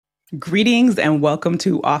Greetings and welcome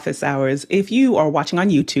to Office Hours. If you are watching on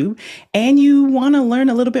YouTube and you want to learn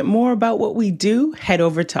a little bit more about what we do, head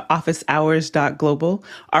over to officehours.global.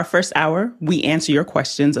 Our first hour, we answer your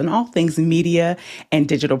questions on all things media and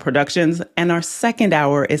digital productions. And our second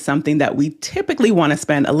hour is something that we typically want to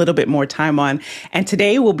spend a little bit more time on. And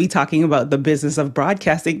today we'll be talking about the business of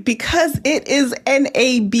broadcasting because it is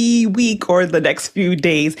NAB week or the next few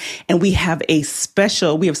days. And we have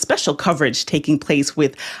special coverage taking place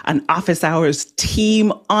with an Office Hours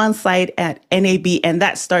team on site at NAB, and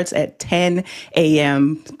that starts at 10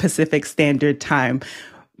 a.m. Pacific Standard Time.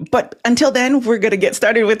 But until then, we're going to get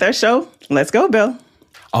started with our show. Let's go, Bill.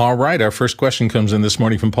 All right. Our first question comes in this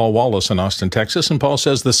morning from Paul Wallace in Austin, Texas. And Paul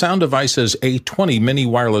says, the Sound Devices A20 mini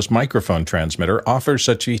wireless microphone transmitter offers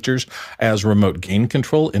such features as remote gain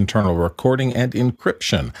control, internal recording, and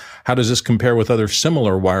encryption. How does this compare with other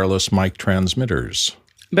similar wireless mic transmitters?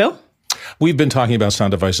 Bill? We've been talking about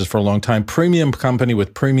Sound Devices for a long time. Premium company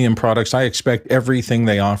with premium products. I expect everything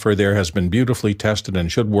they offer there has been beautifully tested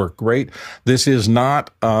and should work great. This is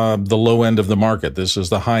not the low end of the market. This is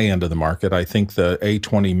the high end of the market. I think the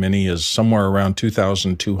A20 Mini is somewhere around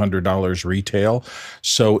 $2,200 retail.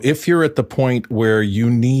 So if you're at the point where you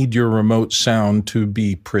need your remote sound to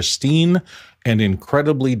be pristine and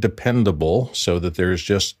incredibly dependable so that there's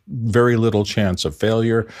just very little chance of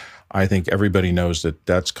failure, I think everybody knows that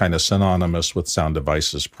that's kind of synonymous with Sound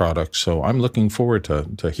Devices products. So I'm looking forward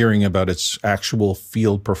to hearing about its actual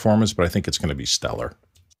field performance, but I think it's going to be stellar.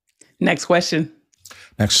 Next question.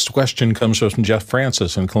 Next question comes from Jeff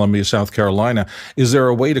Francis in Columbia, South Carolina. Is there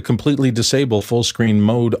a way to completely disable full screen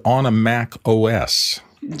mode on a Mac OS?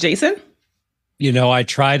 Jason? You know, I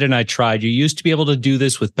tried. You used to be able to do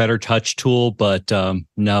this with Better Touch Tool, but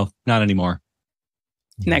no, not anymore.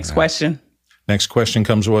 Next question. Next question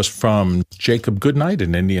comes to us from Jacob Goodnight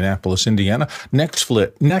in Indianapolis, Indiana.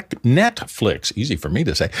 Netflix, easy for me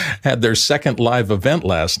to say, had their second live event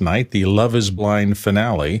last night, the Love is Blind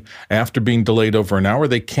finale. After being delayed over an hour,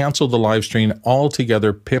 they canceled the live stream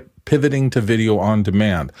altogether, pivoting to video on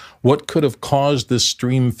demand. What could have caused this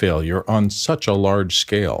stream failure on such a large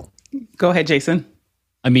scale? Go ahead, Jason.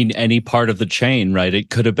 I mean, any part of the chain, right?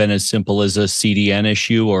 It could have been as simple as a CDN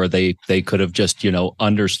issue, or they could have just,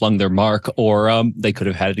 underslung their mark, or they could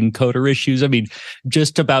have had encoder issues. I mean,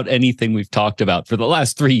 just about anything we've talked about for the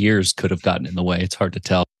last 3 years could have gotten in the way. It's hard to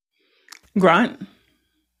tell. Grant?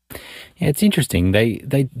 Yeah, it's interesting.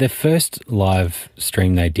 The first live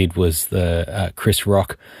stream they did was the Chris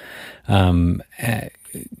Rock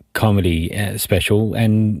comedy special,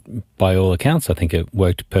 and by all accounts I think it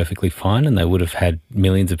worked perfectly fine, and they would have had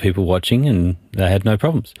millions of people watching and they had no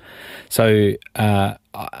problems. So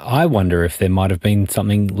I wonder if there might have been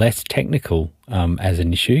something less technical as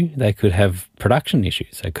an issue. They could have production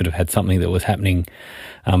issues. They could have had something that was happening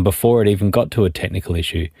before it even got to a technical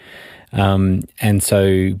issue. And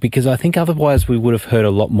so, because I think otherwise we would have heard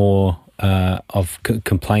a lot more of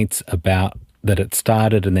complaints about that it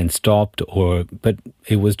started and then stopped, but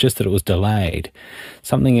it was just that it was delayed.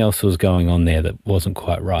 Something else was going on there that wasn't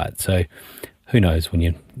quite right. So who knows, when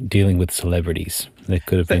you're dealing with celebrities, there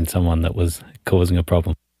could have been someone that was causing a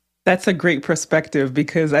problem. That's a great perspective,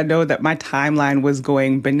 because I know that my timeline was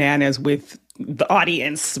going bananas with the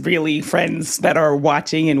audience, really friends that are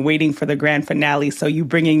watching and waiting for the grand finale. So you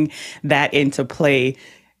bringing that into play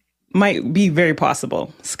might be very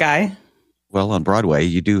possible. Sky? Well, on Broadway,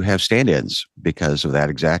 you do have stand-ins because of that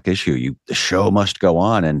exact issue. The show must go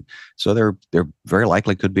on, and so there very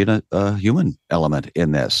likely could be a human element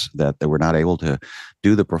in this, that they were not able to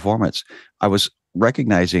do the performance. I was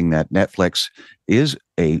recognizing that Netflix is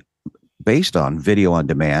based on video on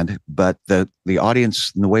demand, but the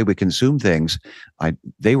audience and the way we consume things,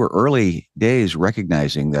 they were early days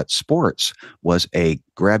recognizing that sports was a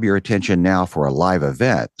grab your attention now for a live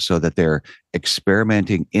event, so that they're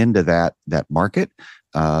experimenting into that market.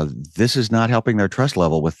 This is not helping their trust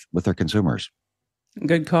level with their consumers.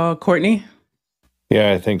 Good call. Courtney?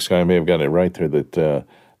 Yeah, I think Sky may have gotten it right there, that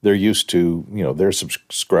they're used to, their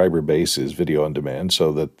subscriber base is video on demand,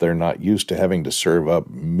 so that they're not used to having to serve up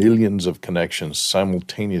millions of connections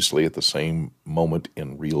simultaneously at the same moment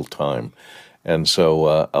in real time. And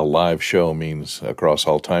so a live show means across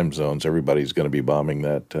all time zones, everybody's going to be bombing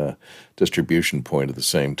that distribution point at the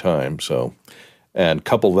same time. So, and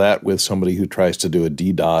couple that with somebody who tries to do a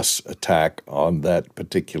DDoS attack on that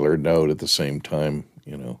particular node at the same time,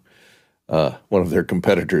 one of their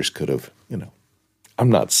competitors could have, I'm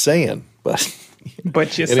not saying, but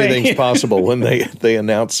anything's possible when they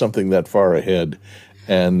announce something that far ahead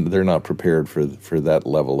and they're not prepared for that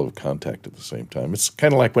level of contact at the same time. It's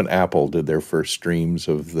kind of like when Apple did their first streams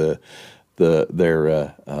of the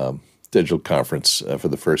their digital conference for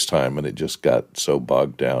the first time, and it just got so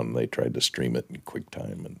bogged down. They tried to stream it in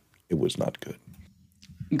QuickTime, and it was not good.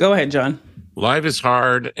 Go ahead, John. Live is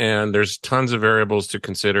hard, and there's tons of variables to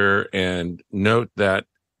consider. And note that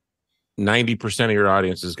 90% of your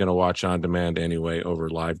audience is going to watch on demand anyway over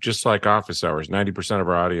live, just like office hours. 90% of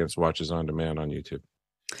our audience watches on demand on YouTube.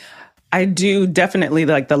 I do definitely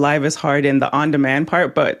like the live is hard and the on-demand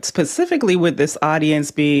part, but specifically with this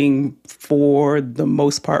audience being, for the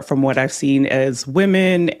most part, from what I've seen, as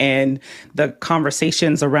women, and the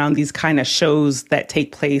conversations around these kind of shows that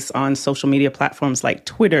take place on social media platforms like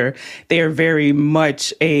Twitter, they are very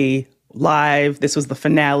much a live, this was the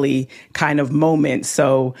finale kind of moment.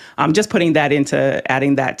 So I'm just adding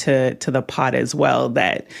that to the pot as well,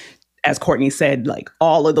 that, as Courtney said, like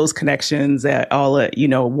all of those connections at all at,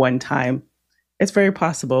 one time. It's very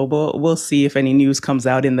possible, but we'll see if any news comes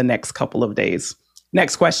out in the next couple of days.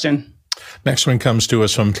 Next question. Next one comes to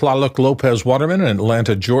us from Tlaloc Lopez Waterman in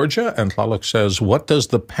Atlanta, Georgia. And Tlaloc says, what does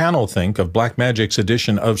the panel think of Blackmagic's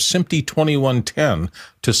addition of SMPTE 2110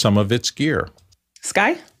 to some of its gear?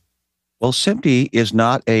 Sky? Well, SMPTE is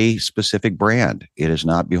not a specific brand. It is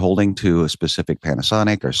not beholding to a specific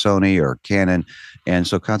Panasonic or Sony or Canon. And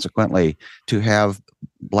so consequently, to have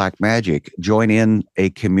Blackmagic join in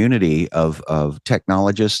a community of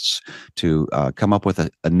technologists to come up with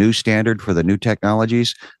a new standard for the new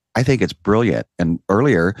technologies, I think it's brilliant. And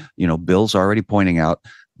earlier, Bill's already pointing out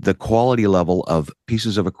the quality level of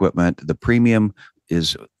pieces of equipment, the premium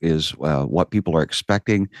is what people are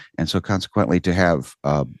expecting. And so consequently, to have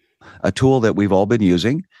a tool that we've all been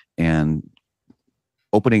using and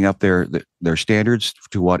opening up their standards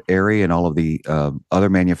to what Arri and all of the other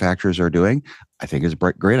manufacturers are doing, I think is a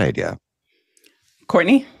great idea.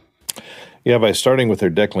 Courtney? Yeah, by starting with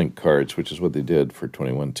their DeckLink cards, which is what they did for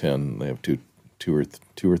 2110, they have two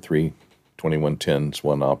or three 2110s,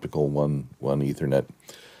 one optical, one Ethernet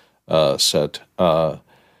set.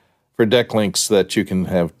 For DeckLinks, that you can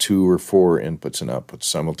have 2 or 4 inputs and outputs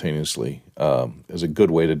simultaneously is a good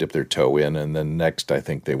way to dip their toe in. And then next, I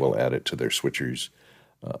think they will add it to their switchers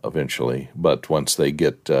eventually. But once they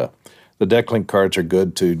get the DeckLink cards are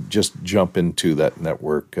good to just jump into that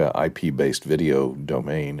network IP-based video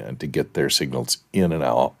domain and to get their signals in and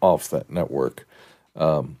out off that network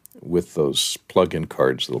with those plug-in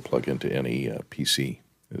cards that'll plug into any PC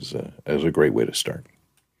is a great way to start.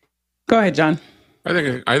 Go ahead, John. I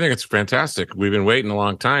think it's fantastic. We've been waiting a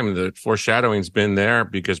long time. The foreshadowing's been there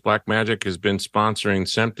because Blackmagic has been sponsoring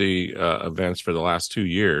SMPTE events for the last 2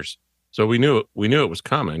 years. So we knew it was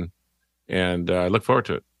coming, and I look forward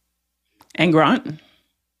to it. And Grant?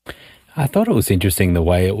 I thought it was interesting the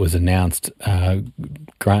way it was announced.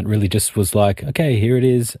 Grant really just was like, okay, here it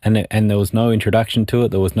is. And there was no introduction to it.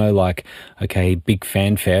 There was no big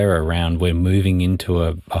fanfare around we're moving into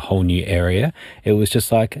a whole new area. It was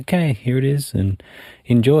just like, okay, here it is and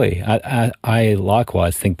enjoy. I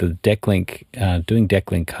likewise think that DeckLink, doing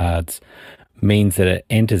DeckLink cards means that it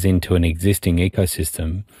enters into an existing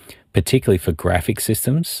ecosystem, particularly for graphic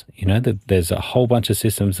systems. There's a whole bunch of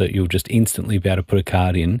systems that you'll just instantly be able to put a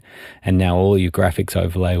card in, and now all your graphics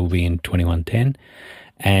overlay will be in 2110.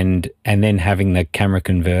 And then having the camera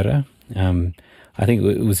converter. I think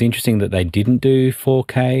it was interesting that they didn't do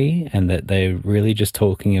 4K and that they're really just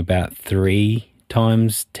talking about 3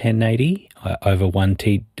 times 1080 over one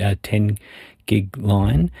 10 gig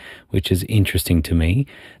line, which is interesting to me.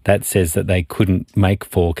 That says that they couldn't make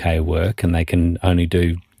 4K work and they can only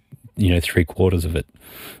do 3/4 of it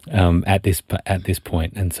at this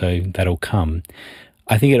point, and so that'll come.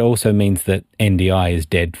 I think it also means that NDI is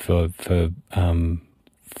dead for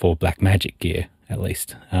Blackmagic gear, at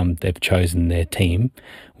least. They've chosen their team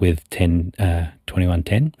with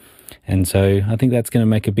 2110, and so I think that's going to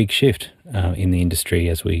make a big shift in the industry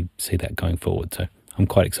as we see that going forward. So I'm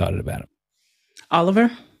quite excited about it. Oliver?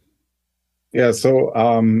 Yeah, so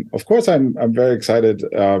of course I'm very excited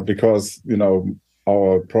because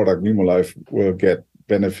our product Mimolive will get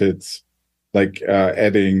benefits like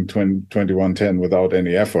adding 2110 without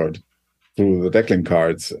any effort through the DeckLink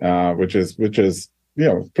cards, which is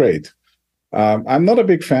great. I'm not a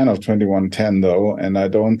big fan of 2110 though, and I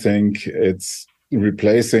don't think it's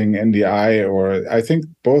replacing NDI, or I think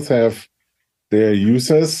both have their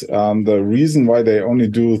uses. The reason why they only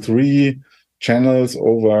do 3 channels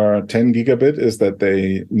over 10 gigabit is that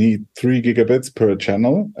they need 3 gigabits per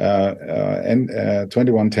channel, and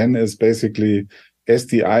 2110 is basically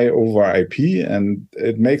SDI over IP, and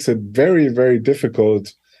it makes it very, very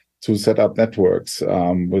difficult to set up networks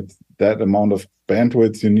with that amount of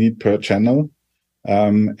bandwidth you need per channel,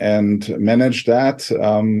 and manage that,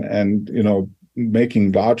 and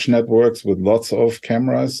making large networks with lots of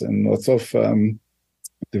cameras and lots of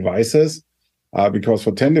devices. Because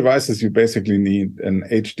for 10 devices, you basically need an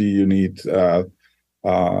HD. You need 300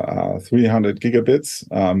 gigabits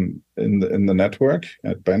in the network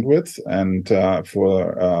at bandwidth, and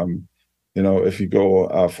if you go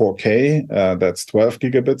 4K, that's 12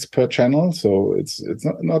 gigabits per channel. So it's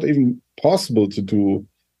not even possible to do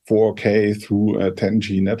 4K through a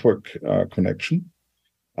 10G network connection.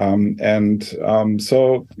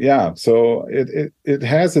 So it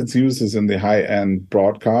has its uses in the high-end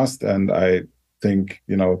broadcast, and I think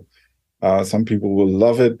some people will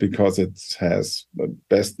love it because it has the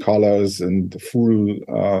best colors and full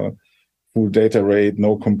data rate,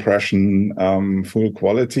 no compression, full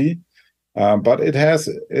quality. But it has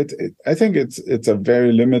I think it's a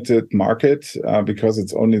very limited market because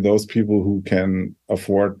it's only those people who can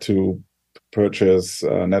afford to purchase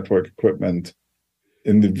network equipment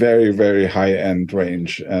in the very, very high end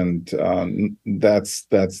range, and that's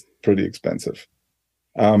pretty expensive.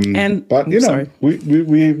 But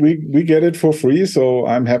we get it for free, so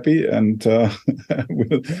I'm happy, and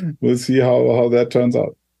we'll see how that turns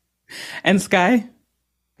out. And Sky,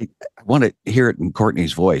 I want to hear it in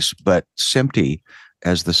Courtney's voice, but SMPTE,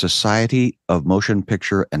 as the Society of Motion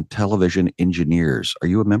Picture and Television Engineers, are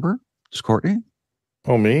you a member? Is Courtney?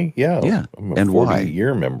 Oh, me? Yeah. Yeah. I'm a and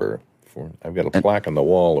 40-year member. I've got a plaque on the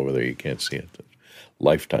wall over there. You can't see it.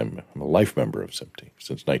 Lifetime. I'm a life member of SMPTE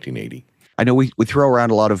since 1980. I know we throw around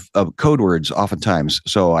a lot of code words oftentimes,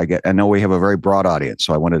 so I know we have a very broad audience,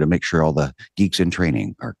 so I wanted to make sure all the geeks in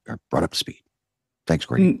training are brought up to speed. Thanks,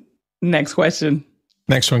 Courtney. Next question.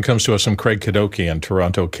 Next one comes to us from Craig Kadoki in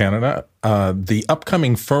Toronto, Canada. The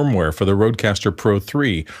upcoming firmware for the Rodecaster Pro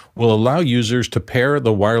 3 will allow users to pair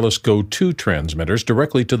the wireless Go 2 transmitters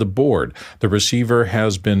directly to the board. The receiver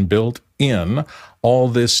has been built in all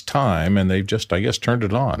this time, and they've just, I guess, turned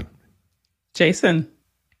it on. Jason?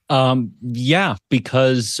 Yeah,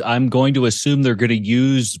 because I'm going to assume they're going to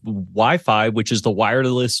use Wi-Fi, which is the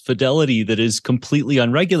wireless fidelity that is completely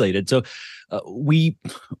unregulated. So we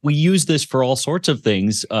use this for all sorts of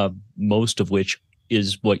things, most of which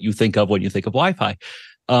is what you think of when you think of Wi-Fi.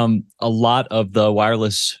 A lot of the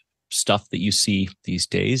wireless stuff that you see these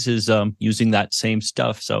days is using that same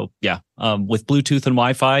stuff. So yeah, with Bluetooth and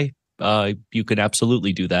Wi-Fi, you can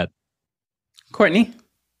absolutely do that. Courtney?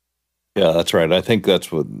 Yeah, that's right. I think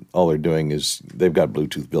that's what all they're doing is they've got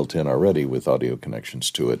Bluetooth built in already with audio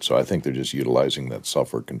connections to it. So I think they're just utilizing that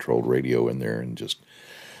software-controlled radio in there and just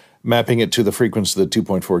mapping it to the frequency, the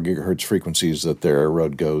 2.4 gigahertz frequencies that their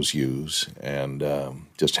Rode Go's use, and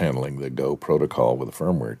just handling the Go protocol with a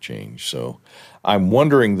firmware change. So I'm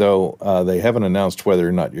wondering, though, they haven't announced whether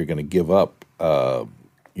or not you're going to give up,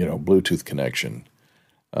 Bluetooth connection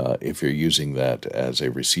if you're using that as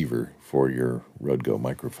a receiver for your Rode Go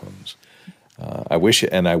microphones. I wish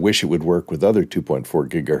it would work with other 2.4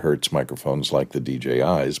 gigahertz microphones like the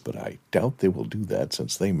DJIs, but I doubt they will do that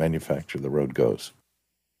since they manufacture the Rode Go's.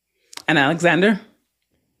 And Alexander?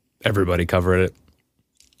 Everybody covered it.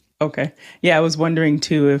 Okay. Yeah, I was wondering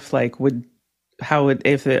too if it'll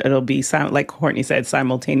be like Courtney said,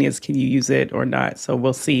 simultaneous. Can you use it or not? So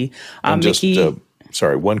we'll see. Mickey,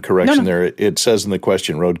 sorry, one correction there. It says in the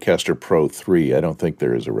question Rodecaster Pro 3. I don't think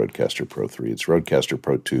there is a Rodecaster Pro 3. It's Rodecaster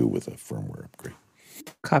Pro 2 with a firmware upgrade.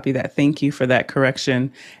 Copy that. Thank you for that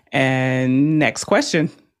correction. And next question.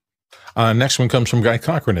 Next one comes from Guy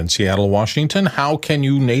Cochran in Seattle, Washington. How can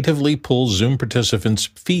you natively pull Zoom participants'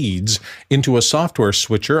 feeds into a software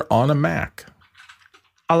switcher on a Mac?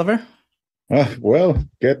 Oliver? Well,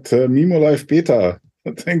 get Mimo Live Beta.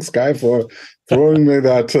 Thanks, Guy, for throwing me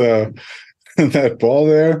that that ball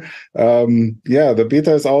there. The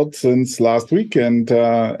beta is out since last week, and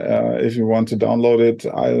if you want to download it,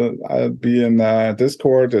 I'll be in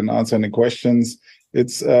Discord and answer any questions.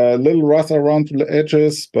 It's a little rough around the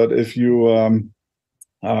edges, but if you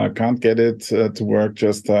can't get it to work,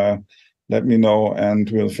 just let me know and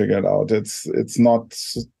we'll figure it out. It's not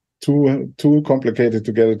too complicated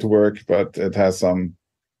to get it to work, but it has some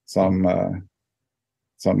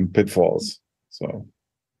pitfalls. So,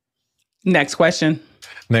 next question.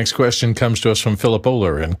 Next question comes to us from Philip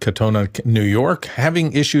Oler in Katona, New York.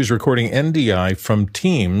 Having issues recording NDI from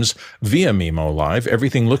Teams via Mimo Live.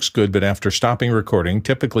 Everything looks good, but after stopping recording,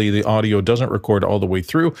 typically the audio doesn't record all the way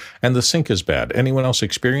through and the sync is bad. Anyone else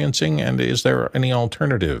experiencing, and is there any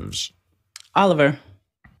alternatives? Oliver.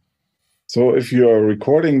 So if you are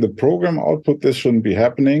recording the program output, this shouldn't be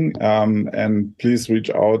happening. And please reach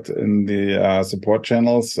out in the support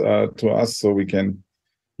channels to us so we can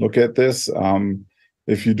look at this.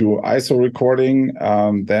 If you do ISO recording,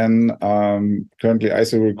 then currently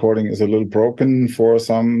ISO recording is a little broken for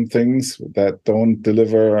some things that don't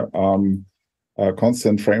deliver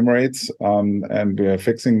constant frame rates, and we are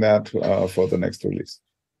fixing that for the next release.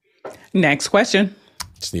 Next question.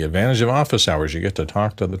 It's the advantage of office hours. You get to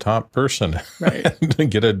talk to the top person, right?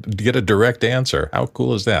 and get a direct answer. How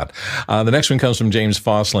cool is that? The next one comes from James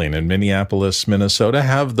Fosling in Minneapolis, Minnesota.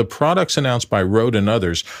 Have the products announced by Rode and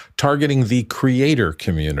others targeting the creator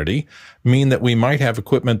community mean that we might have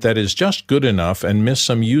equipment that is just good enough and miss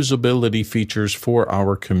some usability features for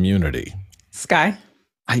our community? Sky?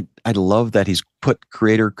 I love that he's put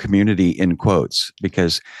creator community in quotes,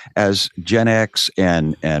 because as Gen X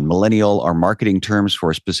and millennial are marketing terms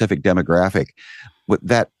for a specific demographic, with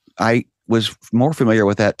that I was more familiar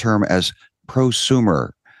with that term as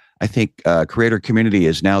prosumer. I think creator community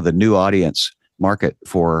is now the new audience market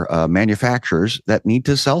for manufacturers that need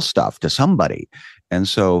to sell stuff to somebody. And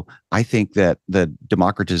so I think that the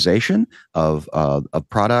democratization of a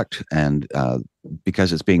product, and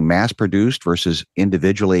because it's being mass produced versus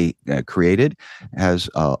individually created, has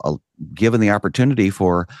given the opportunity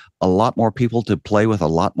for a lot more people to play with a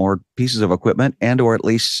lot more pieces of equipment, and or at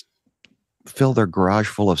least fill their garage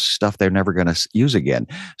full of stuff they're never going to use again.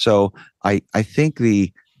 So I think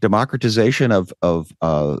the democratization of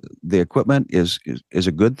the equipment is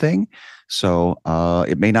a good thing. So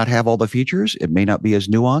it may not have all the features, it may not be as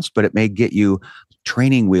nuanced, but it may get you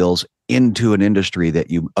training wheels into an industry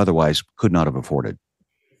that you otherwise could not have afforded.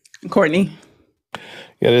 Courtney?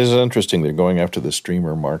 Yeah, it is interesting. They're going after the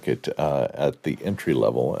streamer market at the entry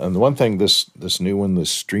level. And the one thing, this new one, the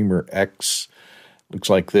Streamer X, looks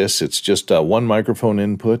like this. It's just one microphone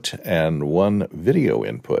input and one video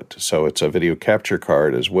input. So it's a video capture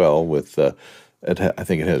card as well with, I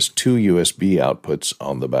think it has 2 USB outputs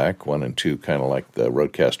on the back, 1 and 2, kind of like the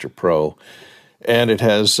Rodecaster Pro. And it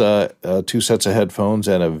has 2 sets of headphones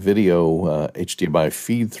and a video HDMI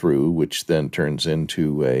feed-through, which then turns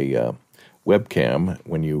into a webcam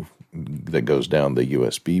that goes down the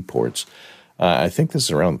USB ports. I think this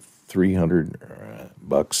is around $300.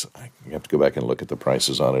 You have to go back and look at the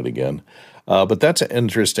prices on it again. But that's an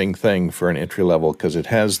interesting thing for an entry level, because it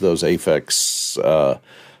has those Aphex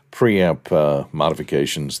preamp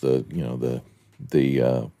modifications. The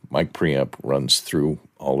mic preamp runs through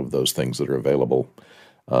all of those things that are available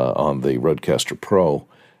on the Rodecaster Pro.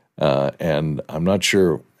 And I'm not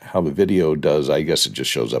sure how the video does. I guess it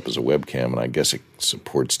just shows up as a webcam, and I guess it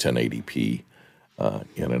supports 1080p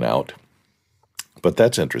in and out. But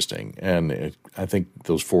that's interesting. And I think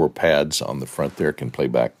those 4 pads on the front there can play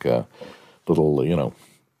back little, your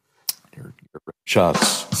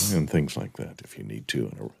shots and things like that if you need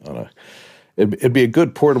to. It'd be a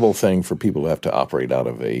good portable thing for people who have to operate out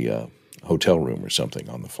of a hotel room or something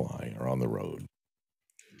on the fly or on the road.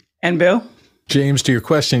 And Bill? James, to your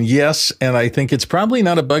question, yes, and I think it's probably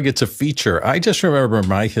not a bug, it's a feature. I just remember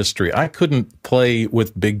my history. I couldn't play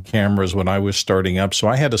with big cameras when I was starting up, so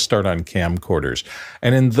I had to start on camcorders.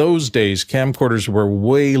 And in those days, camcorders were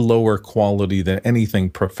way lower quality than anything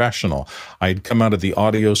professional. I'd come out of the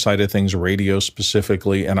audio side of things, radio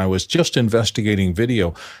specifically, and I was just investigating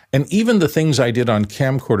video. And even the things I did on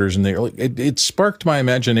camcorders, and it sparked my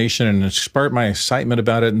imagination and it sparked my excitement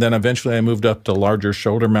about it. And then eventually I moved up to larger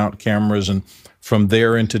shoulder mount cameras, and from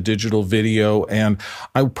there into digital video. And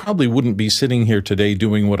I probably wouldn't be sitting here today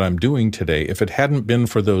doing what I'm doing today if it hadn't been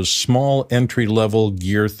for those small entry-level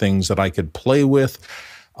gear things that I could play with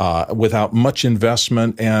without much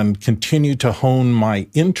investment and continue to hone my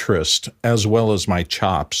interest as well as my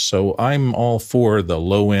chops. So I'm all for the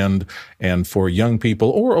low end, and for young people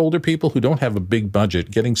or older people who don't have a big budget,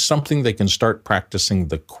 getting something they can start practicing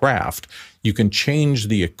the craft. You can change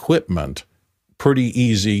the equipment pretty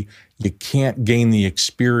easy. You can't gain the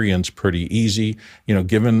experience pretty easy.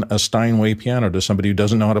 Giving a Steinway piano to somebody who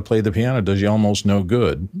doesn't know how to play the piano does you almost no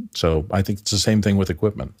good. So I think it's the same thing with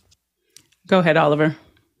equipment. Go ahead, Oliver.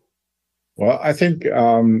 Well, I think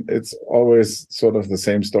it's always sort of the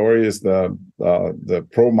same story. Is the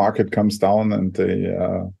pro market comes down and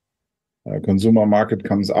the consumer market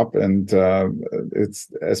comes up, and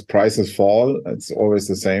it's as prices fall, it's always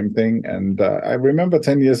the same thing. And I remember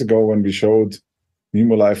 10 years ago when we showed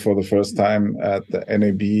Mimolive for the first time at the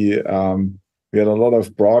NAB, we had a lot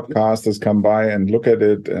of broadcasters come by and look at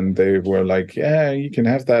it, and they were like, yeah, you can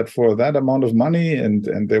have that for that amount of money.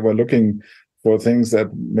 And they were looking for things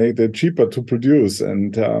that made it cheaper to produce.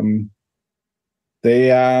 And they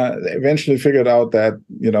eventually figured out that,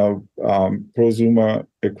 prosumer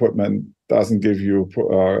equipment doesn't give you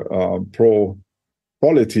pro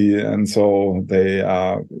quality. And so they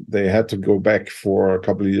had to go back for a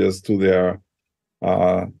couple of years to their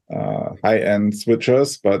high-end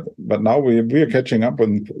switchers, but now we are catching up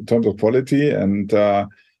in terms of quality, and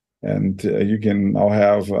you can now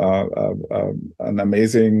have an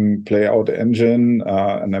amazing playout engine,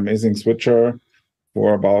 an amazing switcher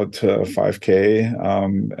for about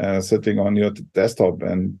 $5K sitting on your desktop,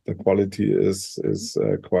 and the quality is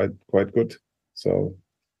quite good. So,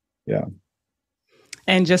 yeah.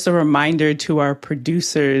 And just a reminder to our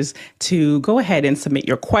producers to go ahead and submit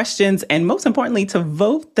your questions, and most importantly, to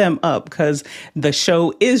vote them up, because the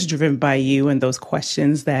show is driven by you, and those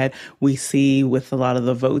questions that we see with a lot of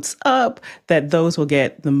the votes up, that those will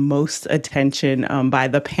get the most attention by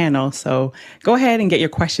the panel. So go ahead and get your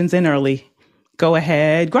questions in early. Go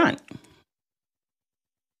ahead, Grant.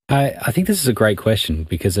 I think this is a great question,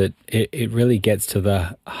 because it really gets to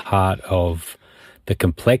the heart of the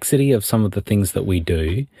complexity of some of the things that we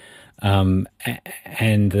do, and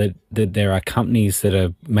that there are companies that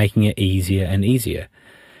are making it easier and easier.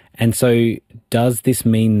 And so does this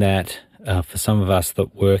mean that for some of us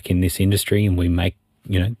that work in this industry and we make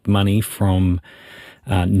money from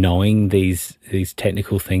knowing these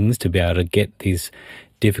technical things to be able to get these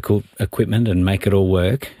difficult equipment and make it all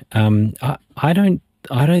work, I don't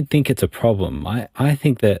think it's a problem. I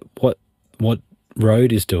think that what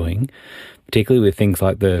Rode is doing, particularly with things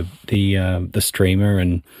like the streamer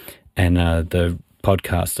and the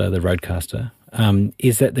podcaster, the Rodecaster,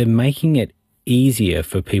 is that they're making it easier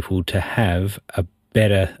for people to have a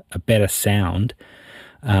better sound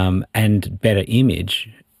and better image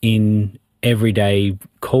in everyday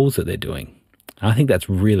calls that they're doing. I think that's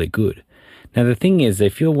really good. Now, the thing is,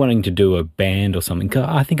 if you're wanting to do a band or something,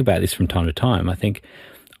 I think about this from time to time. I think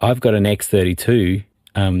I've got an X32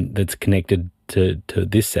 that's connected to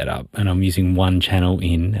this setup, and I'm using one channel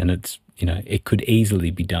in, and it's, it could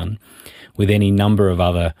easily be done with any number of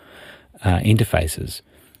other interfaces.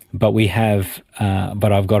 But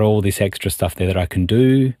but I've got all this extra stuff there that I can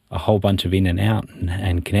do a whole bunch of in and out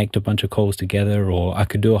and connect a bunch of calls together, or I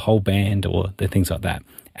could do a whole band or the things like that.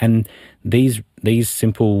 And these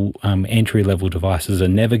simple entry-level devices are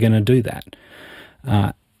never going to do that.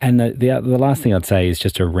 And the last thing I'd say is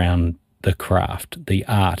just around the craft, the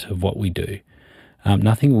art of what we do.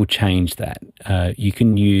 Nothing will change that. You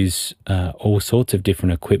can use all sorts of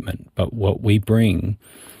different equipment, but what we bring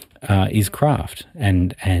is craft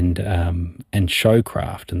and show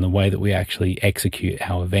craft, and the way that we actually execute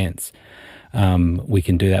our events. We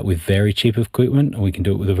can do that with very cheap equipment, and we can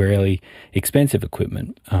do it with a very expensive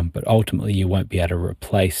equipment. But ultimately, you won't be able to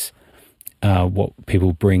replace what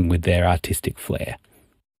people bring with their artistic flair.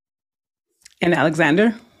 And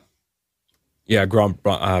Alexander? Yeah, Grant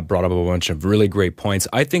brought up a bunch of really great points.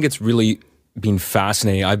 I think it's really been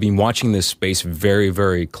fascinating. I've been watching this space very,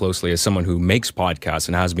 very closely as someone who makes podcasts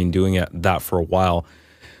and has been doing that for a while.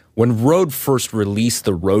 When Rode first released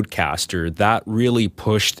the Rodecaster, that really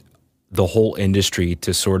pushed the whole industry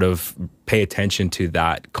to sort of pay attention to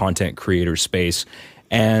that content creator space.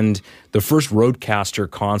 And the first Rodecaster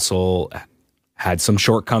console had some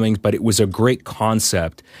shortcomings, but it was a great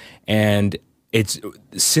concept. And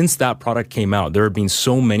since that product came out, there have been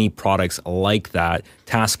so many products like that.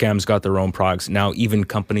 Tascam's got their own products. Now even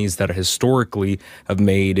companies that historically have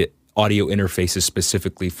made audio interfaces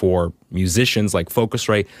specifically for musicians like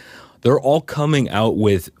Focusrite, they're all coming out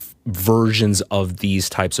with versions of these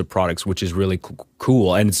types of products, which is really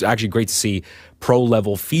cool. And it's actually great to see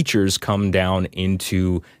pro-level features come down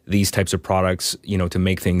into these types of products, to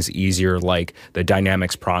make things easier, like the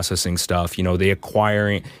dynamics processing stuff, the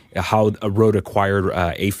acquiring, how Rode acquired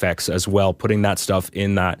Aphex as well. Putting that stuff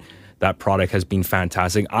in that product has been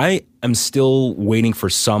fantastic. I am still waiting for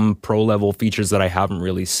some pro-level features that I haven't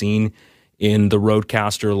really seen in the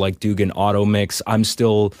Rodecaster, like Dugan Auto Mix.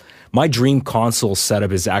 My dream console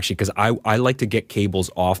setup is actually, because I like to get cables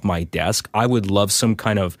off my desk. I would love some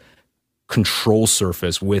kind of control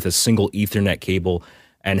surface with a single Ethernet cable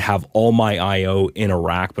and have all my I/O in a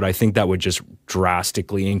rack, but I think that would just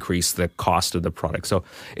drastically increase the cost of the product. So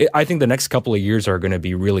I think the next couple of years are going to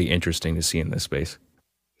be really interesting to see in this space.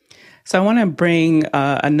 So I want to bring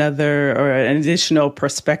an additional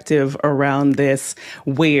perspective around this,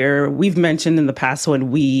 where we've mentioned in the past when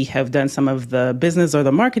we have done some of the business or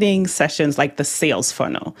the marketing sessions, like the sales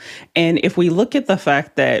funnel. And if we look at the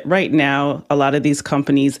fact that right now, a lot of these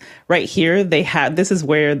companies right here, this is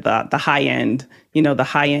where the high end the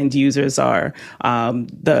high-end users are,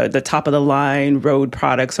 the top of the line Rode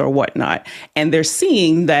products or whatnot. And they're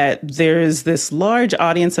seeing that there's this large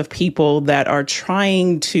audience of people that are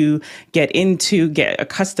trying to get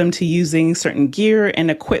accustomed to using certain gear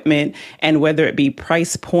and equipment, and whether it be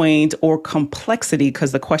price point or complexity,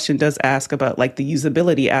 because the question does ask about like the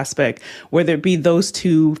usability aspect, whether it be those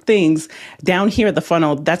two things down here at the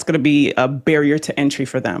funnel, that's going to be a barrier to entry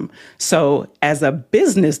for them. So as a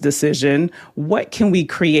business decision, what can we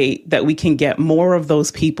create that we can get more of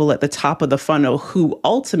those people at the top of the funnel who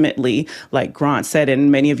ultimately, like Grant said,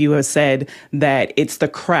 and many of you have said, that it's the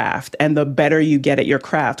craft, and the better you get at your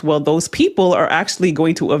craft, well, those people are actually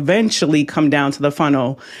going to eventually come down to the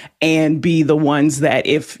funnel and be the ones that,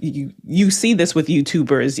 if you see this with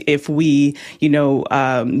YouTubers, if we,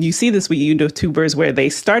 you see this with YouTubers where they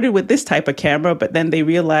started with this type of camera, but then they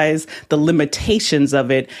realized the limitations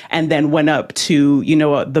of it and then went up to,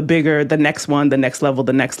 the bigger, the next one, the next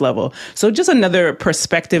level. So just another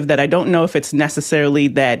perspective that I don't know if it's necessarily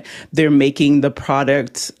that they're making the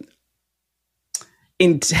product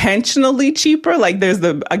intentionally cheaper. Like there's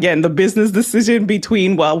the business decision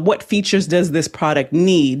between, well, what features does this product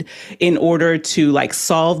need in order to like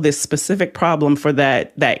solve this specific problem for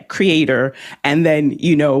that creator, and then,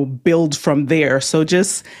 build from there. So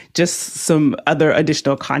just some other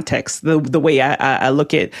additional context, the way I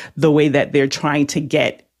look at the way that they're trying to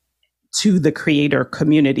get to the creator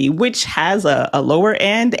community, which has a lower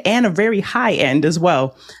end and a very high end as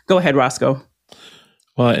well. Go ahead, Roscoe.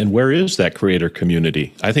 And where is that creator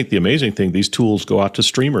community? I think the amazing thing, these tools go out to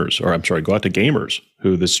streamers, go out to gamers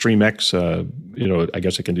who the StreamX, I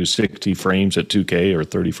guess it can do 60 frames at 2K or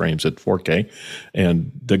 30 frames at 4K.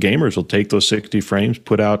 And the gamers will take those 60 frames,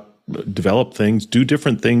 develop things, do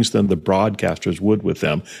different things than the broadcasters would with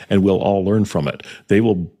them, and we'll all learn from it. They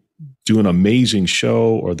will do an amazing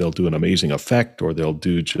show, or they'll do an amazing effect, or they'll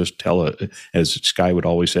tell as Sky would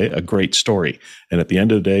always say, a great story. And at the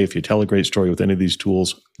end of the day, if you tell a great story with any of these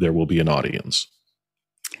tools, there will be an audience.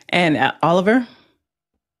 And Oliver?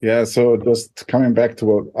 Yeah, so just coming back to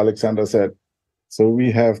what Alexander said. So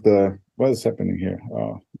we have what is happening here?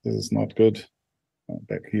 Oh, this is not good.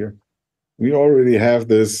 Back here. We already have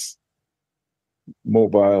this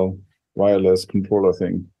mobile wireless controller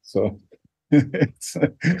thing. So it's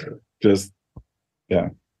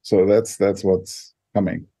so that's what's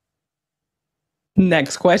coming.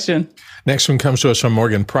 Next question. Next one comes to us from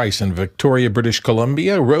Morgan Price in Victoria, British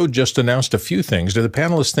Columbia. Rode just announced a few things. Do the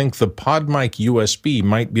panelists think the PodMic USB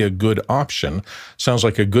might be a good option? Sounds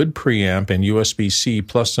like a good preamp and USB-C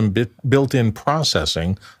plus some built-in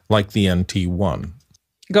processing like the NT1.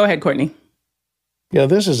 Go ahead, Courtney. Yeah,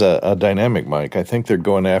 this is a dynamic mic. I think they're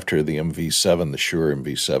going after the MV7, the Shure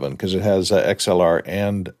MV7, because it has XLR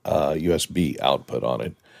and USB output on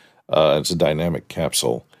it. It's a dynamic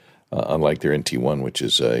capsule, unlike their NT1, which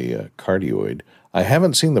is a cardioid. I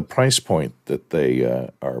haven't seen the price point that they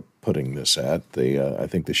are putting this at. I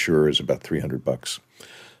think the Shure is about $300.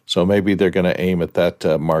 So maybe they're going to aim at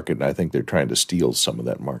that market, and I think they're trying to steal some of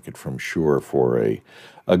that market from Shure for a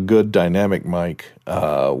good dynamic mic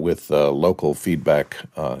with local feedback,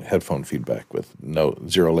 headphone feedback with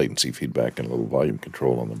zero latency feedback and a little volume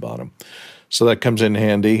control on the bottom. So that comes in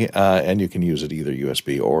handy, and you can use it either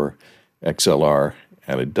USB or XLR.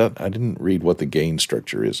 And I didn't read what the gain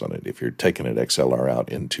structure is on it. If you're taking an XLR out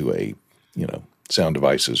into a, sound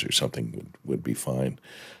devices or something would be fine.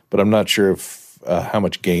 But I'm not sure if how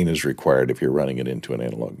much gain is required if you're running it into an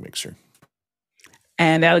analog mixer.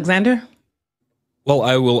 And Alexander? Well,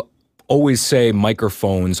 I will always say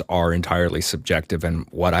microphones are entirely subjective, and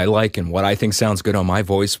what I like and what I think sounds good on my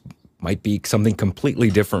voice might be something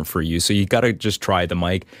completely different for you. So you got to just try the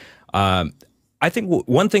mic. I think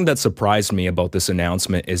one thing that surprised me about this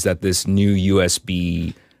announcement is that this new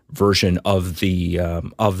USB version of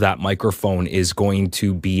that microphone is going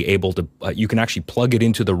to be able to, you can actually plug it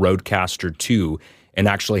into the Rodecaster 2 and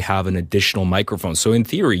actually have an additional microphone. So in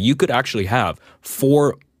theory, you could actually have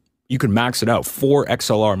you could max it out, 4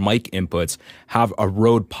 XLR mic inputs, have a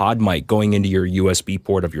Rode PodMic going into your USB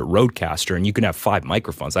port of your Rodecaster, and you can have 5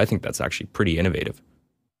 microphones. I think that's actually pretty innovative.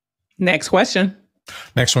 Next question.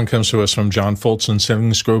 Next one comes to us from John Foltz in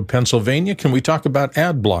Sevings Grove, Pennsylvania. Can we talk about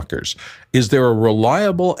ad blockers? Is there a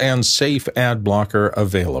reliable and safe ad blocker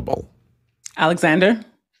available? Alexander?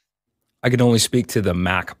 I can only speak to the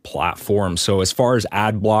Mac platform. So as far as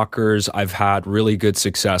ad blockers, I've had really good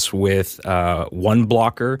success with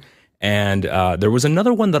OneBlocker. And there was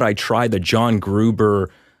another one that I tried, the John Gruber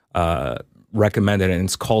recommend it, and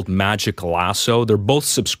it's called Magic Lasso. They're both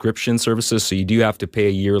subscription services, so you do have to pay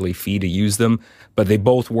a yearly fee to use them, but they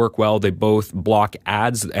both work well. They both block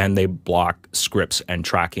ads and they block scripts and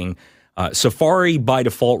tracking. Safari by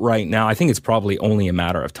default right now, I think it's probably only a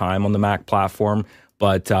matter of time on the Mac platform,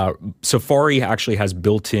 but Safari actually has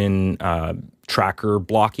built-in tracker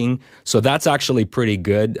blocking, so that's actually pretty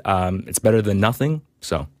good. It's better than nothing,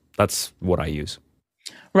 so that's what I use.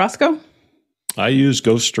 Roscoe? I use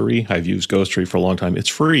Ghostery. I've used Ghostery for a long time. It's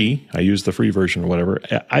free. I use the free version or whatever.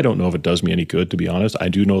 I don't know if it does me any good, to be honest. I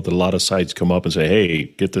do know that a lot of sites come up and say, hey,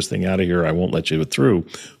 get this thing out of here. I won't let you through.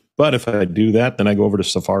 But if I do that, then I go over to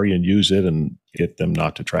Safari and use it and get them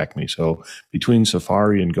not to track me. So between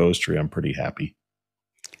Safari and Ghostery, I'm pretty happy.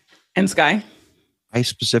 And Sky? I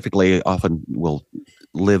specifically often will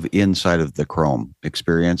live inside of the Chrome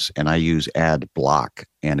experience, and I use ad block.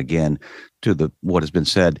 And again, to what has been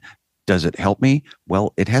said, does it help me?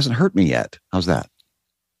 Well, it hasn't hurt me yet. How's that?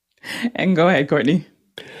 And go ahead, Courtney.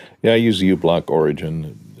 Yeah, I use uBlock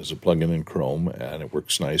Origin as a plugin in Chrome, and it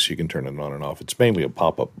works nice. You can turn it on and off. It's mainly a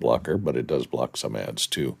pop-up blocker, but it does block some ads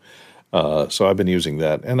too. So I've been using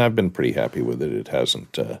that, and I've been pretty happy with it. It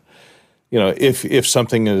hasn't, if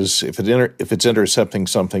it's intercepting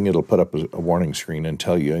something, it'll put up a warning screen and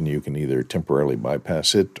tell you, and you can either temporarily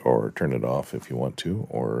bypass it or turn it off if you want to,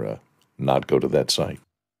 or not go to that site.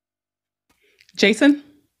 Jason?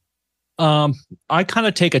 I kind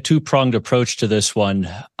of take a two-pronged approach to this one.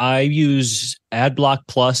 I use AdBlock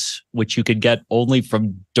Plus, which you could get only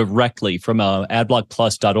directly from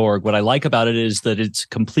adblockplus.org. What I like about it is that it's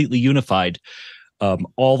completely unified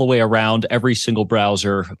all the way around every single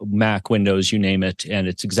browser, Mac, Windows, you name it, and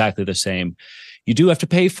it's exactly the same. You do have to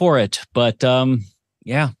pay for it, but I'm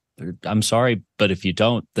sorry, but if you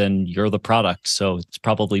don't, then you're the product. So it's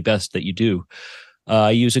probably best that you do.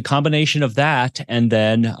 I use a combination of that and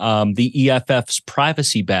then the EFF's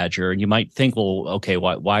Privacy Badger. And you might think, well, okay,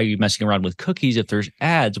 why are you messing around with cookies if there's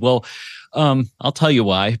ads? Well, I'll tell you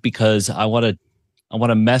why. Because I want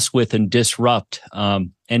to mess with and disrupt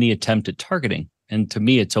any attempt at targeting. And to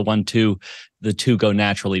me, it's a 1-2. The two go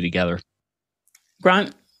naturally together.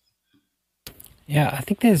 Grant? Yeah, I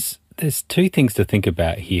think there's two things to think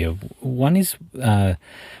about here. One is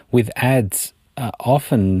with ads,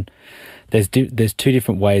 often there's two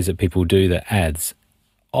different ways that people do the ads.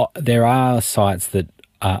 There are sites that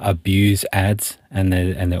abuse ads, and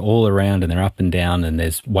they're all around and they're up and down, and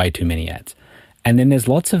there's way too many ads. And then there's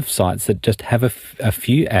lots of sites that just have a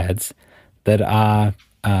few ads that are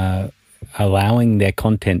allowing their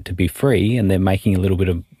content to be free, and they're making a little bit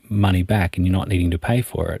of money back, and you're not needing to pay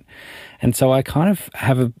for it. And so I kind of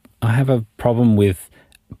have a problem with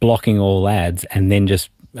blocking all ads and then just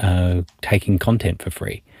taking content for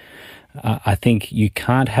free. I think you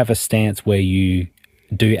can't have a stance where you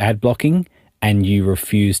do ad blocking and you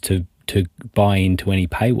refuse to buy into any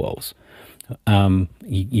paywalls.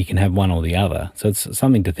 You can have one or the other. So it's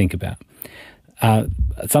something to think about.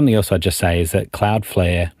 Something else I'd just say is that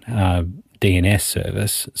Cloudflare DNS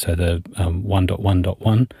service, so the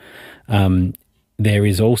 1.1.1, there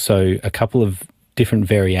is also a couple of different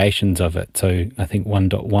variations of it. So I think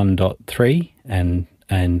 1.1.3 and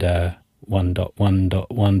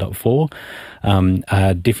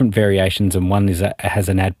 1.1.1.4, different variations, and one has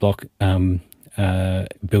an ad block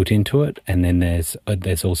built into it, and then there's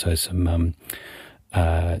also some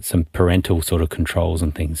parental sort of controls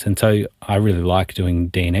and things. And so I really like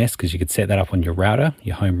doing DNS because you could set that up on your router,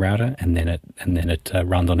 your home router, and then it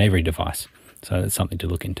runs on every device. So it's something to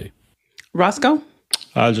look into. Roscoe?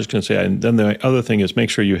 I was just going to say, and then the other thing is make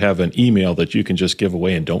sure you have an email that you can just give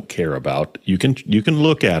away and don't care about. You can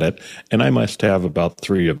look at it, and I must have about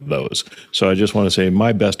 3 of those. So I just want to say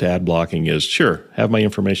my best ad blocking is, sure, have my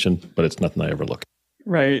information, but it's nothing I ever look at.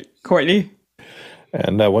 Right. Courtney?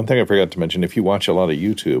 And one thing I forgot to mention, if you watch a lot of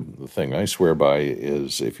YouTube, the thing I swear by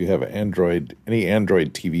is if you have any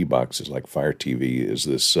Android TV boxes like Fire TV, is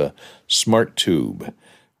this Smart Tube,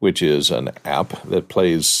 which is an app that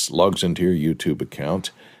logs into your YouTube account,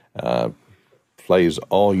 plays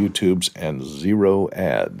all YouTubes and 0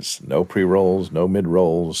 ads, no pre-rolls, no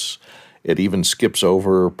mid-rolls. It even skips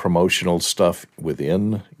over promotional stuff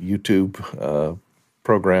within YouTube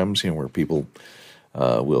programs, where people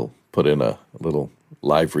will put in a little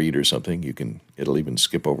live read or something. It'll even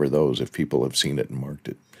skip over those if people have seen it and marked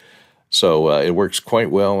it. So it works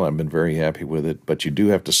quite well. I've been very happy with it, but you do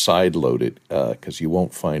have to side load it because you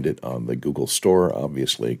won't find it on the Google Store,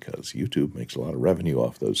 obviously, because YouTube makes a lot of revenue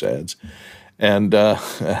off those ads, and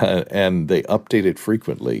they update it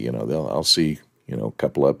frequently. I'll see a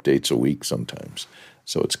couple updates a week sometimes,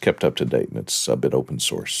 so it's kept up to date and it's a bit open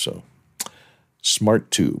source. So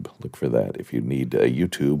SmartTube. Look for that if you need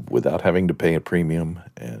YouTube without having to pay a premium,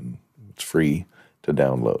 and it's free to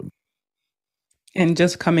download. And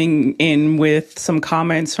just coming in with some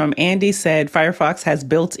comments from Andy said Firefox has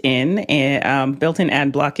built-in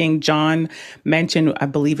ad blocking. John mentioned, I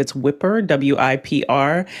believe it's Wipr,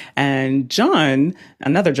 WIPR. And John,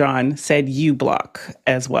 another John, said uBlock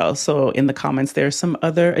as well. So in the comments, there's some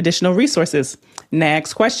other additional resources.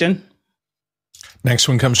 Next question. Next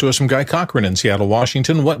one comes to us from Guy Cochran in Seattle,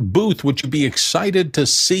 Washington. What booth would you be excited to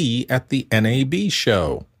see at the NAB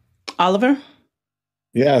show? Oliver?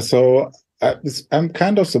 Yeah, so I'm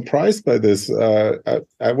kind of surprised by this.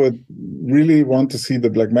 I would really want to see the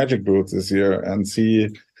Blackmagic booth this year and see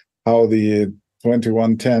how the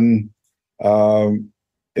 2110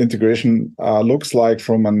 integration looks like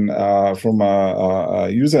from a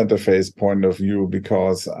user interface point of view,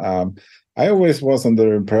 because I always was under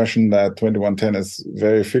the impression that 2110 is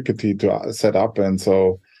very finicky to set up, and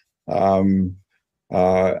so I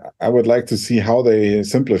would like to see how they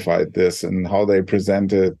simplified this and how they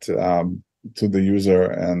present it to the user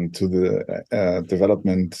and to the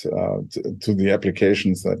development, to the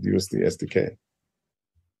applications that use the SDK.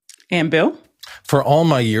 And Bill? For all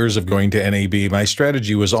my years of going to NAB, my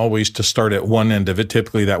strategy was always to start at one end of it.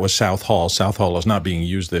 Typically, that was South Hall. South Hall is not being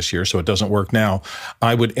used this year, so it doesn't work now.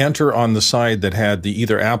 I would enter on the side that had the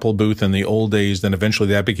either Apple booth in the old days, then eventually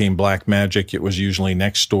that became Blackmagic. It was usually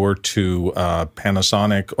next door to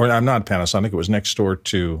Panasonic, or I'm not Panasonic, it was next door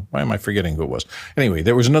to, why am I forgetting who it was? Anyway,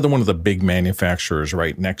 there was another one of the big manufacturers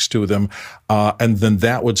right next to them, and then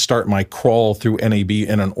that would start my crawl through NAB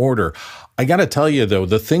in an order. I got to tell you, though,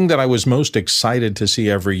 the thing that I was most excited to see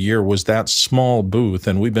every year was that small booth.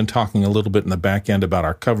 And we've been talking a little bit in the back end about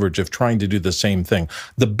our coverage of trying to do the same thing.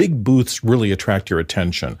 The big booths really attract your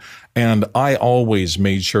attention. And I always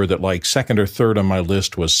made sure that like second or third on my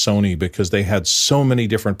list was Sony, because they had so many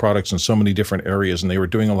different products in so many different areas, and they were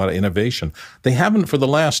doing a lot of innovation. They haven't for the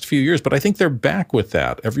last few years, but I think they're back with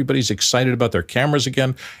that. Everybody's excited about their cameras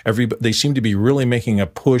again. They seem to be really making a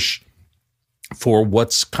push for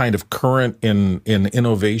what's kind of current in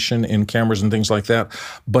innovation in cameras and things like that.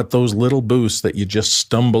 But those little booths that you just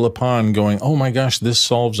stumble upon going, oh my gosh, this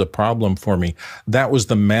solves a problem for me. That was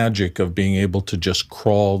the magic of being able to just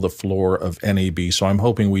crawl the floor of NAB. So I'm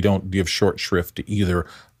hoping we don't give short shrift to either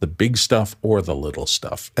the big stuff or the little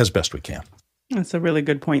stuff as best we can. That's a really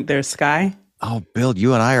good point there, Sky. Oh, Bill,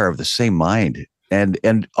 you and I are of the same mind.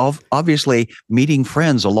 And obviously meeting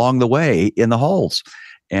friends along the way in the halls.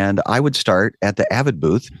 And I would start at the Avid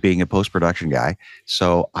booth, being a post-production guy.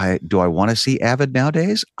 So do I want to see Avid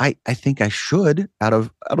nowadays? I think I should, out of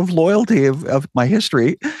loyalty of my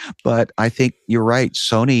history. But I think you're right.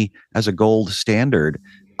 Sony as a gold standard,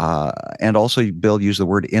 and also Bill used the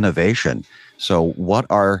word innovation. So what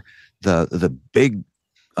are the big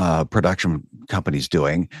production companies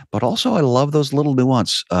doing? But also I love those little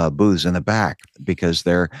nuance booths in the back, because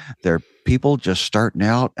they're people just starting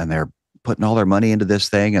out and they're putting all their money into this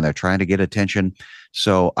thing and they're trying to get attention.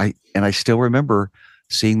 So I still remember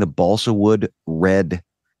seeing the balsa wood red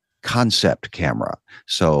concept camera.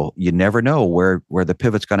 So you never know where the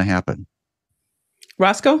pivot's going to happen.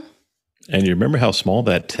 Roscoe? And you remember how small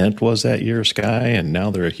that tent was that year, Sky? And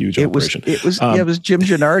now they're a huge operation. It was Jim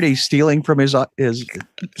Gennardi stealing from his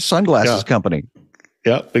sunglasses company.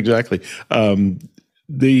 Yeah, exactly.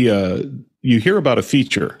 You hear about a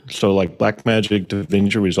feature, so like Blackmagic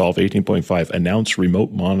DaVinci Resolve 18.5 announce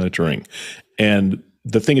remote monitoring. And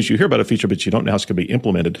the thing is, you hear about a feature, but you don't know how it's going to be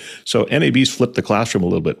implemented. So NAB's flipped the classroom a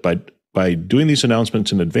little bit by doing these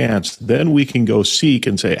announcements in advance. Then we can go seek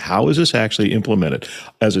and say, how is this actually implemented?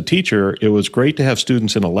 As a teacher, it was great to have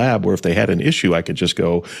students in a lab where if they had an issue, I could just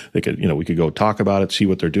go, we could go talk about it, see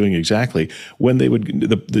what they're doing exactly. When they would,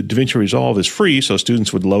 the DaVinci Resolve is free, so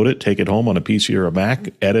students would load it, take it home on a PC or a Mac,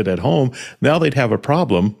 edit at home. Now they'd have a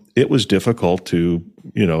problem. It was difficult to,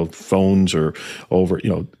 phones or over,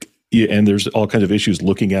 and there's all kinds of issues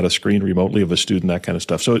looking at a screen remotely of a student, that kind of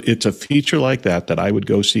stuff. So it's a feature like that I would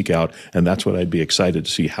go seek out, and that's what I'd be excited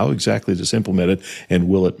to see. How exactly is this implemented, and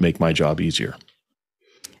will it make my job easier?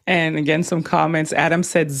 And again, some comments. Adam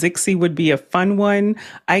said Zixi would be a fun one.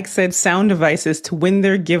 Ike said sound devices to win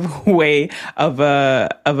their giveaway of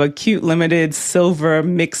a cute limited silver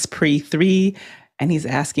MixPre 3. And he's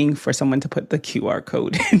asking for someone to put the QR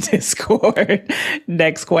code in Discord.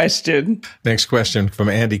 Next question. Next question from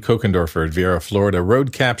Andy Kokendorfer at Vieira, Florida.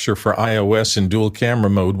 Road capture for iOS in dual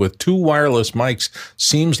camera mode with 2 wireless mics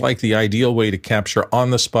seems like the ideal way to capture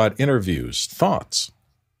on-the-spot interviews. Thoughts?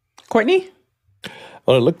 Courtney?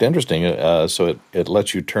 Well, it looked interesting. So it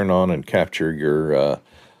lets you turn on and capture your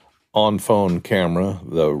on-phone camera,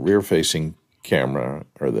 the rear-facing camera,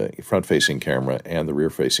 or the front-facing camera and the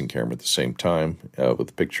rear-facing camera at the same time with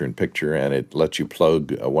the picture-in-picture, and it lets you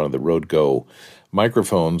plug one of the Rode Go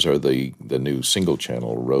microphones, or the new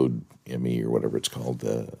single-channel Rode ME, or whatever it's called,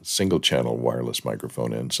 the single-channel wireless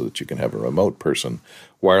microphone in, so that you can have a remote person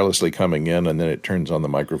wirelessly coming in, and then it turns on the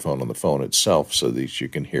microphone on the phone itself so that you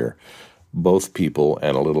can hear both people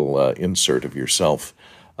and a little insert of yourself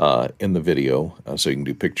in the video, so you can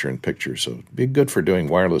do picture-in-picture. So it'd be good for doing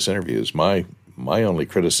wireless interviews. My only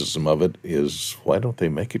criticism of it is, why don't they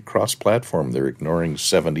make it cross-platform? They're ignoring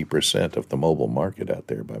 70% of the mobile market out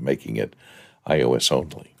there by making it iOS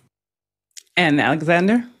only. And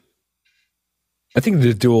Alexander? I think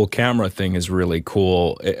the dual camera thing is really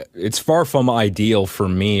cool. It's far from ideal for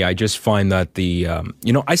me. I just find that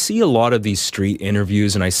I see a lot of these street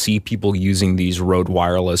interviews, and I see people using these Rode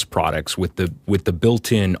wireless products with the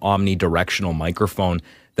built-in omnidirectional microphone.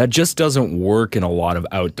 That just doesn't work in a lot of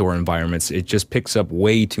outdoor environments. It just picks up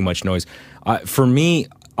way too much noise. For me,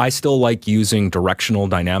 I still like using directional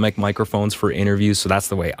dynamic microphones for interviews, so that's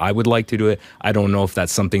the way I would like to do it. I don't know if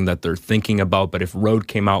that's something that they're thinking about, but if Rode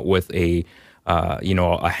came out with a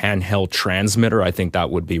handheld transmitter, I think that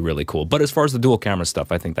would be really cool. But as far as the dual camera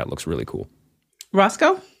stuff, I think that looks really cool.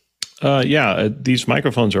 Roscoe? These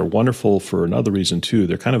microphones are wonderful for another reason too.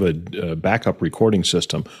 They're kind of a backup recording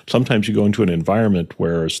system. Sometimes you go into an environment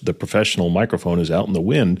where the professional microphone is out in the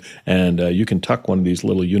wind, and you can tuck one of these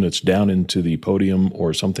little units down into the podium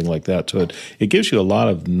or something like that. So it gives you a lot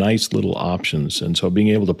of nice little options. And so being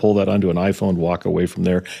able to pull that onto an iPhone, walk away from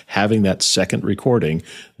there, having that second recording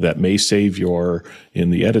that may save in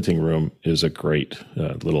the editing room is a great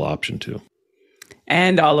little option too.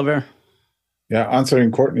 And Oliver? Yeah,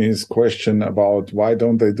 answering Courtney's question about why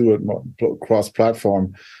don't they do it more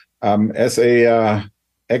cross-platform. As a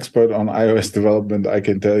expert on iOS development, I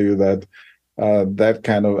can tell you that that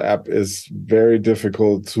kind of app is very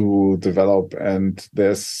difficult to develop, and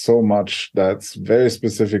there's so much that's very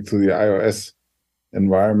specific to the iOS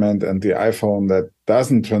environment and the iPhone that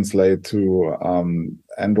doesn't translate to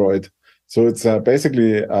Android. So it's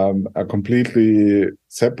basically a completely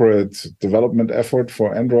separate development effort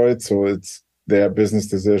for Android. So it's their business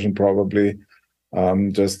decision probably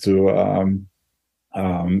just to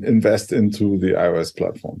invest into the iOS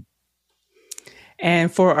platform.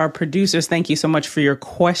 And for our producers, thank you so much for your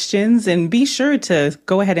questions. And be sure to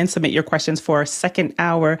go ahead and submit your questions for our second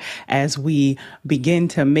hour as we begin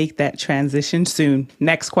to make that transition soon.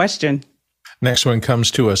 Next question. Next one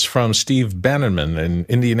comes to us from Steve Bannerman in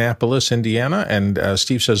Indianapolis, Indiana. And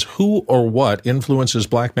Steve says, who or what influences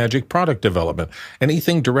Blackmagic product development?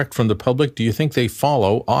 Anything direct from the public? Do you think they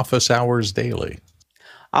follow office hours daily?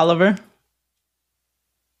 Oliver?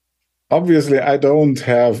 Obviously, I don't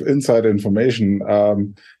have inside information.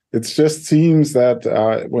 It just seems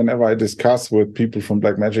that whenever I discuss with people from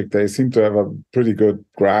Blackmagic, they seem to have a pretty good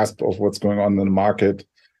grasp of what's going on in the market.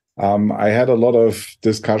 I had a lot of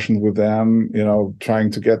discussions with them,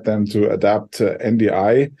 trying to get them to adapt to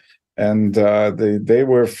NDI, and they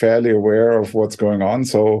were fairly aware of what's going on.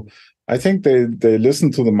 So I think they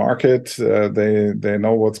listen to the market. They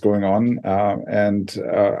know what's going on, and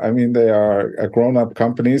they are a grown-up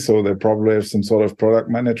company, so they probably have some sort of product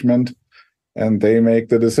management, and they make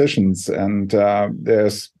the decisions. And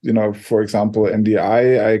there's, for example,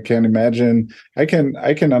 NDI. I can imagine, I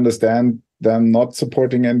can understand them not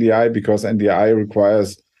supporting NDI because NDI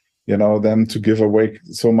requires, them to give away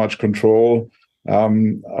so much control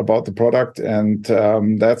about the product, and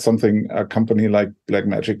that's something a company like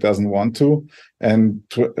Blackmagic doesn't want to. And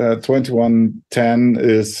 2110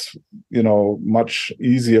 is, much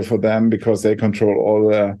easier for them because they control all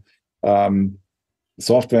the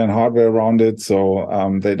software and hardware around it, so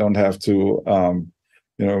they don't have to.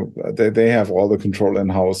 They have all the control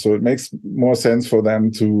in-house. So it makes more sense for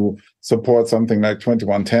them to support something like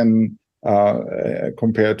 2110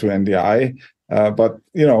 compared to NDI. But,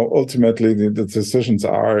 ultimately the decisions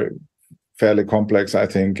are fairly complex, I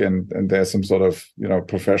think, and there's some sort of,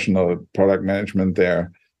 professional product management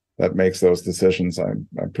there that makes those decisions. I'm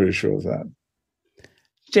pretty sure of that.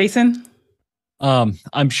 Jason?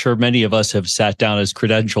 I'm sure many of us have sat down as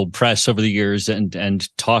credentialed press over the years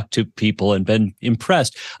and talked to people and been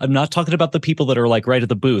impressed. I'm not talking about the people that are like right at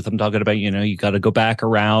the booth. I'm talking about, you got to go back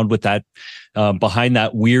around with that behind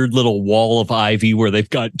that weird little wall of ivy where they've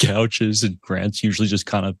got couches, and Grant's usually just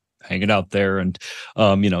kind of hanging out there. And,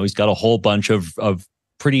 he's got a whole bunch of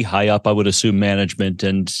pretty high up, I would assume, management,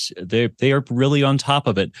 and they are really on top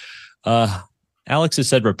of it. Alex has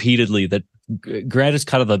said repeatedly that Grant is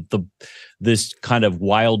kind of this kind of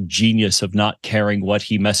wild genius of not caring what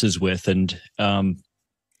he messes with. And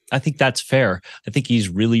I think that's fair. I think he's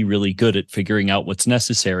really, really good at figuring out what's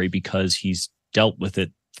necessary because he's dealt with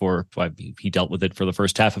it he dealt with it for the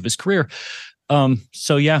first half of his career.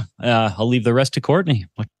 So yeah, I'll leave the rest to Courtney.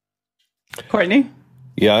 Courtney?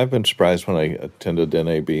 Yeah, I've been surprised when I attended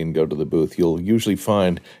NAB and go to the booth. You'll usually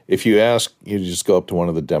find, if you ask, you just go up to one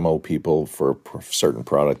of the demo people for a certain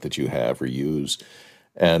product that you have or use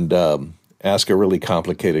and ask a really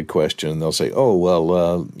complicated question. And they'll say, oh,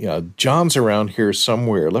 well, John's around here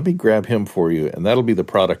somewhere. Let me grab him for you. And that'll be the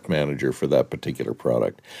product manager for that particular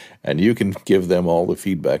product. And you can give them all the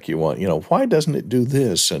feedback you want. Why doesn't it do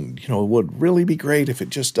this? And, it would really be great if it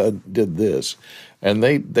just did this. And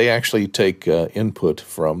they actually take input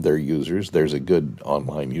from their users. There's a good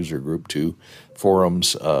online user group too,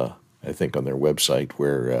 forums, I think on their website,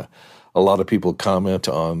 where a lot of people comment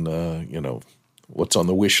on, what's on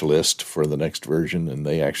the wish list for the next version, and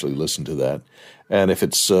they actually listen to that. And if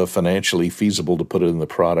it's financially feasible to put it in the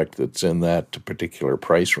product that's in that particular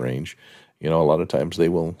price range, a lot of times they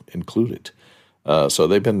will include it. So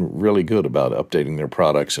they've been really good about updating their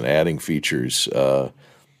products and adding features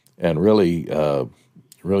and really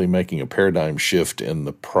making a paradigm shift in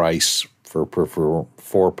the price for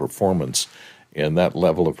performance in that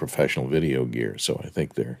level of professional video gear. So I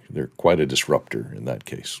think they're quite a disruptor in that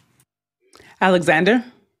case. Alexander?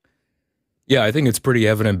 Yeah, I think it's pretty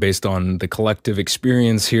evident based on the collective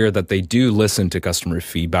experience here that they do listen to customer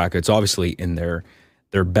feedback. It's obviously in their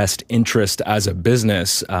best interest as a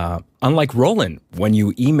business. Unlike Roland, when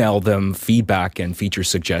you email them feedback and feature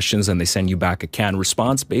suggestions and they send you back a canned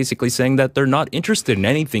response basically saying that they're not interested in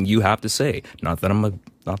anything you have to say. Not that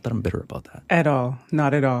I'm bitter about that. At all.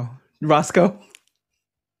 Not at all. Roscoe?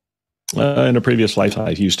 In a previous life, I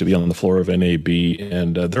used to be on the floor of NAB,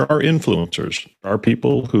 and there are influencers. There are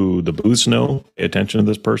people who the booths know, pay attention to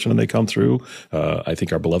this person, and they come through. I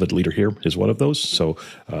think our beloved leader here is one of those. So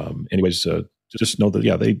just know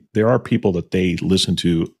that, there are people that they listen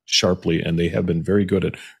to sharply, and they have been very good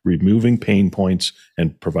at removing pain points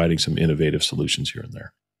and providing some innovative solutions here and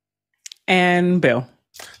there. And Bill?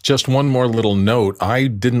 Just one more little note. I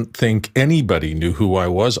didn't think anybody knew who I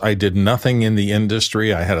was. I did nothing in the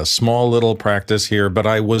industry. I had a small little practice here, but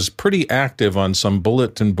I was pretty active on some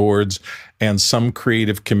bulletin boards and some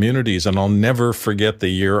creative communities. And I'll never forget the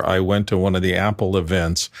year I went to one of the Apple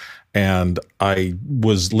events and I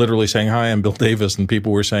was literally saying, hi, I'm Bill Davis. And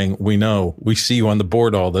people were saying, we know, we see you on the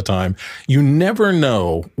board all the time. You never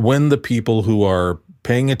know when the people who are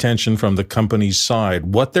paying attention from the company's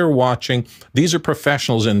side, what they're watching. These are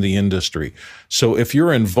professionals in the industry. So if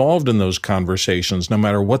you're involved in those conversations, no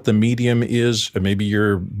matter what the medium is, maybe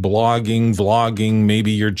you're blogging, vlogging, maybe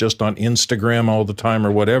you're just on Instagram all the time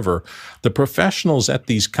or whatever, the professionals at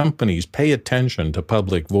these companies pay attention to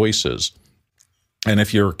public voices. And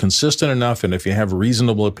if you're consistent enough and if you have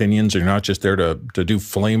reasonable opinions, you're not just there to do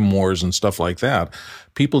flame wars and stuff like that,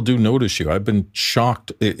 people do notice you. I've been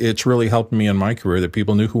shocked. It's really helped me in my career that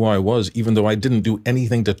people knew who I was, even though I didn't do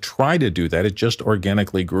anything to try to do that. It just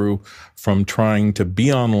organically grew from trying to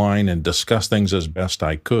be online and discuss things as best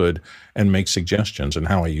I could and make suggestions on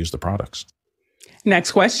how I use the products.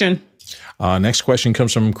 Next question. Next question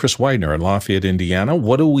comes from Chris Widener in Lafayette, Indiana.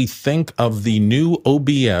 What do we think of the new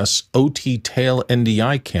OBS OT Tail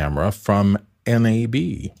NDI camera from NAB?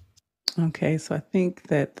 Okay, so I think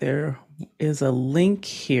that there is a link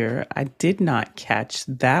here. I did not catch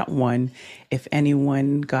that one. If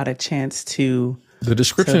anyone got a chance to... The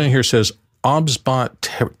description in here says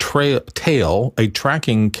OBSBot Tail, a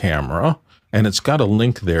tracking camera, and it's got a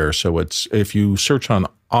link there. So it's if you search on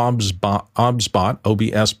OBSBot,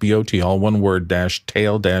 OBSBOT, all one word,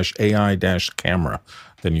 tail AI camera,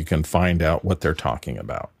 then you can find out what they're talking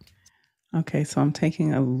about. Okay, so I'm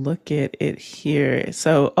taking a look at it here.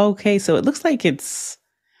 So, okay, so it looks like it's,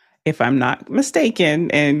 if I'm not mistaken,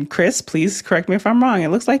 and Chris, please correct me if I'm wrong, it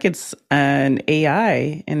looks like it's an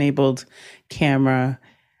AI-enabled camera,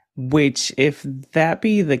 which if that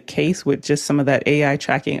be the case with just some of that AI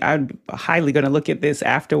tracking, I'm highly going to look at this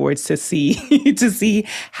afterwards to see to see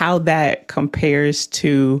how that compares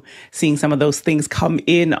to seeing some of those things come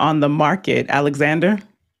in on the market. Alexander?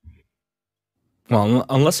 Well,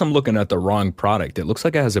 unless I'm looking at the wrong product, it looks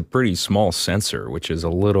like it has a pretty small sensor, which is a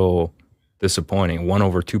little disappointing.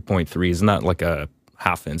 1/2.3 is not like a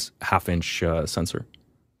half inch sensor.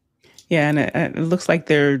 Yeah, and it looks like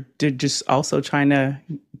they're just also trying to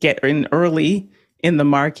get in early in the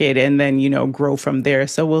market and then, grow from there.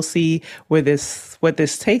 So we'll see what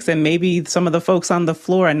this takes. And maybe some of the folks on the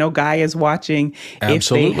floor, I know Guy is watching.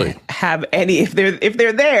 Absolutely. If they have any, if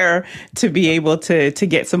they're there to be able to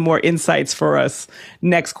get some more insights for us.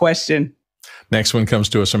 Next question. Next one comes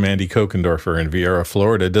to us from Andy Kokendorfer in Viera,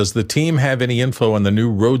 Florida. Does the team have any info on the new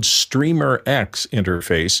Rode Streamer X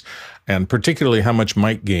interface? And particularly, how much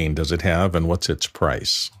mic gain does it have and what's its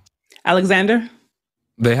price? Alexander?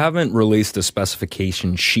 They haven't released the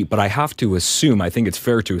specification sheet, but I have to assume, I think it's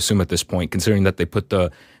fair to assume at this point, considering that they put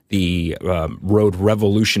the Rode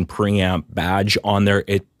Revolution preamp badge on there,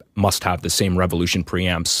 it must have the same Revolution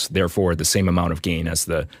preamps, therefore the same amount of gain as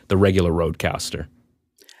the regular Rodecaster.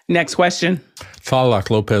 Next question. Thalak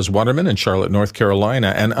Lopez Waterman in Charlotte, North Carolina.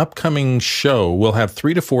 An upcoming show will have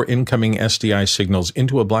 3 to 4 incoming SDI signals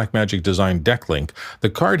into a Blackmagic design deck link. The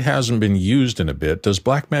card hasn't been used in a bit. Does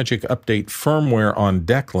Blackmagic update firmware on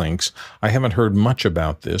deck links? I haven't heard much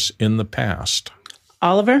about this in the past.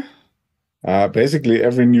 Oliver? Basically,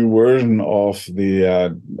 every new version of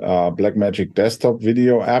the Blackmagic desktop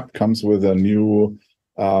video app comes with a new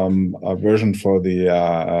version for the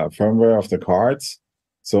firmware of the cards.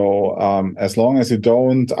 So as long as you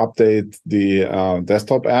don't update the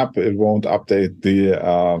desktop app, it won't update the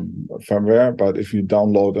firmware. But if you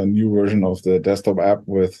download a new version of the desktop app,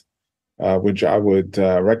 with which I would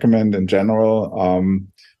recommend in general,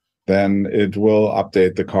 then it will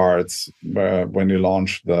update the cards when you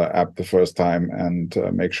launch the app the first time and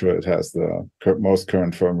make sure it has the most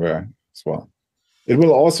current firmware as well. It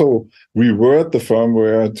will also revert the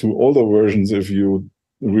firmware to older versions if you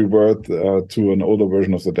revert to an older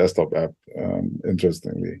version of the desktop app,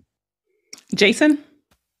 interestingly. Jason?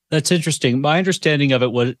 That's interesting. My understanding of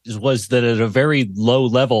it was that at a very low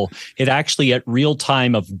level, it actually at real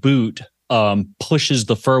time of boot pushes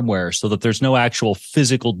the firmware so that there's no actual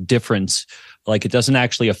physical difference. Like it doesn't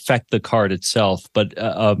actually affect the card itself. But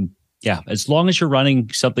yeah, as long as you're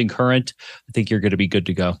running something current, I think you're going to be good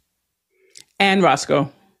to go. And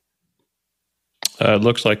Roscoe? It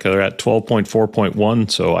looks like they're at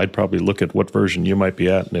 12.4.1, so I'd probably look at what version you might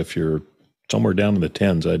be at. And if you're somewhere down in the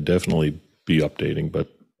 10s, I'd definitely be updating. But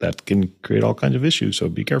that can create all kinds of issues, so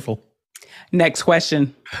be careful. Next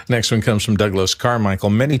question. Next one comes from Douglas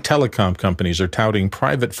Carmichael. Many telecom companies are touting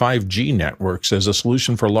private 5G networks as a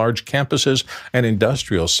solution for large campuses and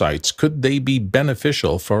industrial sites. Could they be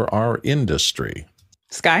beneficial for our industry?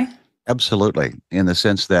 Sky? Absolutely, in the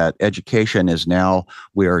sense that education is now,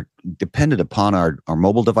 we are dependent upon our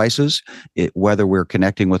mobile devices, whether we're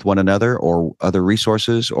connecting with one another or other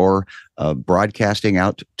resources or broadcasting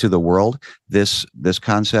out to the world. This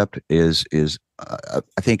concept is I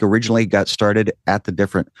think originally got started at the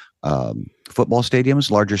different football stadiums,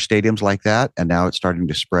 larger stadiums like that, and now it's starting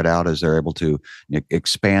to spread out as they're able to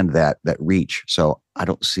expand that reach. So I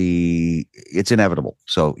don't see, it's inevitable.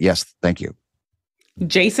 So yes, thank you.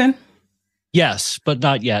 Jason? Yes, but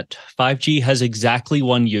not yet. 5G has exactly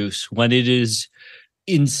one use when it is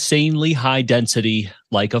insanely high density,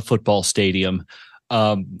 like a football stadium.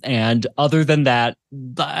 And other than that,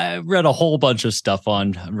 I read a whole bunch of stuff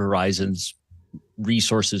on Verizon's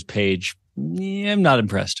resources page. I'm not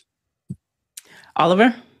impressed.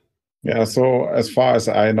 Oliver? Yeah, so as far as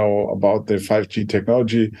I know about the 5G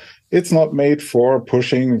technology, it's not made for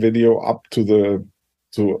pushing video up to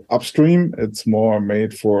upstream. It's more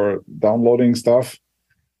made for downloading stuff.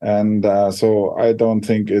 And so I don't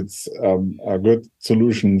think it's a good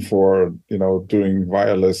solution for, doing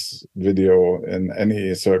wireless video in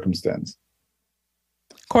any circumstance.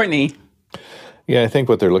 Courtney? Yeah, I think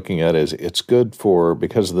what they're looking at is it's good for,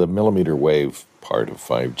 because of the millimeter wave part of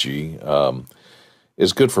 5G,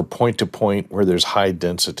 is good for point-to-point where there's high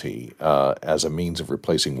density as a means of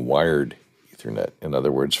replacing wired Ethernet. In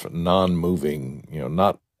other words, non-moving,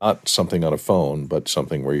 not something on a phone, but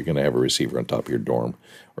something where you're going to have a receiver on top of your dorm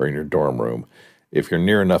or in your dorm room. If you're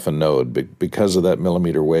near enough a node, because of that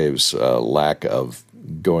millimeter wave's lack of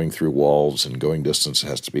going through walls and going distance,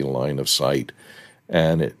 has to be line of sight.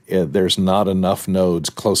 And there's not enough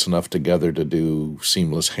nodes close enough together to do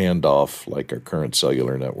seamless handoff like our current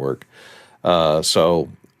cellular network.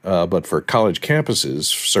 But for college campuses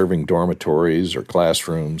serving dormitories or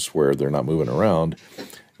classrooms where they're not moving around,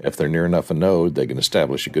 if they're near enough a node, they can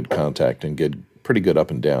establish a good contact and get pretty good up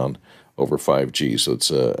and down over 5G. So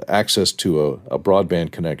it's access to a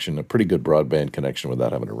broadband connection, a pretty good broadband connection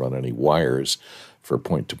without having to run any wires for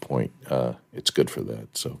point-to-point. It's good for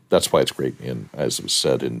that. So that's why it's great, as was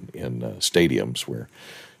said, in stadiums where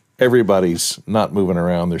everybody's not moving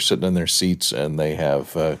around. They're sitting in their seats, and they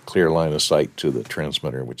have a clear line of sight to the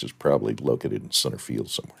transmitter, which is probably located in center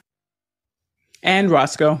field somewhere. And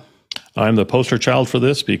Roscoe? I'm the poster child for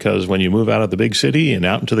this because when you move out of the big city and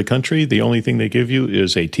out into the country, the only thing they give you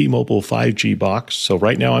is a T-Mobile 5G box. So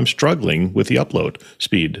right now I'm struggling with the upload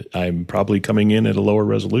speed. I'm probably coming in at a lower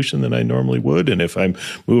resolution than I normally would. And if I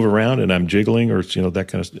move around and I'm jiggling or, that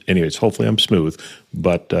kind of, anyways, hopefully I'm smooth.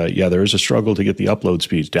 But there is a struggle to get the upload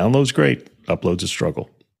speeds. Download's great. Upload's a struggle.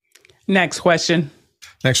 Next question.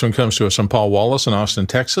 Next one comes to us from Paul Wallace in Austin,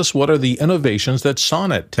 Texas. What are the innovations that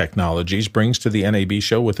Sonnet Technologies brings to the NAB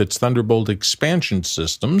show with its Thunderbolt expansion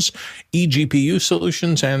systems, eGPU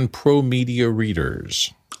solutions, and Pro Media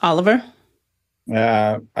readers? Oliver?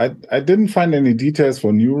 I didn't find any details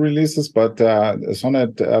for new releases, but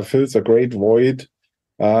Sonnet fills a great void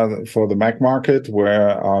for the Mac market,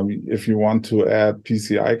 where if you want to add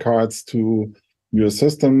PCI cards to your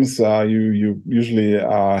systems, you usually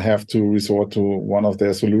have to resort to one of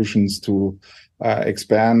their solutions to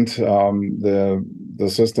expand the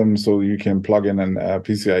system so you can plug in an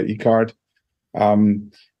PCIe card.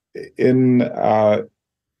 In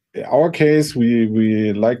our case,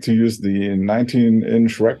 we like to use the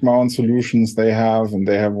 19-inch rack mount solutions they have, and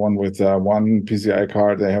they have one with one PCI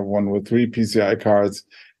card, they have one with 3 PCI cards,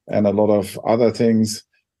 and a lot of other things.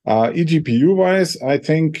 eGPU-wise, I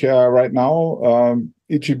think right now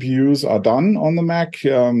eGPUs are done on the Mac.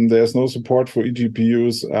 There's no support for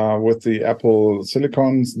eGPUs with the Apple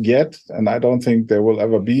Silicons yet, and I don't think there will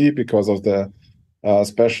ever be because of the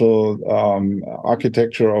special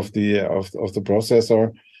architecture of the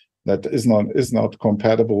processor that is not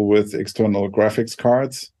compatible with external graphics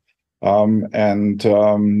cards.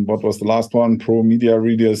 What was the last one? Pro Media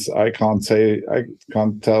readers. I can't say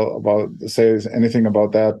anything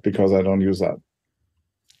about that because I don't use that.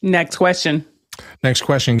 Next question. Next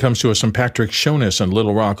question comes to us from Patrick Shonis in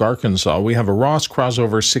Little Rock, Arkansas. We have a Ross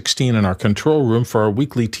Crossover 16 in our control room for our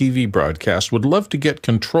weekly TV broadcast. Would love to get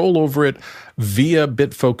control over it via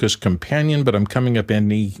BitFocus Companion, but I'm coming up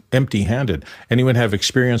empty-handed. Anyone have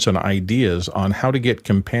experience and ideas on how to get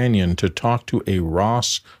Companion to talk to a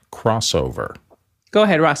Ross crossover? Go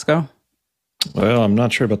ahead, Roscoe. Well, I'm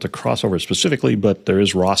not sure about the crossover specifically, but there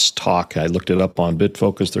is Ross Talk. I looked it up on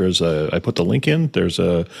BitFocus. I put the link in. There's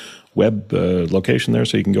a web location there,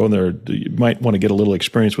 so you can go in there. You might want to get a little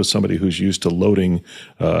experience with somebody who's used to loading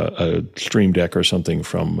a Stream Deck or something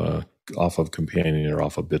from off of Companion or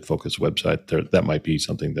off of BitFocus website. That might be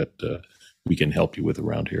something that we can help you with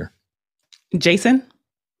around here. Jason?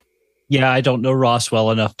 Yeah, I don't know Ross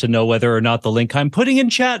well enough to know whether or not the link I'm putting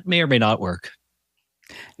in chat may or may not work.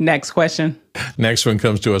 Next question. Next one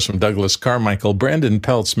comes to us from Douglas Carmichael. Brandon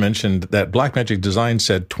Peltz mentioned that Blackmagic Design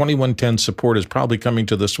said 2110 support is probably coming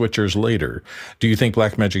to the switchers later. Do you think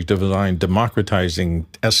Blackmagic Design democratizing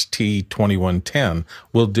ST2110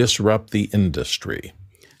 will disrupt the industry?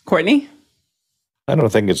 Courtney? I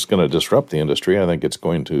don't think it's going to disrupt the industry. I think it's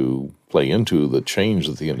going to play into the change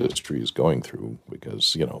that the industry is going through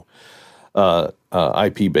because,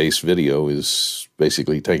 IP-based video is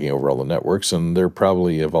basically taking over all the networks, and they're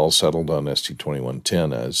probably have all settled on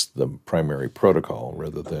ST2110 as the primary protocol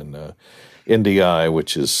rather than NDI,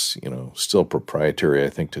 which is still proprietary, I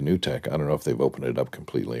think, to NewTek. I don't know if they've opened it up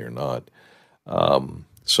completely or not. And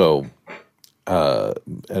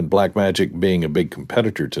Blackmagic being a big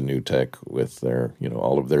competitor to NewTek with their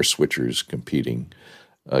all of their switchers competing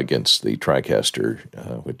against the TriCaster,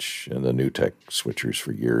 and the NewTek switchers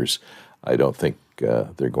for years. I don't think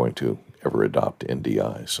they're going to ever adopt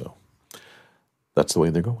NDI. So that's the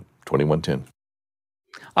way they're going. 2110.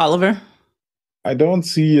 Oliver? I don't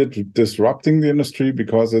see it disrupting the industry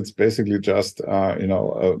because it's basically just a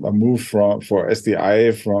move for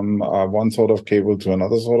SDI from one sort of cable to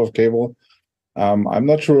another sort of cable. I'm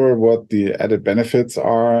not sure what the added benefits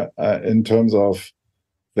are in terms of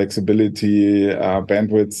flexibility,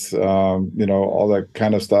 bandwidth, all that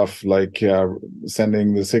kind of stuff, like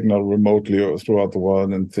sending the signal remotely throughout the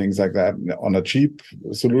world and things like that on a cheap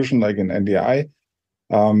solution like an NDI.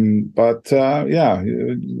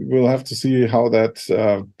 We'll have to see how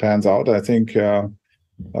that pans out. I think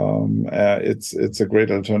it's a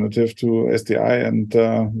great alternative to SDI, and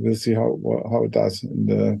we'll see how it does in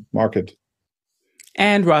the market.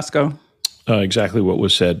 And Roscoe? Exactly what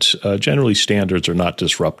was said. Generally, standards are not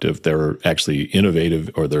disruptive. They're actually innovative,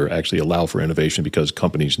 or they're actually allow for innovation because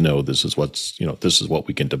companies know this is what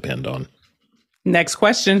we can depend on. Next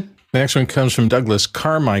question. Next one comes from Douglas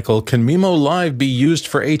Carmichael. Can Mimo Live be used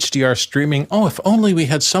for HDR streaming? Oh, if only we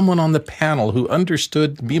had someone on the panel who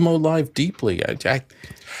understood Mimo Live deeply. I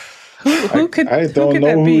don't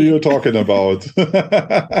know who you're talking about.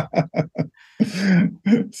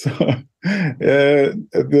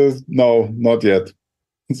 No, not yet.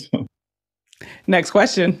 Next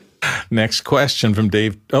question. Next question from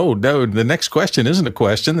Dave. Oh, no, the next question isn't a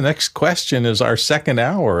question. The next question is our second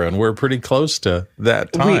hour, and we're pretty close to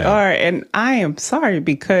that time. We are, and I am sorry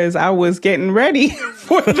because I was getting ready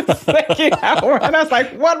for the second hour, and I was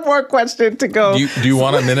like, one more question to go. Do you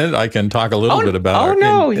want a minute? I can talk a little bit about it. Oh,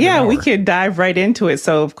 no. Yeah, we could dive right into it.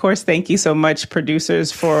 So, of course, thank you so much,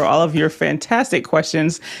 producers, for all of your fantastic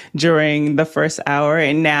questions during the first hour.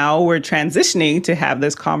 And now we're transitioning to have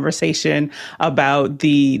this conversation about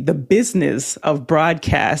the business of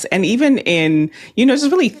broadcast. And even in,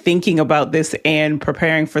 just really thinking about this and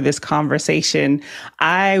preparing for this conversation,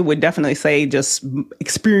 I would definitely say, just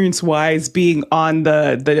experience-wise, being on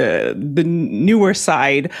the newer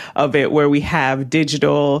side of it, where we have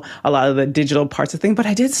digital, a lot of the digital parts of things. But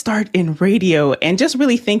I did start in radio, and just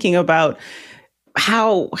really thinking about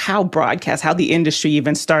how broadcast, how the industry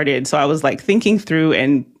even started. So I was like thinking through,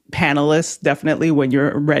 and panelists, definitely, when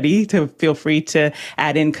you're ready, to feel free to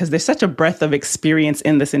add in, because there's such a breadth of experience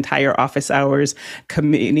in this entire office hours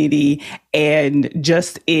community, and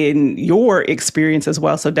just in your experience as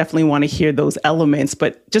well. So definitely want to hear those elements,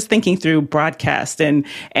 but just thinking through broadcast, and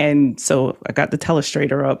so I got the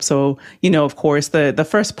telestrator up. So, of course, the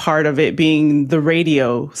first part of it being the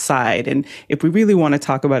radio side. And if we really want to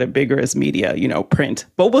talk about it bigger as media, print,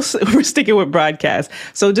 but we're sticking with broadcast.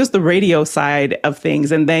 So just the radio side of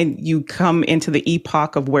things. And then you come into the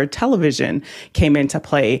epoch of where television came into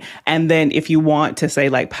play. And then if you want to say,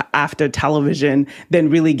 like, after television, then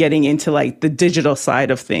really getting into like the digital side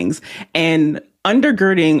of things, and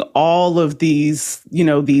undergirding all of these,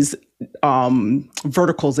 these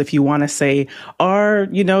verticals, if you want to say, are,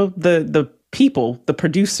 the people, the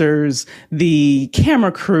producers, the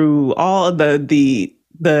camera crew, all of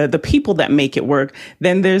the people that make it work.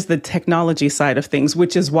 Then there's the technology side of things,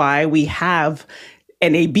 which is why we have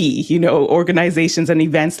NAB, organizations and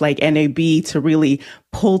events like NAB to really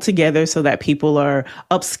pull together so that people are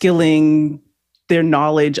upskilling their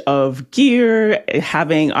knowledge of gear,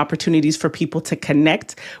 having opportunities for people to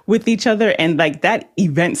connect with each other. And like that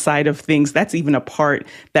event side of things, that's even a part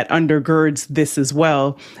that undergirds this as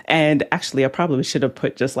well. And actually, I probably should have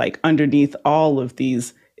put just like underneath all of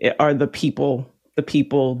these are the people,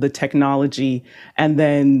 the technology, and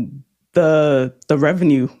then the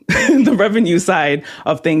revenue, the revenue side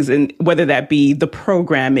of things, and whether that be the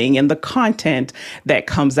programming and the content that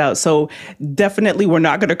comes out. So definitely we're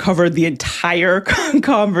not going to cover the entire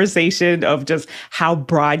conversation of just how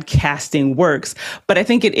broadcasting works. But I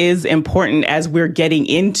think it is important, as we're getting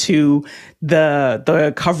into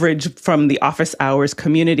the coverage from the office hours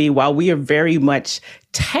community, while we are very much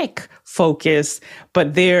tech focused,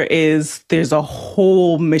 but there's a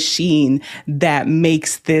whole machine that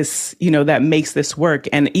makes this, that makes this work.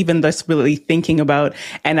 And even this really thinking about,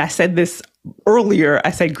 and I said this earlier,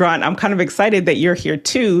 I said, Grant, I'm kind of excited that you're here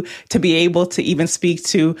too, to be able to even speak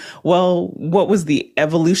to, well, what was the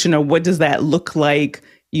evolution, or what does that look like,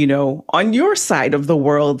 on your side of the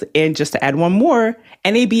world? And just to add one more,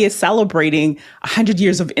 NAB is celebrating 100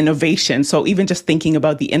 years of innovation. So even just thinking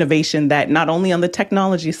about the innovation that not only on the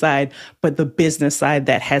technology side, but the business side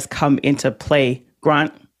that has come into play.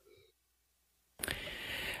 Grant?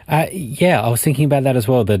 Yeah, I was thinking about that as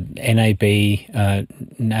well. The NAB,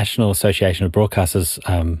 National Association of Broadcasters,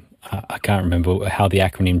 I can't remember how the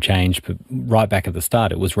acronym changed, but right back at the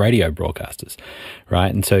start, it was radio broadcasters,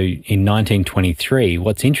 right? And so in 1923,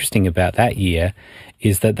 what's interesting about that year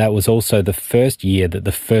is that was also the first year that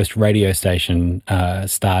the first radio station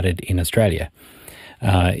started in Australia,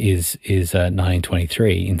 is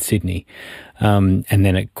 1923 in Sydney. And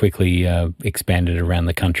then it quickly expanded around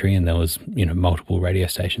the country, and there was, multiple radio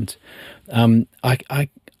stations. I'm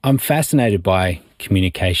fascinated by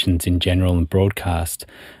communications in general and broadcast,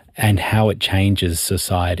 and how it changes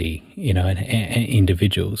society, and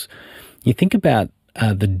individuals. You think about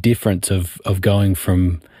the difference of going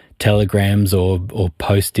from telegrams or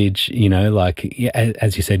postage,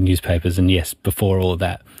 as you said, newspapers, and yes, before all of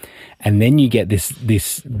that. And then you get this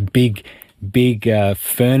big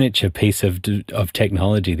furniture piece of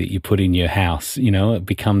technology that you put in your house. It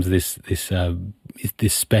becomes this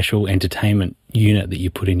special entertainment unit that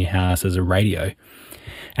you put in your house as a radio.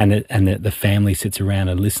 And the family sits around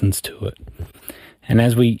and listens to it. And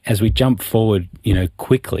as we jump forward,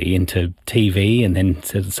 quickly into TV, and then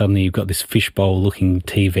suddenly you've got this fishbowl-looking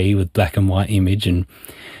TV with black and white image, and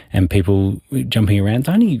people jumping around.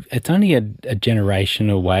 It's only a generation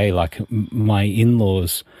away. Like my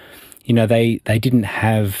in-laws, they didn't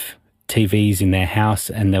have TVs in their house,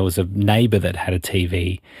 and there was a neighbour that had a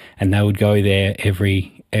TV, and they would go there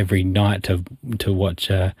every every night to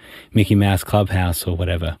watch Mickey Mouse Clubhouse or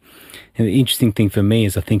whatever. And the interesting thing for me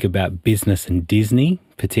is I think about business and Disney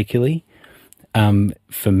particularly.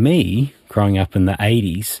 For me, growing up in the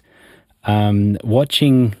 80s,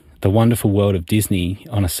 watching The Wonderful World of Disney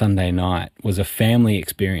on a Sunday night was a family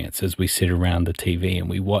experience as we sit around the TV and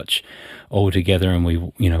we watch all together, and we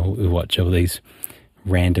watch all these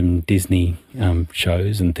random Disney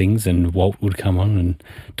shows and things, and Walt would come on and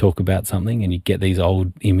talk about something, and you'd get these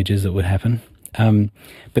old images that would happen.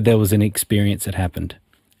 But there was an experience that happened.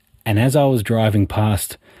 And as I was driving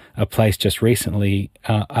past a place just recently,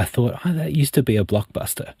 I thought, that used to be a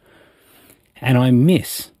Blockbuster. And I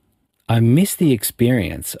miss the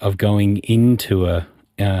experience of going into a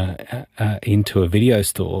video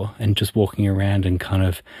store and just walking around and kind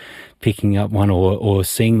of picking up one, or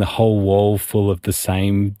seeing the whole wall full of the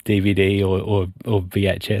same DVD or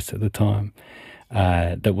VHS at the time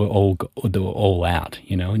that were all out,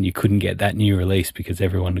 and you couldn't get that new release because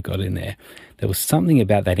everyone had got in there. There was something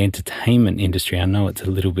about that entertainment industry. I know it's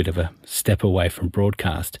a little bit of a step away from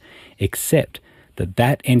broadcast, except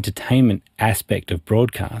that entertainment aspect of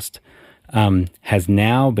broadcast has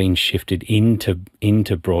now been shifted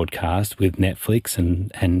into broadcast with Netflix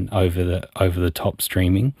and over the top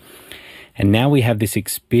streaming, and now we have this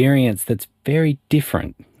experience that's very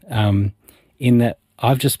different. In that,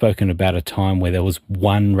 I've just spoken about a time where there was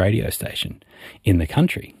one radio station in the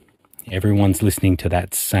country. Everyone's listening to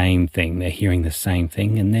that same thing. They're hearing the same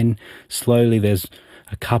thing, and then slowly there's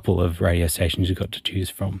a couple of radio stations you've got to choose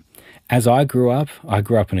from. As I grew up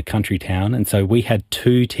in a country town, and so we had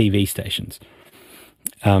 2 TV stations.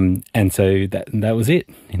 And so that was it.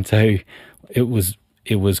 And so it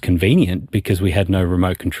was convenient because we had no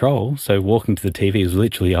remote control. So walking to the TV was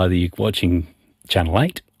literally either you watching Channel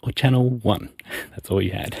 8 or Channel 1. That's all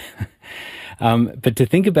you had. But to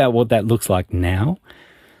think about what that looks like now,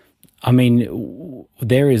 I mean,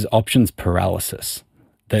 there is options paralysis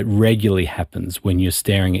that regularly happens when you're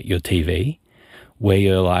staring at your TV, where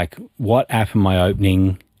you're like, what app am I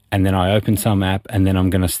opening? And then I open some app, and then I'm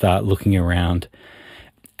going to start looking around.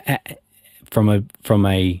 From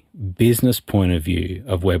a business point of view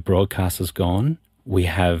of where broadcast has gone, we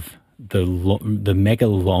have the mega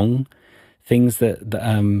long things that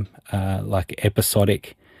like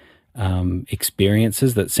episodic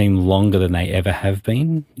experiences that seem longer than they ever have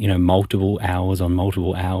been. Multiple hours on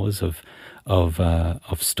multiple hours of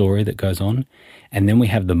story that goes on. And then we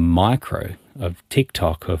have the micro of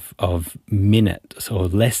TikTok of minutes or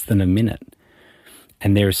less than a minute.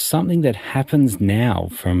 And there is something that happens now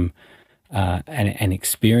from an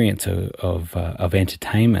experience of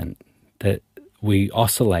entertainment that we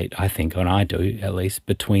oscillate, I think, and I do at least,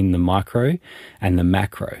 between the micro and the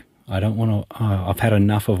macro. I don't want to, I've had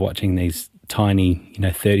enough of watching these tiny,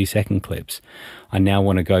 30-second clips. I now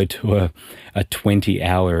want to go to a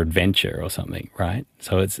 20-hour adventure or something, right?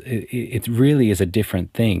 So it really is a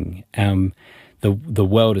different thing. The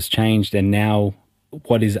world has changed, and now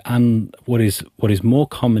what is more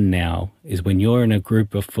common now is when you're in a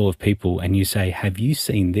group full of people and you say, "Have you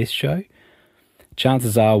seen this show?"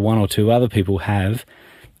 Chances are 1 or 2 other people have,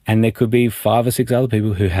 and there could be 5 or 6 other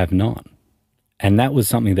people who have not. And that was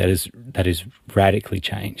something that is radically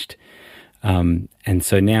changed. And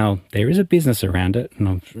so now there is a business around it,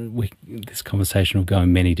 and this conversation will go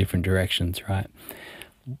in many different directions, right?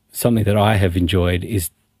 Something that I have enjoyed is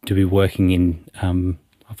to be working in.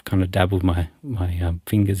 I've kind of dabbled my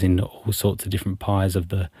fingers in all sorts of different pies of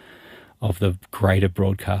the greater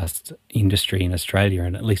broadcast industry in Australia,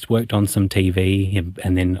 and at least worked on some TV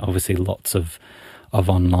and then obviously lots of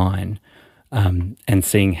online, and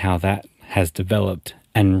seeing how that has developed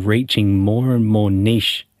and reaching more and more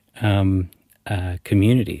niche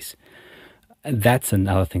communities. That's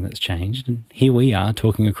another thing that's changed. And here we are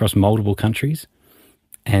talking across multiple countries,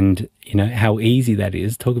 and how easy that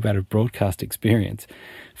is. Talk about a broadcast experience.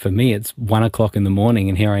 For me, it's 1 o'clock in the morning,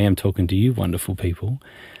 and here I am talking to you wonderful people.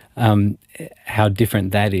 How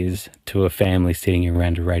different that is to a family sitting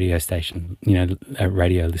around a radio station, a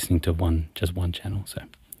radio listening to just one channel. So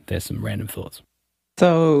there's some random thoughts.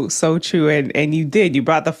 So true. And you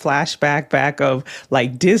brought the flashback back of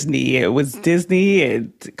like Disney. It was Disney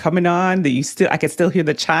coming on. I could still hear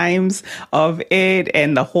the chimes of it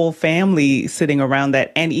and the whole family sitting around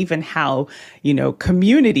that. And even how,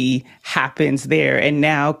 community happens there. And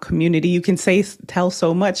now community, you can tell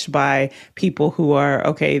so much by people who are,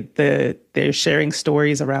 they're sharing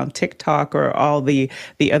stories around TikTok or all the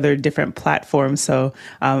other different platforms. So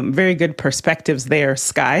very good perspectives there,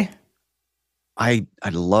 Sky. I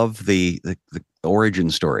love the origin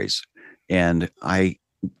stories, and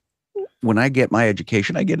when I get my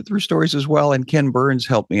education, I get it through stories as well. And Ken Burns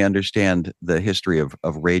helped me understand the history of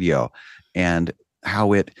radio and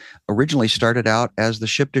how it originally started out as the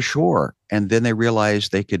Ship to Shore. And then they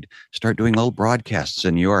realized they could start doing little broadcasts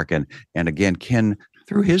in New York. And again, Ken,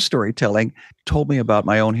 through his storytelling, told me about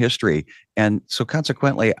my own history. And so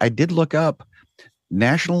consequently, I did look up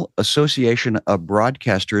National Association of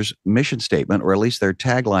Broadcasters mission statement, or at least their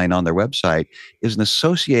tagline on their website, is an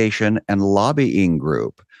association and lobbying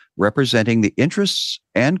group representing the interests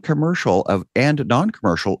and commercial of and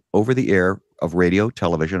non-commercial over-the-air of radio,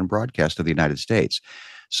 television, and broadcast of the United States.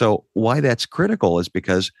 So why that's critical is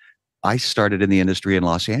because I started in the industry in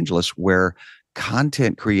Los Angeles, where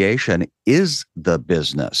content creation is the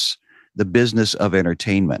business of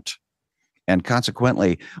entertainment. And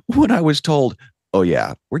consequently, when I was told, oh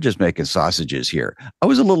yeah, we're just making sausages here, I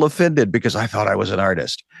was a little offended because I thought I was an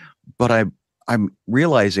artist. But I'm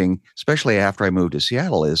realizing, especially after I moved to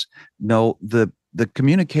Seattle, is no, the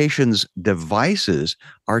communications devices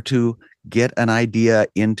are to get an idea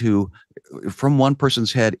from one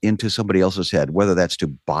person's head into somebody else's head, whether that's to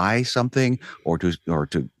buy something or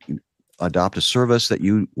to adopt a service that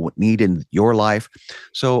you need in your life,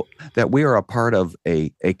 so that we are a part of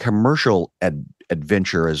a commercial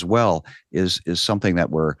adventure as well is something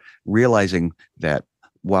that we're realizing, that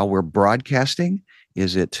while we're broadcasting,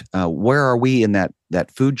 where are we in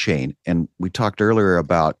that food chain? And we talked earlier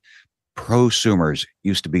about prosumers,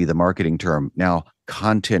 used to be the marketing term, now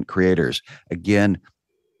content creators. Again,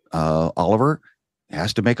 Oliver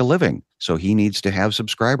has to make a living, so he needs to have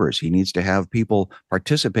subscribers. He needs to have people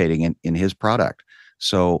participating in his product.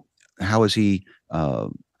 So how is he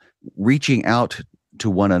reaching out to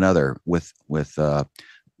one another with the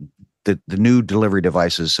new delivery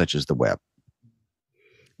devices such as the web?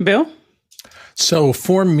 Bill? So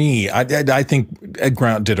for me, I think Ed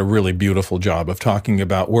Grant did a really beautiful job of talking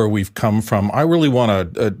about where we've come from. I really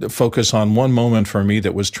want to focus on one moment for me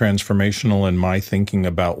that was transformational in my thinking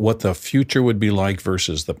about what the future would be like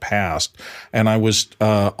versus the past. And I was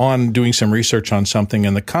on doing some research on something,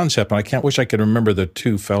 and the concept, and I wish I could remember the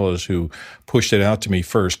two fellows who pushed it out to me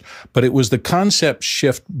first, but it was the concept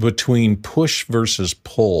shift between push versus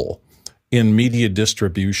pull in media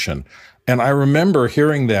distribution. And I remember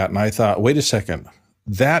hearing that, and I thought, wait a second,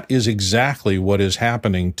 that is exactly what is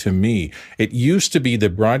happening to me. It used to be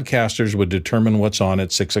that broadcasters would determine what's on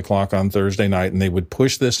at 6 o'clock on Thursday night, and they would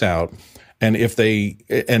push this out. And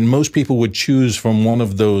and most people would choose from one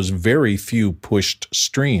of those very few pushed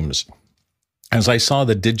streams. As I saw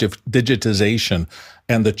the digitization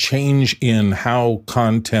and the change in how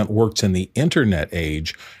content works in the internet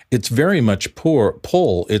age, it's very much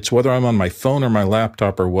pull. It's whether I'm on my phone or my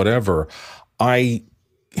laptop or whatever, I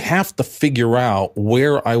have to figure out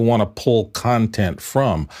where I want to pull content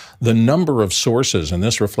from. The number of sources, and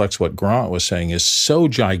this reflects what Grant was saying, is so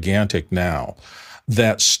gigantic now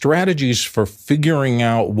that strategies for figuring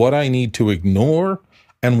out what I need to ignore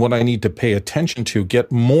and what I need to pay attention to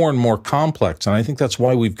get more and more complex. And I think that's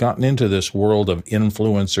why we've gotten into this world of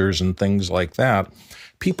influencers and things like that.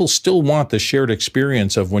 People still want the shared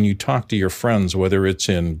experience of when you talk to your friends, whether it's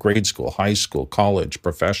in grade school, high school, college,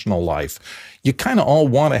 professional life. You kind of all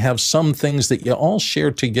want to have some things that you all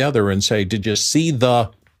share together and say, did you see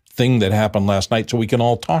the thing that happened last night, so we can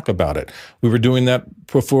all talk about it? We were doing that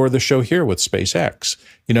before the show here with SpaceX.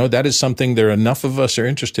 You know, that is something there enough of us are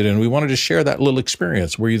interested in. We wanted to share that little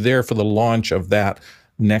experience. Were you there for the launch of that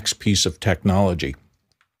next piece of technology?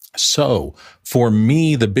 So for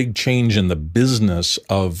me, the big change in the business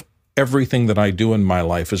of everything that I do in my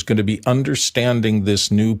life is going to be understanding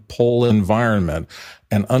this new pull environment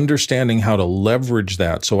and understanding how to leverage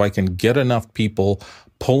that so I can get enough people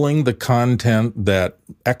pulling the content that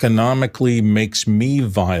economically makes me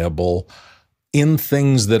viable in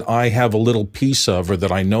things that I have a little piece of or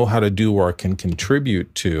that I know how to do or can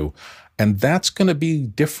contribute to. And that's going to be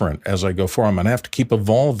different as I go forward. I'm going to have to keep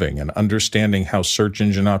evolving and understanding how search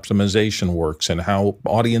engine optimization works and how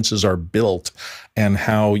audiences are built and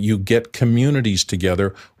how you get communities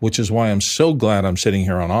together, which is why I'm so glad I'm sitting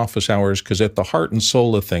here on Office Hours, because at the heart and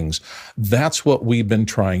soul of things, that's what we've been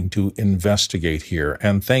trying to investigate here.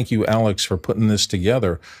 And thank you, Alex, for putting this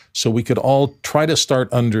together so we could all try to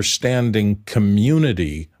start understanding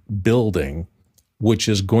community building, which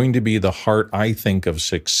is going to be the heart, I think, of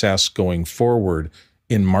success going forward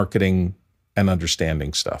in marketing and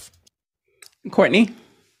understanding stuff. Courtney?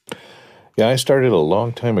 Yeah, I started a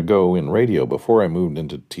long time ago in radio before I moved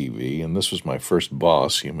into TV, and this was my first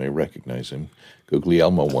boss. You may recognize him,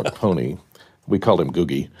 Guglielmo Marconi. We called him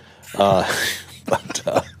Googie.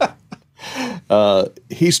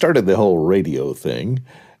 He started the whole radio thing,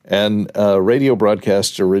 And radio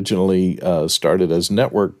broadcasts originally started as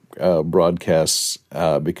network broadcasts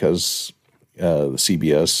because the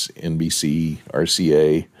CBS, NBC,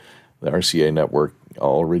 RCA, the RCA network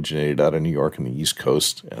all originated out of New York and the East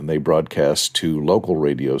Coast, and they broadcast to local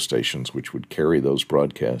radio stations, which would carry those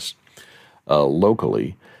broadcasts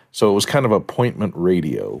locally. So it was kind of appointment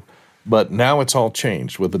radio. But now it's all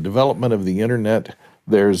changed. With the development of the internet,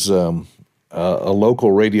 there's a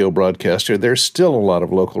local radio broadcaster. There's still a lot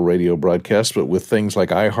of local radio broadcasts, but with things like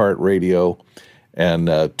iHeartRadio and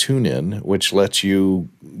TuneIn, which lets you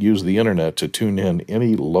use the internet to tune in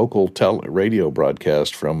any local radio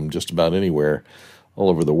broadcast from just about anywhere all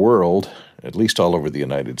over the world, at least all over the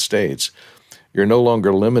United States. You're no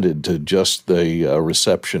longer limited to just the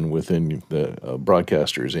reception within the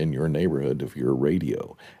broadcasters in your neighborhood of your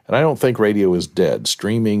radio. And I don't think radio is dead.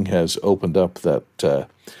 Streaming has opened up the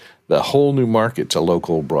whole new market to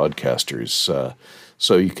local broadcasters.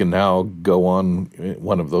 So you can now go on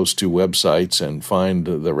one of those two websites and find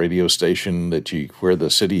the radio station where the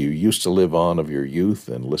city you used to live on of your youth,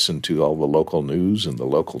 and listen to all the local news in the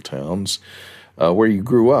local towns where you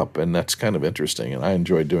grew up. And that's kind of interesting, and I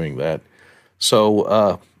enjoy doing that.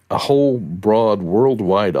 So a whole broad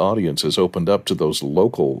worldwide audience has opened up to those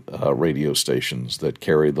local radio stations that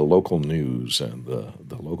carry the local news and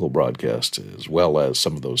the local broadcast, as well as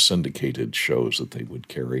some of those syndicated shows that they would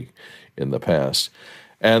carry in the past.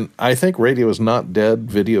 And I think radio is not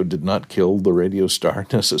dead. Video did not kill the radio star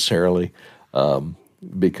necessarily,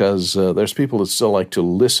 because there's people that still like to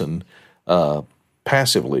listen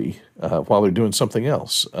passively while they're doing something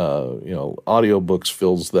else. Audiobooks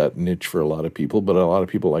fills that niche for a lot of people, but a lot of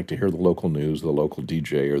people like to hear the local news, the local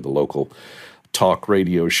DJ, or the local talk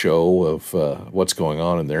radio show of what's going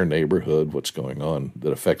on in their neighborhood, what's going on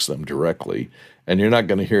that affects them directly. And you're not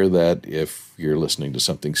going to hear that if you're listening to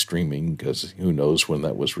something streaming, because who knows when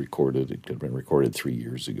that was recorded. It could have been recorded 3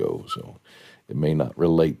 years ago, so it may not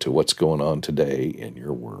relate to what's going on today in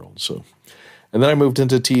your world. So. And then I moved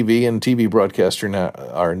into TV, and TV broadcasters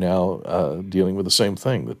are now dealing with the same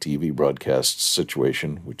thing, the TV broadcast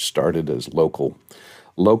situation, which started as local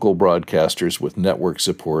broadcasters with network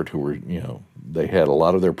support who were, they had a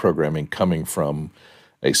lot of their programming coming from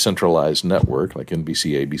a centralized network like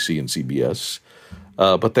NBC, ABC, and CBS.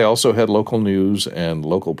 But they also had local news and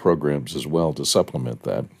local programs as well to supplement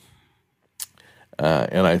that.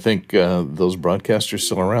 And I think those broadcasters are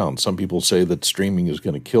still around. Some people say that streaming is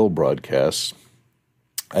going to kill broadcasts.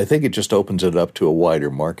 I think it just opens it up to a wider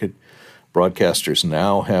market. Broadcasters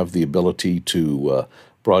now have the ability to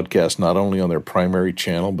broadcast not only on their primary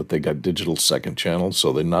channel, but they got digital second channels,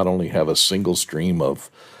 so they not only have a single stream of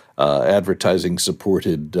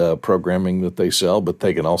advertising-supported programming that they sell, but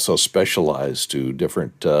they can also specialize to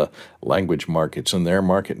different language markets in their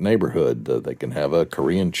market neighborhood. They can have a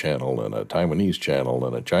Korean channel and a Taiwanese channel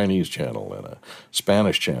and a Chinese channel and a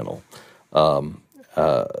Spanish channel.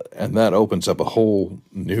 And that opens up a whole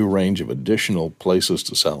new range of additional places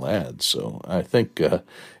to sell ads. So I think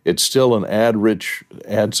it's still an ad-rich,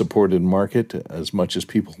 ad-supported market, as much as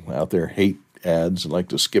people out there hate ads and like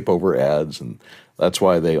to skip over ads, and that's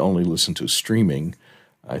why they only listen to streaming.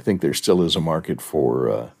 I think there still is a market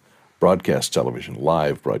for broadcast television,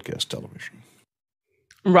 live broadcast television.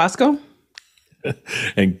 Roscoe?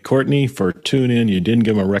 And Courtney, for TuneIn, you didn't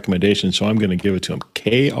give him a recommendation, so I'm going to give it to him.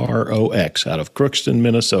 KROX out of Crookston,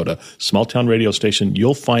 Minnesota, small town radio station.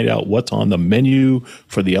 You'll find out what's on the menu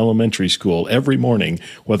for the elementary school every morning,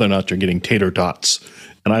 whether or not they're getting tater tots.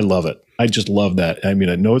 And I love it. I just love that. I mean,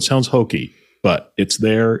 I know it sounds hokey, but it's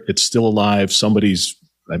there. It's still alive.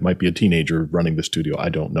 I might be a teenager running the studio. I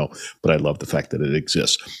don't know, but I love the fact that it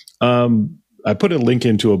exists. I put a link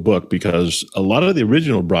into a book because a lot of the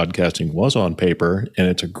original broadcasting was on paper, and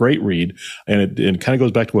it's a great read. And it kind of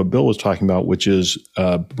goes back to what Bill was talking about, which is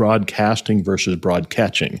broadcasting versus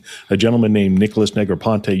broadcatching. A gentleman named Nicholas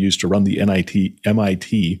Negroponte used to run the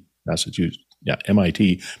MIT, Massachusetts. Yeah,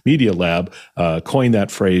 MIT Media Lab coined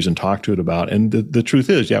that phrase and talked to it about. And the truth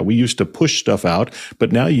is, we used to push stuff out,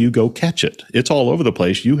 but now you go catch it. It's all over the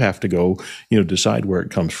place. You have to go, decide where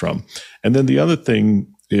it comes from. And then the other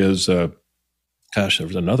thing is, there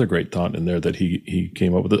was another great thought in there that he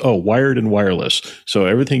came up with. Wired and wireless. So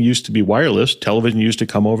everything used to be wireless. Television used to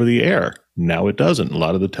come over the air. Now it doesn't. A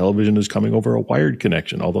lot of the television is coming over a wired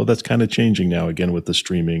connection, although that's kind of changing now again with the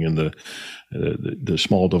streaming and the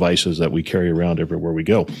small devices that we carry around everywhere we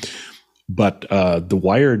go. But the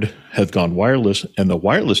wired has gone wireless, and the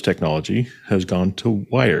wireless technology has gone to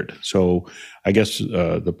wired. So I guess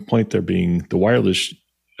the point there being the wireless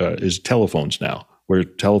is telephones now, where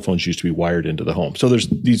telephones used to be wired into the home. So there's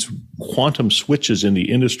these quantum switches in the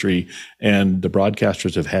industry, and the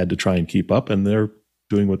broadcasters have had to try and keep up, and they're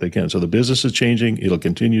doing what they can. So the business is changing. It'll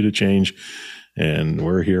continue to change, and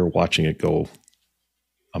we're here watching it go.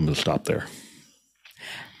 I'm going to stop there.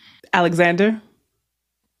 Alexander?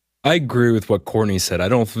 I agree with what Courtney said. I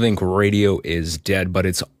don't think radio is dead, but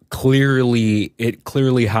it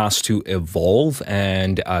clearly has to evolve,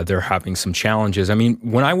 and they're having some challenges. I mean,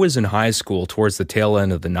 when I was in high school towards the tail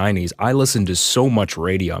end of the 90s, I listened to so much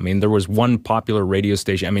radio. I mean, there was one popular radio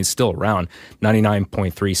station, I mean, still around,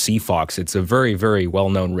 99.3 CFOX. It's a very, very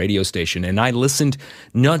well-known radio station, and I listened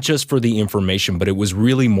not just for the information, but it was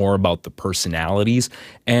really more about the personalities,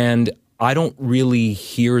 and I don't really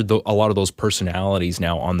hear a lot of those personalities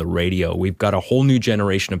now on the radio. We've got a whole new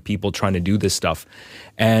generation of people trying to do this stuff.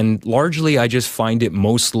 And largely, I just find it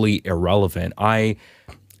mostly irrelevant. I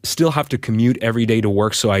still have to commute every day to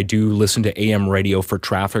work, so I do listen to AM radio for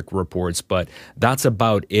traffic reports, but that's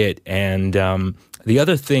about it. And the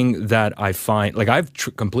other thing that I find, like I've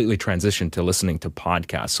completely transitioned to listening to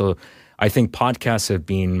podcasts. So I think podcasts have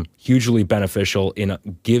been hugely beneficial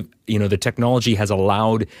the technology has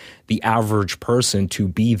allowed the average person to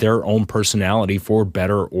be their own personality for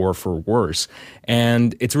better or for worse.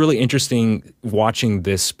 And it's really interesting watching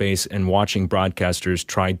this space and watching broadcasters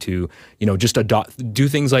try to, just do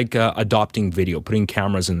things like adopting video, putting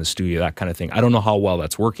cameras in the studio, that kind of thing. I don't know how well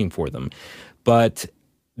that's working for them. But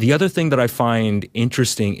the other thing that I find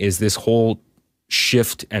interesting is this whole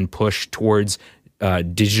shift and push towards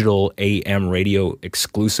digital AM radio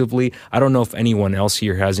exclusively. I don't know if anyone else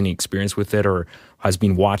here has any experience with it or has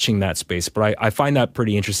been watching that space, but I find that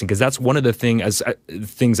pretty interesting because that's one of the things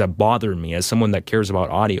that bother me as someone that cares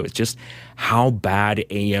about audio. It's just how bad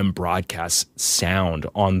AM broadcasts sound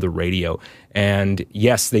on the radio. And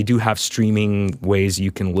yes, they do have streaming ways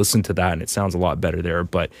you can listen to that, and it sounds a lot better there,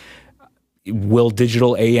 but will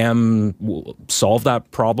digital AM solve that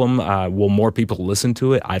problem? Will more people listen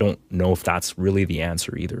to it? I don't know if that's really the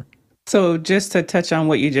answer either. So just to touch on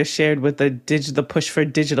what you just shared with the push for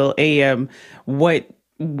digital AM,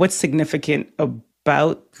 what's significant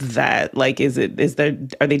about that? Like,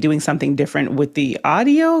 are they doing something different with the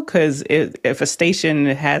audio? Because if a station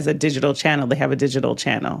has a digital channel, they have a digital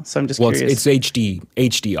channel. So I'm just curious. It's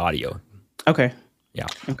HD audio. Okay. Yeah.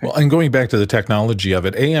 Okay. Well, and going back to the technology of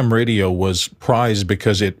it, AM radio was prized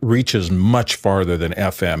because it reaches much farther than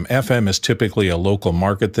FM. FM is typically a local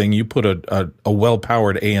market thing. You put a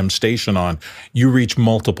well-powered AM station on, you reach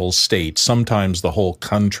multiple states, sometimes the whole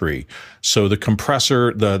country. So the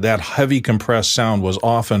compressor, that heavy compressed sound was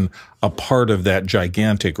often a part of that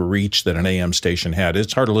gigantic reach that an AM station had.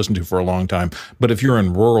 It's hard to listen to for a long time, but if you're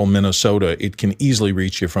in rural Minnesota, it can easily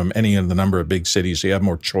reach you from any of the number of big cities. So you have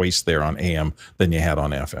more choice there on AM than you had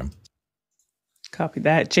on FM. Copy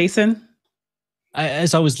that. Jason?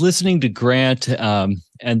 As I was listening to Grant and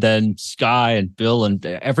then Sky and Bill and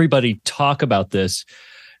everybody talk about this,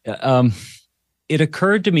 it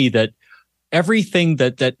occurred to me that everything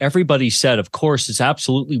that everybody said, of course, is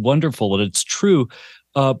absolutely wonderful and it's true.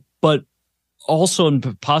 But also,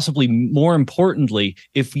 and possibly more importantly,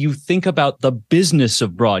 if you think about the business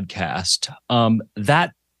of broadcast,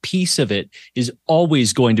 that piece of it is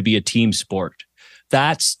always going to be a team sport.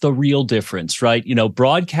 That's the real difference, right?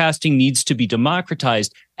 Broadcasting needs to be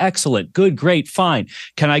democratized. Excellent. Good. Great. Fine.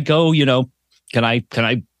 Can I go, can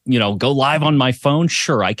I go live on my phone?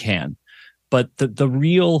 Sure, I can. But the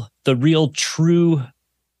real true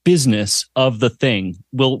business of the thing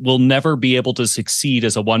will never be able to succeed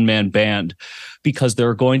as a one-man band because there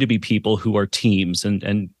are going to be people who are teams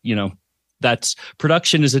and that's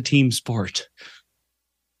production is a team sport.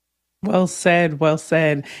 Well said, well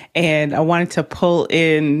said. And I wanted to pull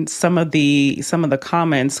in some of the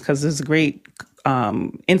comments because there's great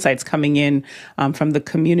insights coming in from the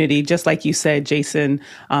community. Just like you said, Jason,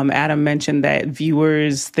 Adam mentioned that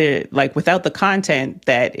viewers, without the content,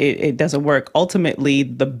 that it doesn't work. Ultimately,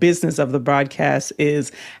 the business of the broadcast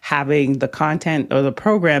is having the content or the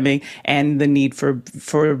programming and the need for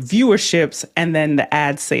viewerships and then the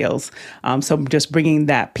ad sales. So just bringing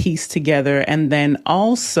that piece together. And then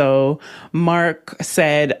also, Mark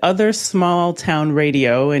said other small town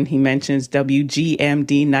radio, and he mentions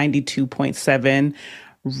WGMD 92.7.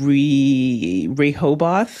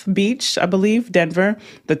 Rehoboth Beach, I believe, Denver,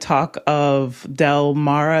 the talk of Del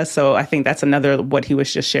Mara. So I think that's what he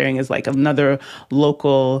was just sharing is like another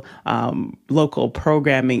local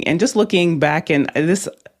programming. And just looking back and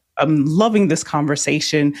I'm loving this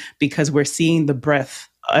conversation because we're seeing the breadth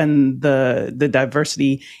and the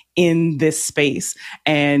diversity in this space.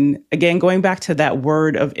 And again, going back to that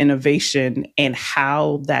word of innovation and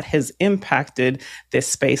how that has impacted this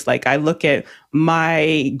space. Like I look at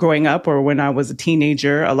my growing up, or when I was a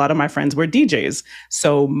teenager, a lot of my friends were DJs.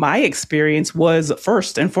 So my experience was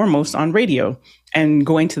first and foremost on radio. And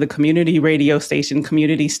going to the community radio station.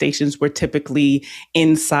 Community stations were typically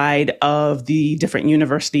inside of the different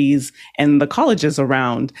universities and the colleges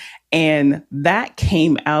around. And that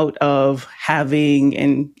came out of having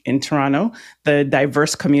in Toronto, the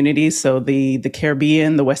diverse communities. So the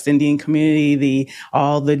Caribbean, the West Indian community,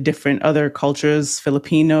 all the different other cultures,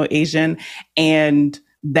 Filipino, Asian. And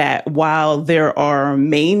that while there are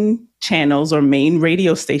main channels or main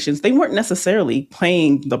radio stations, they weren't necessarily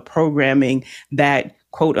playing the programming that,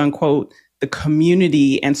 quote unquote, the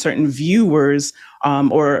community and certain viewers,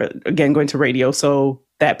 or again, going to radio, so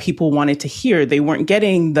that people wanted to hear. They weren't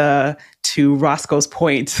getting to Roscoe's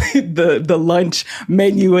point, the lunch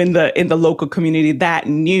menu in the local community, that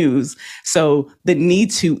news. So the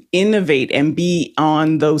need to innovate and be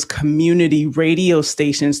on those community radio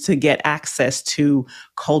stations to get access to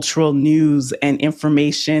cultural news and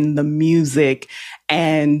information, the music,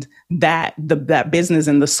 and that business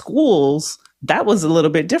in the schools, that was a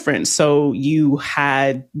little bit different. So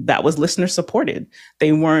that was listener supported.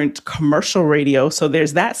 They weren't commercial radio. So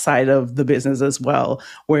there's that side of the business as well,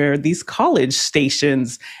 where these college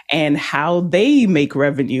stations and how they make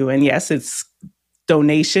revenue. And yes, it's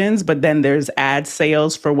donations, but then there's ad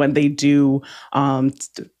sales for when they do,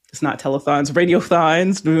 it's not telethons,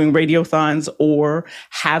 radiothons, doing radiothons, or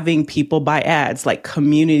having people buy ads, like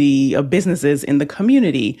community businesses in the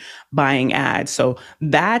community buying ads. So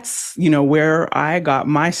that's, where I got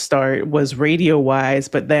my start, was radio wise.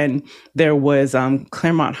 But then there was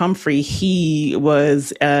Claremont Humphrey. He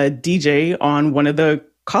was a DJ on one of the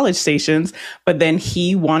college stations, but then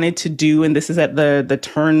he wanted to do, and this is at the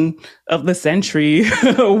turn of the century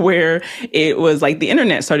where it was like the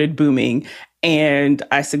internet started booming. And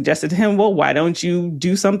I suggested to him, well, why don't you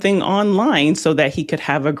do something online so that he could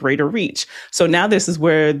have a greater reach? So now this is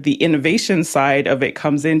where the innovation side of it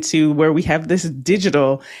comes into, where we have this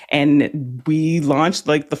digital, and we launched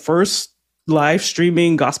like the first live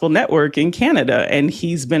streaming gospel network in Canada. And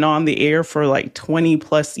he's been on the air for like 20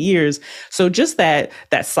 plus years. So just that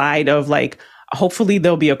side of like, hopefully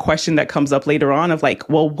there'll be a question that comes up later on of like,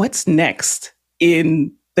 well, what's next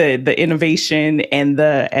in the innovation and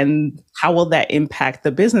how will that impact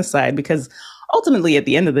the business side? Because ultimately, at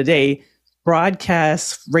the end of the day,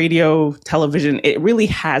 broadcast, radio, television, it really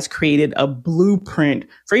has created a blueprint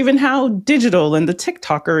for even how digital, and the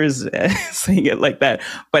TikTokers saying it like that,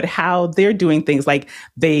 but how they're doing things. Like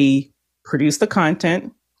they produce the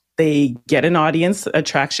content, they get an audience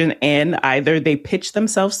attraction, and either they pitch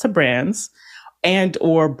themselves to brands and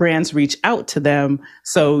or brands reach out to them.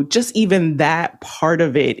 So just even that part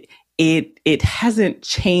of it hasn't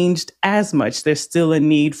changed as much. There's still a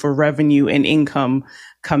need for revenue and income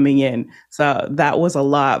coming in. So that was a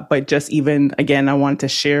lot. But just even, again, I wanted to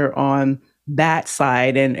share on that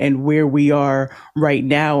side and where we are right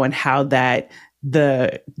now, and how that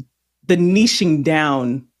the niching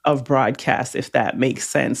down of broadcast, if that makes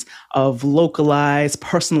sense, of localized,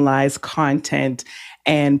 personalized content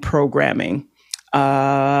and programming.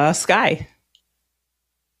 Sky.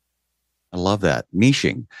 I love that.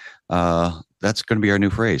 Niching. That's going to be our new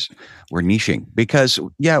phrase. We're niching because,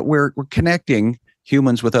 we're connecting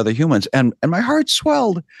humans with other humans. And my heart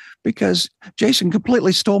swelled because Jason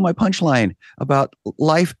completely stole my punchline about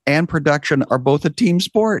life and production are both a team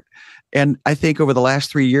sport. And I think over the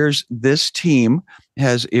last 3 years, this team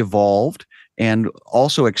has evolved and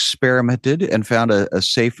also experimented and found a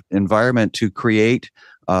safe environment to create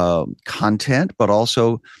content, but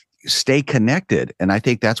also stay connected. And I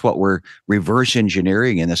think that's what we're reverse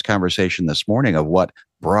engineering in this conversation this morning of what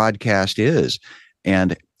broadcast is.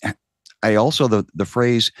 And I also, the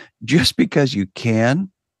phrase, just because you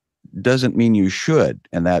can doesn't mean you should.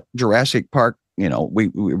 And that Jurassic Park,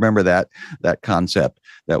 we remember that concept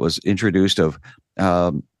that was introduced of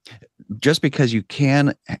just because you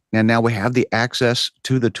can, and now we have the access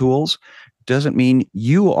to the tools, doesn't mean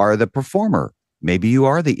you are the performer. Maybe you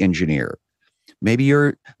are the engineer. Maybe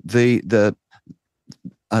you're a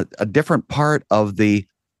different part of the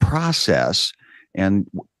process. And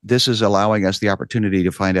this is allowing us the opportunity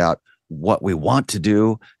to find out what we want to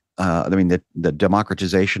do. The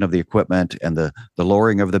democratization of the equipment and the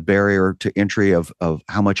lowering of the barrier to entry of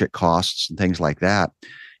how much it costs and things like that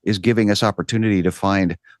is giving us opportunity to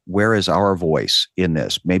find where is our voice in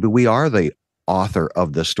this. Maybe we are the author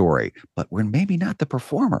of the story, but we're maybe not the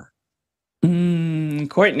performer.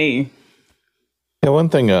 Courtney. Yeah, one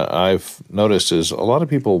thing I've noticed is a lot of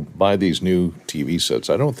people buy these new TV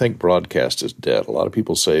sets. I don't think broadcast is dead. A lot of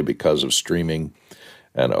people say because of streaming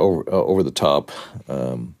and over the top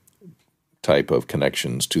type of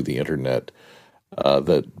connections to the internet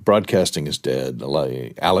that broadcasting is dead.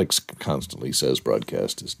 Alex constantly says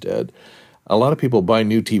broadcast is dead. A lot of people buy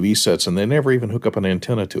new TV sets and they never even hook up an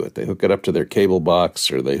antenna to it. They hook it up to their cable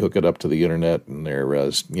box or they hook it up to the internet and their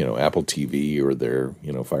Apple TV or their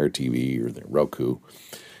Fire TV or their Roku,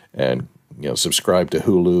 and subscribe to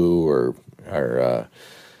Hulu or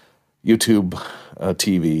YouTube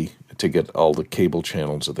TV to get all the cable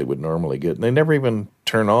channels that they would normally get. And they never even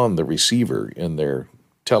turn on the receiver in their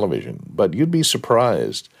television. But you'd be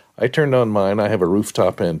surprised. I turned on mine. I have a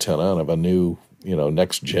rooftop antenna and I have a new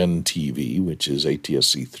next gen TV, which is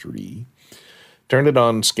ATSC 3. Turned it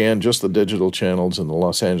on, scanned just the digital channels in the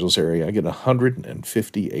Los Angeles area. I get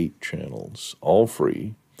 158 channels, all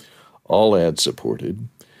free, all ad supported.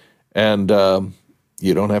 And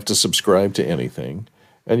you don't have to subscribe to anything.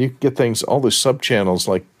 And you can get things, all the sub channels,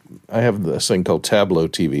 like I have this thing called Tableau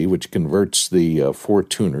TV, which converts the 4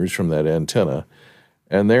 tuners from that antenna.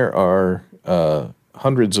 And there are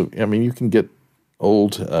hundreds of, you can get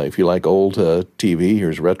old, if you like old TV,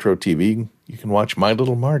 here's retro TV. You can watch My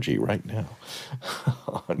Little Margie right now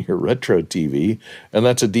on your retro TV. And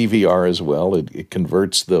that's a DVR as well. It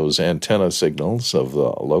converts those antenna signals of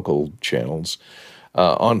the local channels,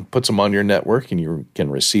 puts them on your network, and you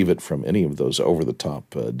can receive it from any of those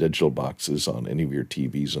over-the-top digital boxes on any of your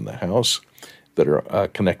TVs in the house that are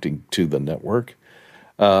connecting to the network.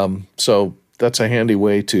 So that's a handy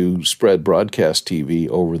way to spread broadcast TV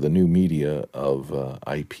over the new media of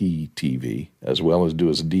IPTV, as well as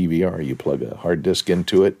do as a DVR. You plug a hard disk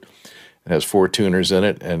into it. It has 4 tuners in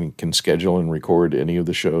it and can schedule and record any of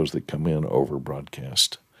the shows that come in over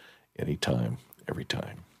broadcast anytime, every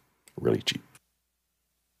time. Really cheap.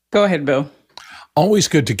 Go ahead, Bill. Always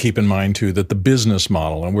good to keep in mind, too, that the business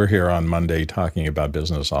model, and we're here on Monday talking about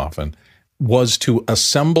business often, was to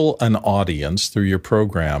assemble an audience through your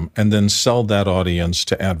program and then sell that audience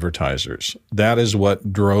to advertisers. That is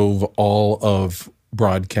what drove all of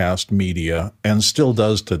broadcast media and still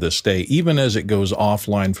does to this day. Even as it goes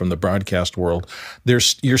offline from the broadcast world,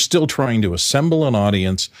 you're still trying to assemble an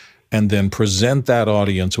audience and then present that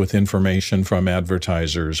audience with information from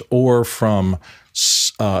advertisers or from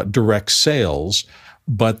direct sales.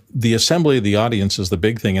 But the assembly of the audience is the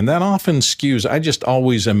big thing. And that often skews. I just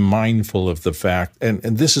always am mindful of the fact, and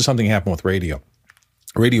this is something that happened with radio.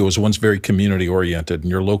 Radio was once very community oriented,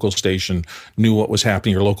 and your local station knew what was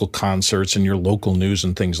happening, your local concerts and your local news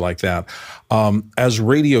and things like that. As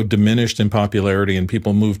radio diminished in popularity and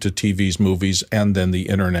people moved to TVs, movies, and then the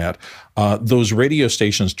internet, those radio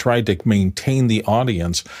stations tried to maintain the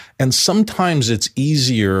audience. And sometimes it's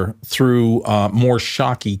easier through more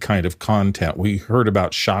shocky kind of content. We heard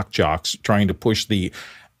about shock jocks trying to push the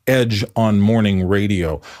edge on morning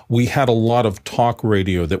radio. We had a lot of talk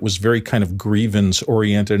radio that was very kind of grievance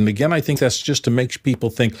oriented. And again, I think that's just to make people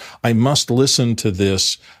think, I must listen to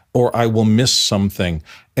this or I will miss something.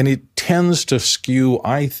 And it tends to skew,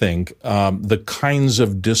 I think, the kinds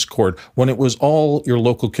of discord. When it was all your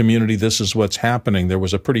local community, this is what's happening, there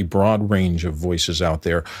was a pretty broad range of voices out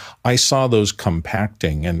there. I saw those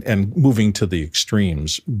compacting and moving to the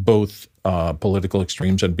extremes, both political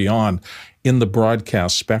extremes and beyond, in the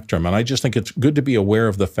broadcast spectrum. And I just think it's good to be aware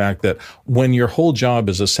of the fact that when your whole job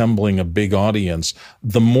is assembling a big audience,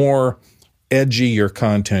 the more edgy your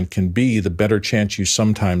content can be, the better chance you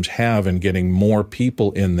sometimes have in getting more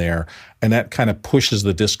people in there. And that kind of pushes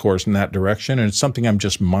the discourse in that direction. And it's something I'm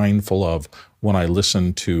just mindful of when I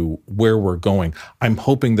listen to where we're going. I'm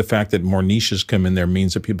hoping the fact that more niches come in there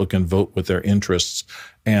means that people can vote with their interests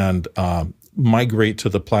and migrate to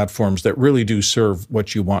the platforms that really do serve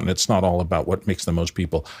what you want. And it's not all about what makes the most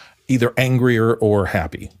people either angrier or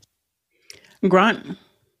happy. Grant?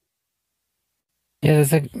 Yeah,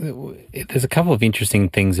 there's a couple of interesting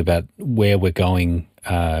things about where we're going.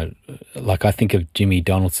 Like I think of Jimmy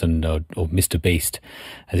Donaldson or Mr. Beast,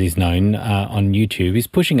 as he's known on YouTube. He's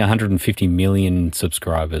pushing 150 million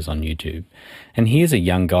subscribers on YouTube, and here's a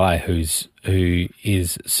young guy who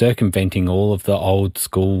is circumventing all of the old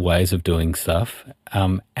school ways of doing stuff,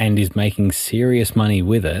 and is making serious money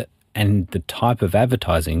with it. And the type of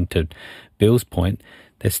advertising, to Bill's point,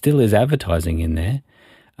 there still is advertising in there.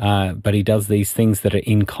 But he does these things that are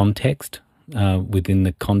in context within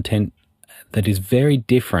the content that is very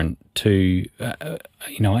different to, I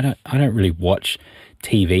don't really watch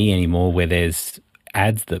TV anymore where there's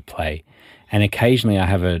ads that play. And occasionally I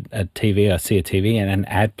have a TV, I see a TV and an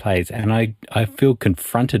ad plays and I feel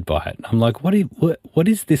confronted by it. I'm like, what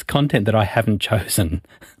is this content that I haven't chosen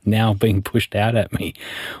now being pushed out at me?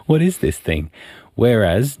 What is this thing?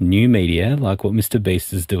 Whereas new media, like what Mr.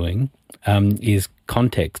 Beast is doing, is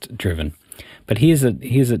context driven. But here's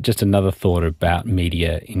just another thought about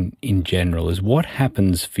media in general is what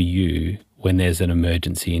happens for you when there's an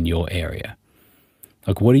emergency in your area?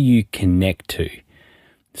 Like, what do you connect to?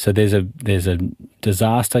 So there's a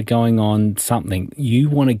disaster going on, something. You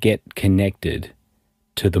want to get connected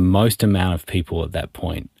to the most amount of people at that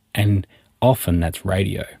point. And often that's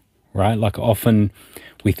radio, right? Like often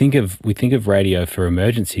we think of radio for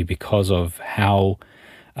emergency because of how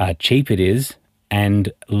cheap it is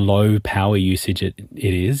and low power usage it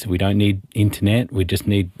is. We don't need internet. We just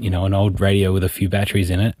need, an old radio with a few batteries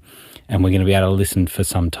in it, and we're going to be able to listen for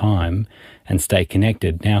some time and stay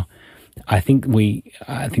connected. Now, I think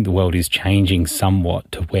the world is changing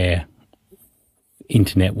somewhat to where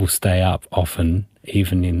internet will stay up often,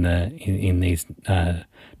 even in these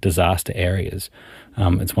disaster areas.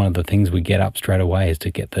 It's one of the things we get up straight away is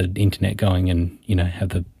to get the internet going and have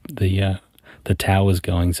the towers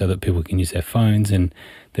going so that people can use their phones. And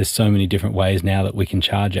there's so many different ways now that we can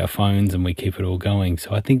charge our phones and we keep it all going.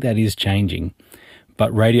 So I think that is changing.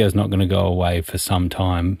 But radio is not going to go away for some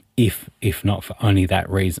time, if not for only that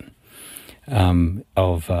reason.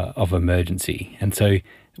 Of emergency. And so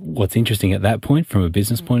what's interesting at that point from a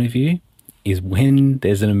business point of view is when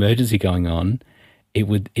there's an emergency going on,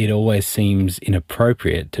 it always seems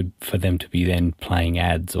inappropriate for them to be then playing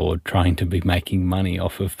ads or trying to be making money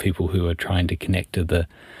off of people who are trying to connect to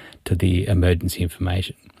the emergency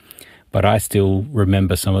information. But I still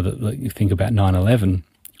remember you think about 9/11,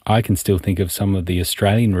 I can still think of some of the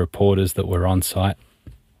Australian reporters that were on site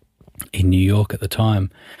in New York at the time.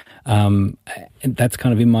 And that's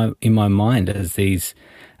kind of in my mind as these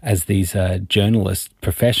journalist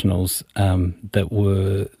professionals that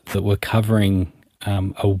were covering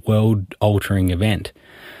a world-altering event,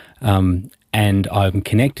 and I'm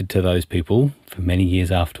connected to those people for many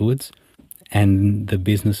years afterwards. And the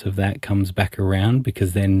business of that comes back around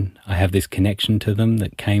because then I have this connection to them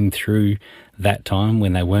that came through that time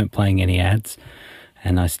when they weren't playing any ads,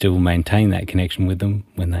 and I still maintain that connection with them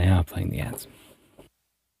when they are playing the ads.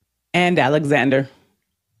 And Alexander.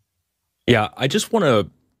 Yeah, I just want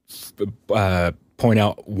to point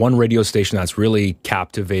out one radio station that's really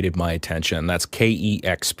captivated my attention. That's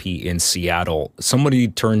KEXP in Seattle. Somebody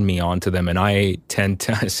turned me on to them, and I tend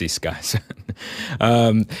to see guys.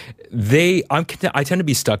 I tend to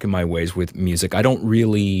be stuck in my ways with music. I don't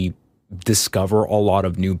really discover a lot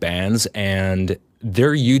of new bands, and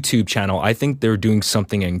their YouTube channel, I think they're doing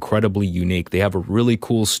something incredibly unique. They have a really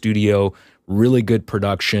cool studio, really good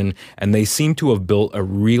production, and they seem to have built a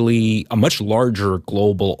much larger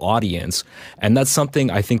global audience. And that's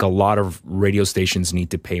something I think a lot of radio stations need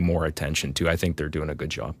to pay more attention to. I think they're doing a good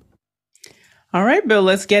job. All right, Bill,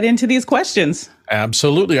 let's get into these questions.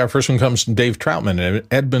 Absolutely. Our first one comes from Dave Troutman in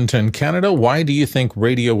Edmonton, Canada. Why do you think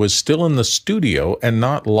radio was still in the studio and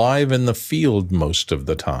not live in the field most of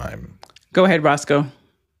the time? Go ahead, Roscoe.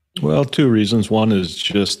 Well, two reasons. One is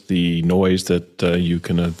just the noise that you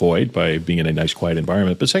can avoid by being in a nice, quiet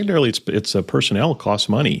environment. But secondarily, it's personnel costs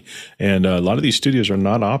money. And a lot of these studios are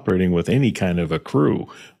not operating with any kind of a crew.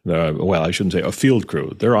 Well, I shouldn't say a field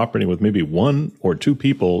crew. They're operating with maybe one or two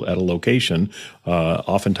people at a location.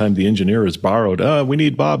 Oftentimes the engineer is borrowed. We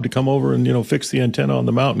need Bob to come over and, fix the antenna on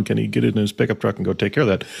the mountain. Can he get it in his pickup truck and go take care of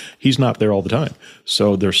that? He's not there all the time.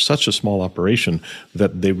 So there's such a small operation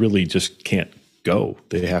that they really just can't go.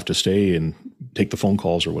 They have to stay and take the phone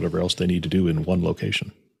calls or whatever else they need to do in one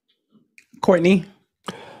location. Courtney?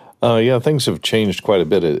 Yeah, things have changed quite a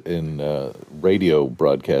bit in radio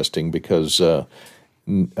broadcasting because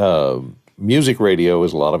music radio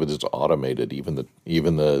is a lot of it is automated.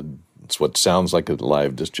 It's what sounds like a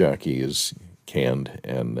live disc jockey is canned,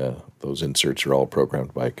 and those inserts are all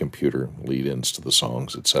programmed by a computer, lead-ins to the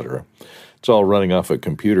songs, etc. It's all running off a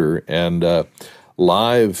computer, and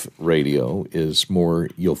live radio is more.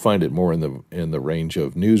 You'll find it more in the range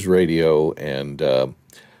of news radio and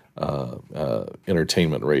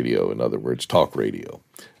entertainment radio. In other words, talk radio,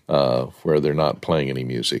 where they're not playing any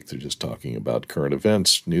music. They're just talking about current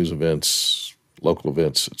events, news events, local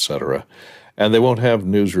events, etc. And they won't have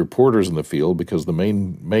news reporters in the field because the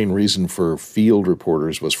main reason for field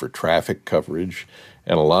reporters was for traffic coverage,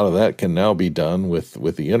 and a lot of that can now be done with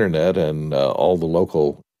the internet and all the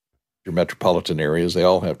local metropolitan areas. They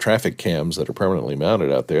all have traffic cams that are permanently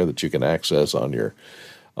mounted out there that you can access on your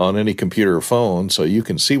on any computer or phone, so you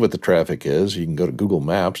can see what the traffic is. You can go to Google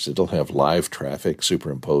Maps. It'll have live traffic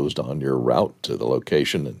superimposed on your route to the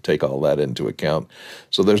location and take all that into account.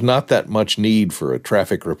 So there's not that much need for a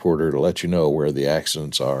traffic reporter to let you know where the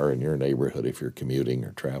accidents are in your neighborhood if you're commuting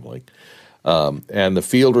or traveling. And the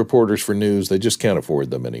field reporters for news, they just can't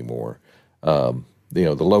afford them anymore.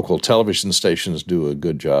 The local television stations do a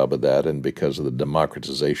good job of that, and because of the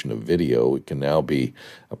democratization of video, it can now be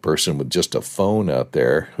a person with just a phone out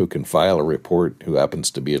there who can file a report who happens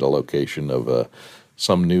to be at a location of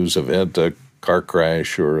some news event, a car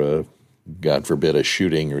crash, or God forbid, a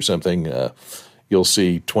shooting or something. You'll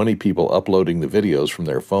see 20 people uploading the videos from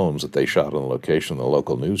their phones that they shot on the location. The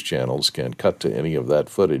local news channels can cut to any of that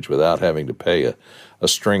footage without having to pay a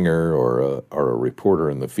stringer or a reporter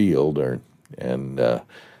in the field, and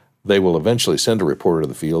they will eventually send a reporter to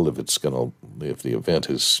the field if the event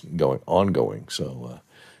is ongoing. So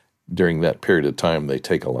during that period of time, they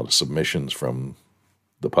take a lot of submissions from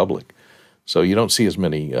the public. So you don't see as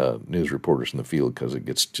many news reporters in the field because it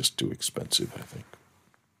gets just too expensive, I think.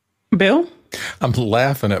 Bill? I'm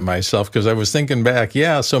laughing at myself because I was thinking back.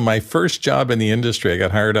 So my first job in the industry, I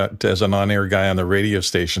got hired as an on-air guy on the radio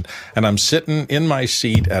station, and I'm sitting in my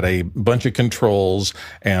seat at a bunch of controls,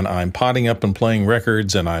 and I'm potting up and playing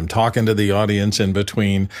records, and I'm talking to the audience in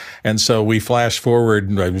between. And so we flash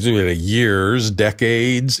forward years,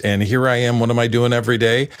 decades, and here I am. What am I doing every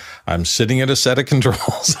day? I'm sitting at a set of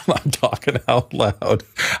controls, and I'm talking out loud.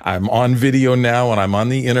 I'm on video now, and I'm on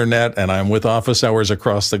the internet, and I'm with office hours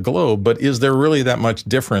across the globe. But is there really that much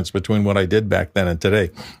difference between what I did back then and today?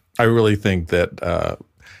 I really think that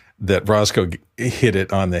Roscoe hit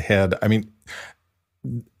it on the head. I mean,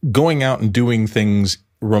 going out and doing things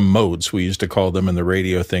remotes, we used to call them in the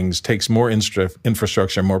radio things, takes more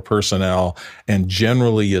infrastructure, more personnel, and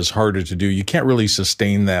generally is harder to do. You can't really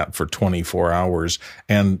sustain that for 24 hours.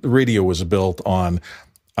 And the radio was built on,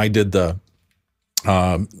 I did the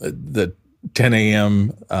 10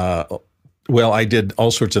 a.m. I did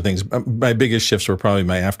all sorts of things. My biggest shifts were probably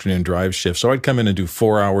my afternoon drive shift. So I'd come in and do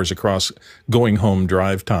 4 hours across going home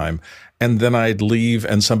drive time. And then I'd leave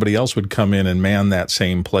and somebody else would come in and man that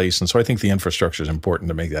same place. And so I think the infrastructure is important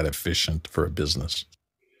to make that efficient for a business.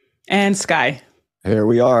 And Sky. Here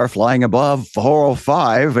we are flying above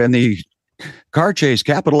 405 in the car chase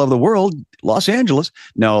capital of the world, Los Angeles.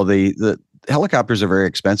 No, the helicopters are very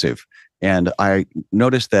expensive. And I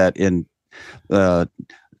noticed that in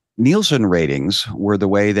Nielsen ratings were the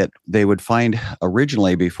way that they would find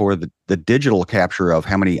originally before the digital capture of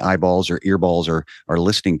how many eyeballs or earballs are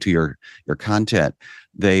listening to your content.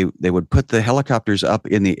 They would put the helicopters up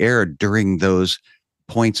in the air during those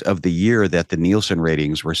points of the year that the Nielsen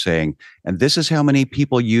ratings were saying, and this is how many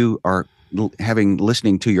people you are having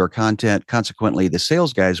listening to your content. Consequently, the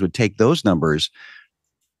sales guys would take those numbers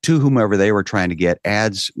to whomever they were trying to get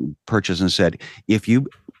ads purchased and said, if you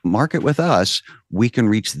market with us, we can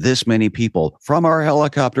reach this many people from our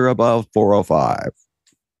helicopter above 405.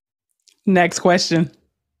 Next question.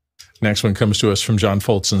 Next one comes to us from John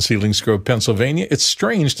Foltz in Selinsgrove, Pennsylvania. It's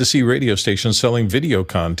strange to see radio stations selling video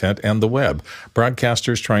content and the web.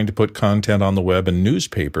 Broadcasters trying to put content on the web and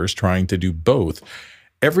newspapers trying to do both.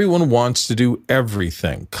 Everyone wants to do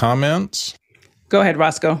everything. Comments? Go ahead,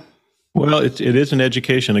 Roscoe. Well, it is an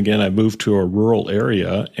education. Again, I moved to a rural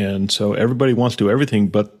area, and so everybody wants to do everything,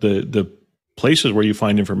 but the places where you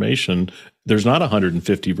find information, there's not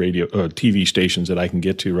 150 radio TV stations that I can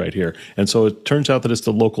get to right here. And so it turns out that it's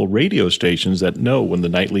the local radio stations that know when the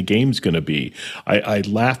nightly game's going to be. I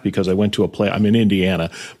laugh because I went to I'm in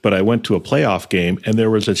Indiana, but I went to a playoff game, and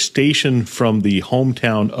there was a station from the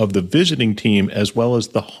hometown of the visiting team as well as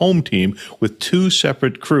the home team with two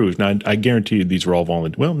separate crews. Now, I guarantee you these were all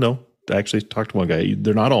volunteers. Well, no. I actually talked to one guy.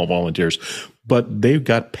 They're not all volunteers, but they've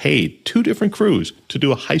got paid, two different crews to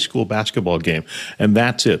do a high school basketball game. And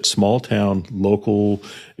that's it. Small town, local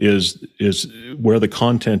is where the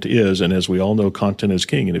content is. And as we all know, content is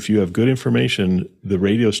king. And if you have good information, the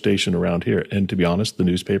radio station around here, and to be honest, the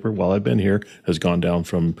newspaper, while I've been here, has gone down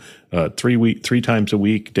from 3 times a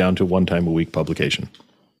week down to 1 time a week publication.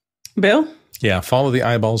 Bill? Yeah, follow the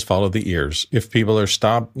eyeballs, follow the ears. If people are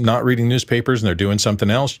stopped not reading newspapers and they're doing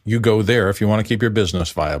something else, you go there if you want to keep your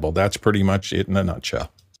business viable. That's pretty much it in a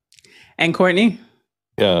nutshell. And Courtney?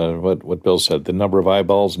 Yeah, what Bill said, the number of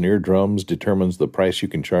eyeballs and eardrums determines the price you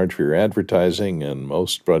can charge for your advertising, and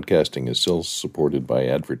most broadcasting is still supported by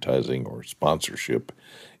advertising or sponsorship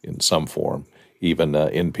in some form. Even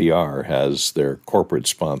NPR has their corporate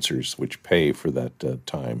sponsors which pay for that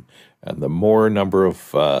time. And the more number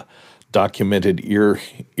of documented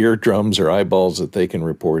eardrums or eyeballs that they can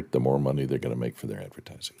report, the more money they're going to make for their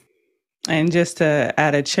advertising. And just to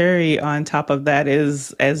add a cherry on top of that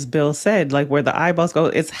is, as Bill said, like where the eyeballs go,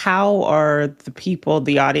 it's how are the people,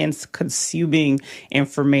 the audience consuming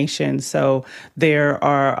information. So there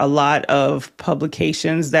are a lot of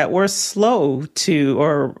publications that were slow to,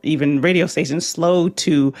 or even radio stations slow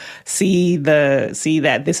to see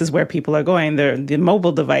that this is where people are going. The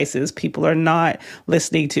mobile devices people are not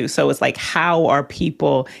listening to. So it's like, how are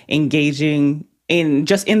people engaging in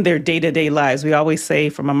their day-to-day lives? We always say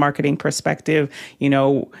from a marketing perspective, when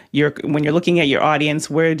you're looking at your audience,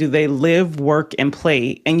 where do they live, work, and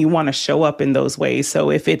play? And you want to show up in those ways.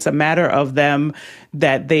 So if it's a matter of them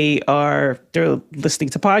that they're listening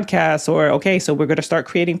to podcasts, or, okay, so we're going to start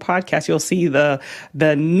creating podcasts, you'll see the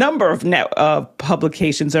number of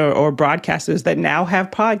publications or broadcasters that now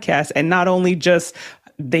have podcasts, and not only just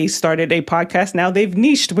they started a podcast, now they've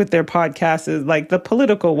niched with their podcasts, like the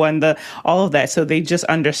political one, all of that. So they just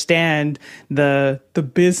understand the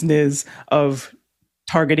business of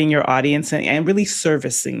targeting your audience and really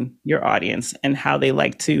servicing your audience and how they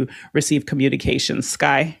like to receive communications.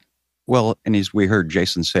 Sky? Well, and as we heard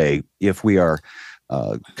Jason say, if we are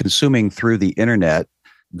consuming through the internet,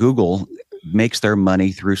 Google makes their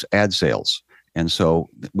money through ad sales. And so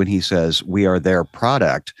when he says we are their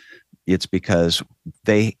product, it's because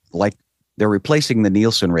they're replacing the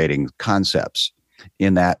Nielsen rating concepts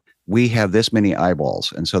in that we have this many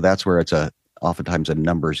eyeballs. And so that's where it's oftentimes a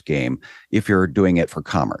numbers game if you're doing it for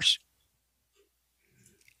commerce.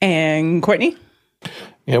 And Courtney?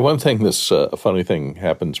 Yeah, one thing, a funny thing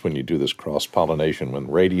happens when you do this cross-pollination, when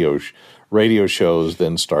radio shows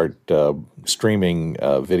then start streaming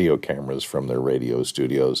video cameras from their radio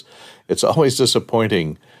studios. It's always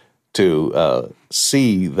disappointing to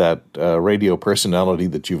see that radio personality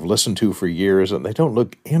that you've listened to for years, and they don't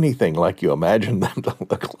look anything like you imagined them to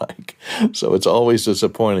look like. So it's always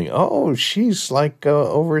disappointing. Oh, she's like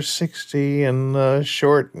over 60 and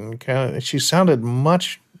short, and she sounded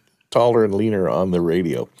much taller and leaner on the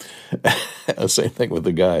radio. Same thing with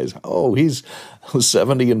the guys. Oh, he's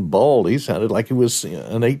 70 and bald. He sounded like he was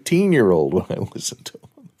an 18-year-old when I listened to him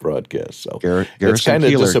broadcast. So it's kind of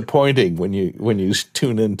disappointing when you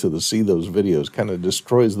tune in to see those videos. Kind of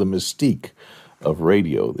destroys the mystique of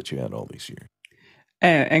radio that you had all these years.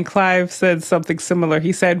 And Clive said something similar.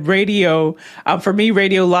 He said, radio, for me,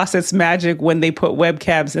 radio lost its magic when they put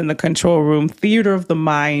webcams in the control room. Theater of the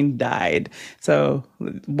mind died. So,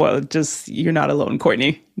 you're not alone,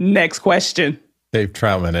 Courtney. Next question. Dave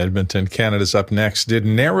Troutman, Edmonton, Canada's up next. Did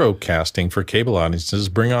narrowcasting for cable audiences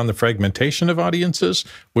bring on the fragmentation of audiences,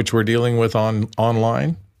 which we're dealing with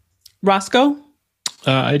online? Roscoe?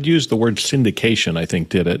 I'd use the word syndication, I think,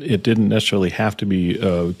 did it. It didn't necessarily have to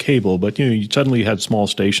be cable, but you suddenly had small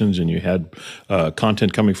stations and you had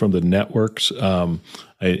content coming from the networks.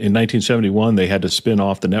 In 1971, they had to spin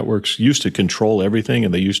off. The networks used to control everything,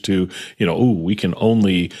 and they used to, we can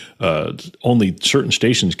only certain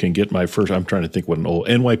stations can get my first. I'm trying to think what an old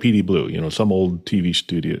NYPD Blue, some old TV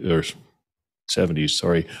studio or 70s.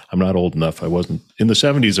 Sorry, I'm not old enough. I wasn't in the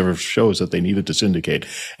 70s. There were shows that they needed to syndicate,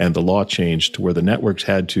 and the law changed to where the networks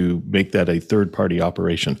had to make that a third-party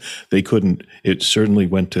operation. They couldn't. It certainly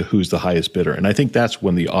went to who's the highest bidder, and I think that's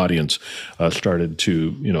when the audience started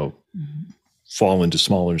to, fall into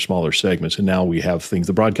smaller and smaller segments. And now we have things,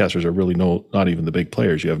 the broadcasters are really not even the big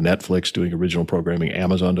players. You have Netflix doing original programming.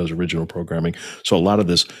 Amazon does original programming. So a lot of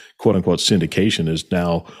this quote unquote syndication is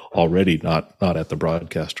now already not at the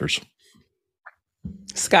broadcasters.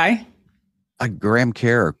 Sky? Graham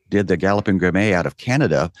Kerr did the Gallup and Gourmet out of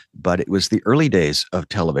Canada, but it was the early days of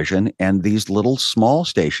television, and these little small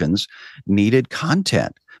stations needed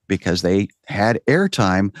content because they had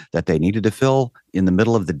airtime that they needed to fill in the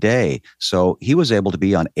middle of the day. So he was able to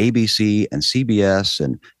be on ABC and CBS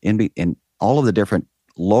and all of the different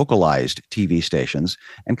localized TV stations,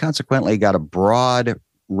 and consequently got a broad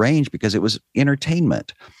range because it was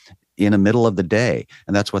entertainment in the middle of the day,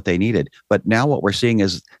 and that's what they needed. But now what we're seeing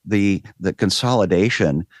is the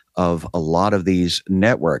consolidation of a lot of these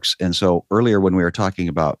networks. And so earlier when we were talking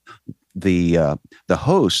about the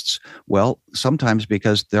hosts, well, sometimes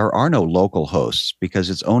because there are no local hosts because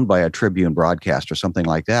it's owned by a Tribune broadcast or something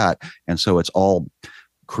like that, and so it's all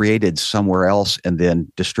created somewhere else and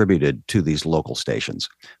then distributed to these local stations.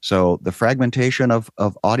 So the fragmentation of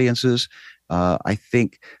audiences, I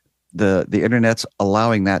think the internet's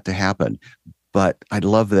allowing that to happen. But I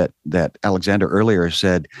love that Alexander earlier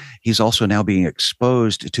said he's also now being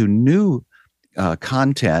exposed to new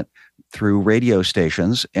content through radio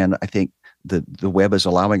stations. And I think the web is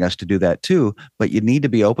allowing us to do that too. But you need to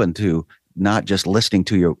be open to not just listening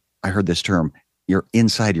to I heard this term, you're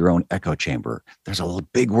inside your own echo chamber. There's a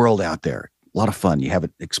big world out there. A lot of fun you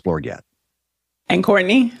haven't explored yet. And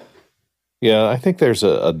Courtney? Yeah, I think there's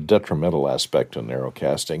a detrimental aspect to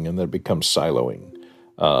narrowcasting, and that it becomes siloing.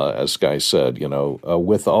 As Guy said,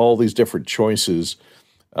 with all these different choices,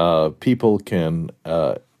 people can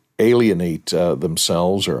alienate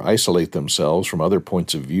themselves or isolate themselves from other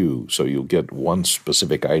points of view. So you'll get one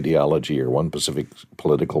specific ideology or one specific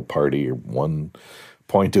political party or one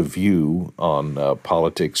point of view on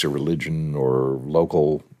politics or religion or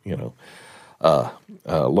local,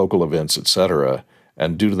 local events, etc.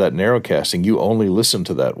 And due to that narrowcasting, you only listen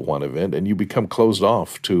to that one event and you become closed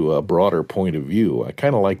off to a broader point of view. I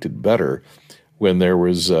kind of liked it better when there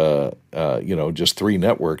was, just 3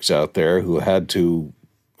 networks out there who had to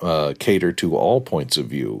cater to all points of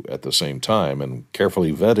view at the same time and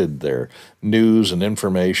carefully vetted their news and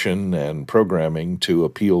information and programming to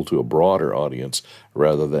appeal to a broader audience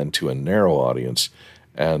rather than to a narrow audience.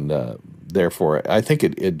 And therefore, I think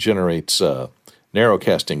it generates...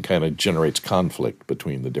 narrowcasting kind of generates conflict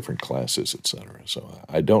between the different classes, et cetera. So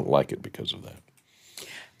I don't like it because of that.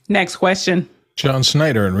 Next question. John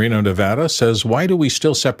Snyder in Reno, Nevada says, why do we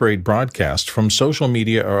still separate broadcast from social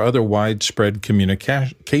media or other widespread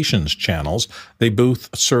communications channels? They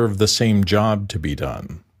both serve the same job to be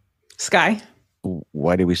done. Sky?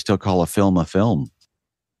 Why do we still call a film a film?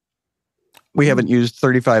 We haven't used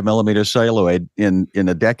 35 millimeter celluloid in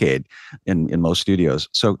a decade in most studios.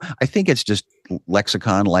 So I think it's just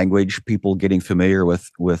lexicon, language, people getting familiar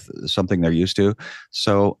with something they're used to.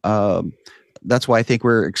 So that's why I think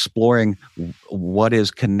we're exploring what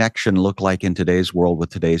does connection look like in today's world with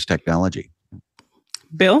today's technology.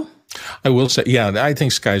 Bill? I will say, yeah, I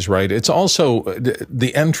think Sky's right. It's also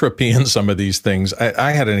the entropy in some of these things.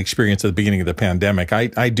 I had an experience at the beginning of the pandemic.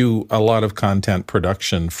 I do a lot of content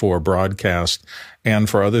production for broadcast and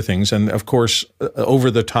for other things. And of course, over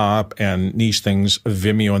the top and niche things,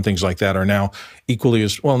 Vimeo and things like that are now equally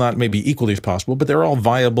as, well, not maybe equally as possible, but they're all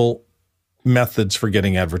viable methods for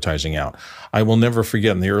getting advertising out. I will never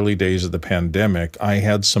forget in the early days of the pandemic, I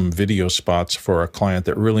had some video spots for a client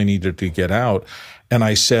that really needed to get out. And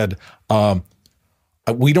I said,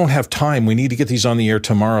 we don't have time. We need to get these on the air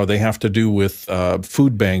tomorrow. They have to do with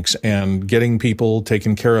food banks and getting people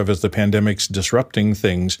taken care of as the pandemic's disrupting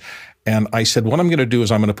things. And I said, what I'm going to do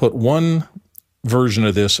is I'm going to put one version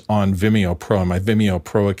of this on Vimeo Pro, my Vimeo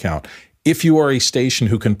Pro account. If you are a station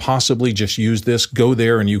who can possibly just use this, go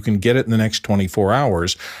there and you can get it in the next 24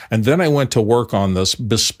 hours. And then I went to work on this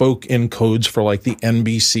bespoke encodes for like the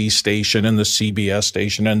NBC station and the CBS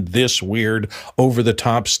station and this weird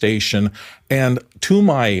over-the-top station. And to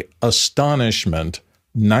my astonishment,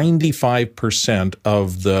 95%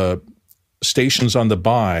 of the stations on the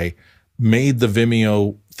buy made the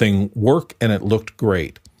Vimeo thing work and it looked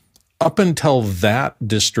great. Up until that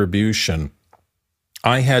distribution,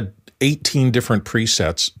 I had 18 different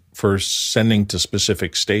presets for sending to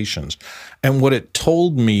specific stations. And what it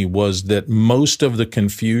told me was that most of the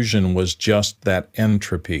confusion was just that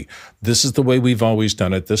entropy. This is the way we've always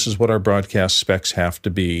done it. This is what our broadcast specs have to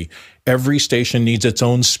be. Every station needs its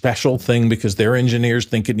own special thing because their engineers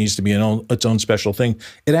think it needs to be its own special thing.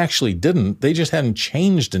 It actually didn't. They just hadn't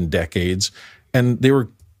changed in decades. And they were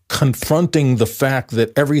confronting the fact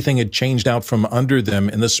that everything had changed out from under them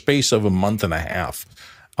in the space of a month and a half.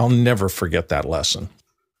 I'll never forget that lesson.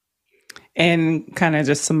 And kind of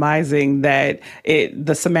just surmising that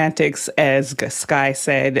the semantics, as Sky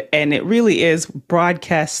said, and it really is,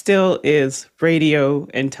 broadcast still is radio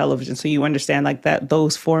and television. So you understand like that,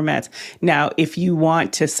 those formats. Now, if you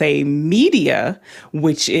want to say media,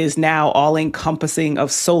 which is now all encompassing of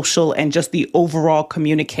social and just the overall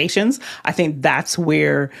communications, I think that's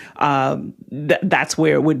where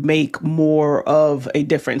it would make more of a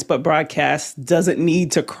difference. But broadcast doesn't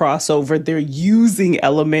need to cross over. They're using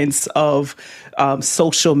elements of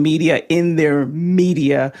social media in their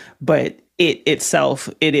media, but it itself,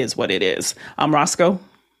 it is what it is. Roscoe?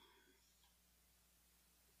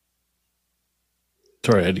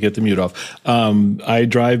 Sorry, I had to get the mute off. I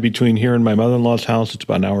drive between here and my mother-in-law's house. It's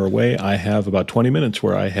about an hour away. I have about 20 minutes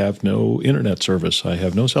where I have no internet service. I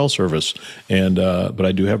have no cell service, but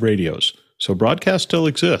I do have radios. So broadcast still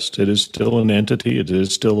exists. It is still an entity. It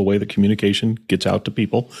is still a way that communication gets out to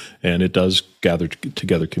people, and it does gather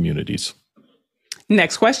together communities.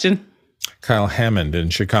 Next question. Kyle Hammond in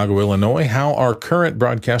Chicago, Illinois. How are current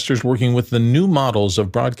broadcasters working with the new models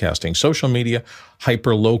of broadcasting, social media,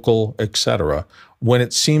 hyperlocal, etc., when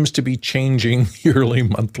it seems to be changing yearly,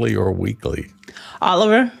 monthly, or weekly?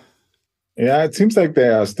 Oliver? Yeah, it seems like they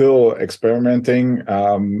are still experimenting.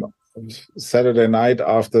 Saturday night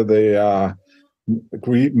after the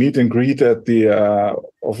meet and greet at the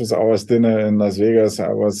office hours dinner in Las Vegas,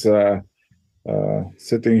 I was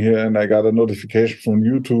sitting here and I got a notification from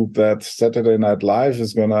YouTube that Saturday Night Live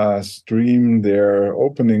is gonna stream their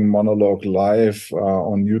opening monologue live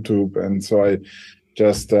on YouTube, and so I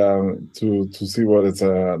just to see what it's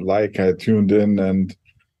like, I tuned in, and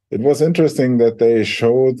it was interesting that they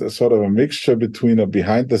showed a sort of a mixture between a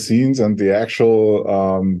behind the scenes and the actual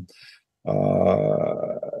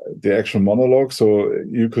monologue. So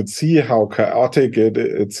you could see how chaotic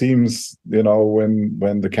it seems,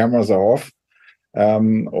 when the cameras are off.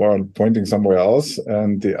 Or pointing somewhere else.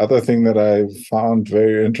 And the other thing that I found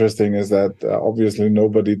very interesting is that obviously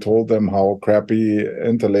nobody told them how crappy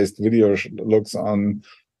interlaced video looks on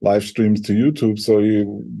live streams to YouTube. So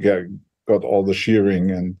you got all the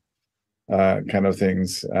shearing and kind of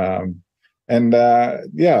things. I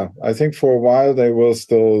think for a while they will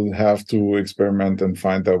still have to experiment and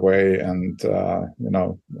find their way. And,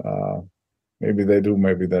 maybe they do,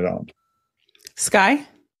 maybe they don't. Sky?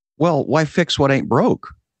 Well, why fix what ain't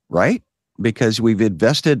broke, right? Because we've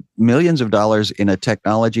invested millions of dollars in a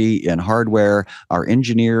technology, in hardware. Our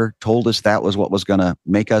engineer told us that was what was going to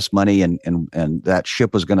make us money, and that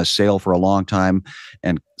ship was going to sail for a long time.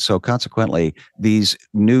 And so consequently, these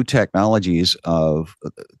new technologies of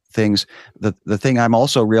things, the thing I'm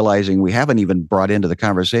also realizing we haven't even brought into the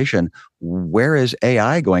conversation, where is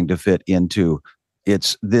AI going to fit into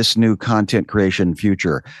it's this new content creation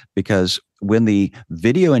future? Because when the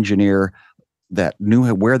video engineer that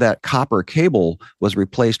knew where that copper cable was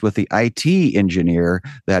replaced with the IT engineer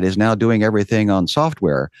that is now doing everything on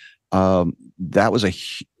software, that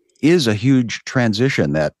is a huge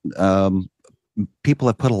transition that people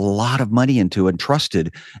have put a lot of money into and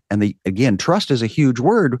trusted. And trust is a huge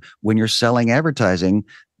word when you're selling advertising,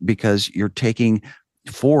 because you're taking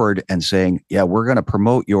forward and saying, yeah, we're going to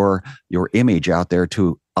promote your image out there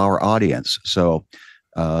to our audience. So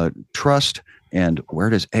trust, and where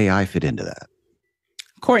does AI fit into that?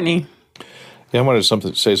 Courtney. Yeah, I wanted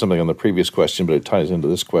to say something on the previous question, but it ties into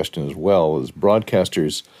this question as well, is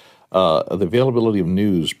broadcasters, the availability of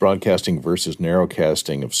news, broadcasting versus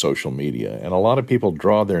narrowcasting of social media. And a lot of people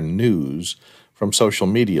draw their news from social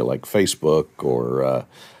media like Facebook or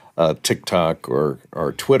TikTok or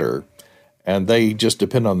Twitter. And they just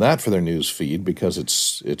depend on that for their news feed because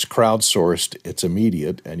it's crowdsourced, it's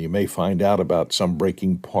immediate, and you may find out about some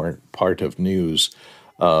breaking part of news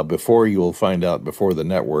before the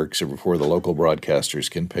networks or before the local broadcasters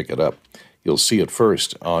can pick it up. You'll see it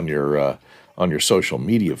first on your social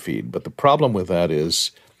media feed. But the problem with that is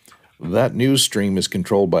that news stream is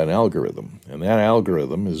controlled by an algorithm, and that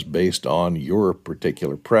algorithm is based on your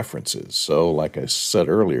particular preferences. So, like I said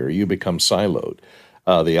earlier, you become siloed.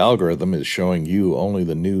 The algorithm is showing you only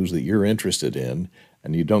the news that you're interested in,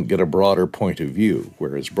 and you don't get a broader point of view.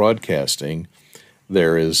 Whereas broadcasting,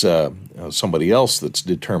 there is somebody else that's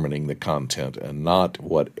determining the content and not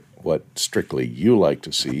what strictly you like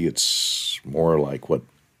to see. It's more like what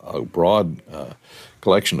a broad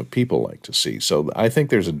collection of people like to see. So I think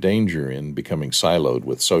there's a danger in becoming siloed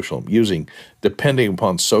with depending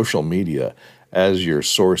upon social media as your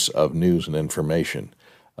source of news and information.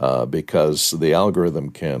 Because the algorithm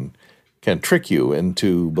can trick you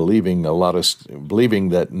into believing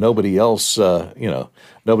that nobody else's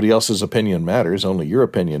opinion matters, only your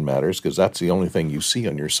opinion matters, because that's the only thing you see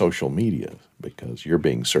on your social media, because you're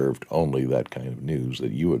being served only that kind of news that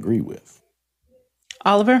you agree with.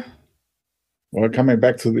 Oliver? Well, coming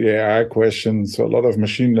back to the AI question, so a lot of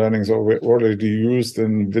machine learning is already used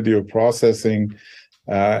in video processing,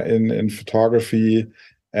 in photography.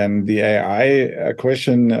 And the AI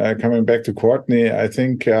question, coming back to Courtney, I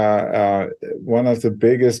think one of the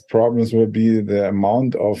biggest problems will be the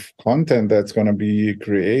amount of content that's going to be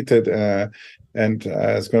created, and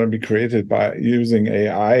it's going to be created by using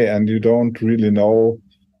AI, and you don't really know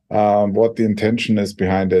what the intention is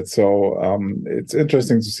behind it. So it's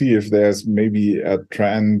interesting to see if there's maybe a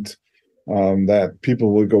trend that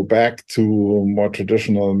people will go back to more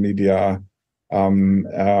traditional media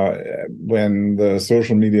when the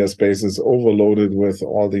social media space is overloaded with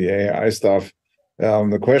all the AI stuff.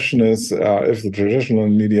 The question is if the traditional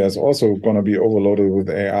media is also going to be overloaded with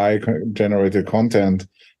AI-generated content,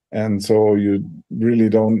 and so you really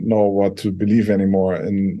don't know what to believe anymore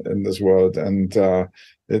in this world. And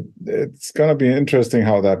it's going to be interesting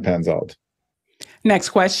how that pans out. Next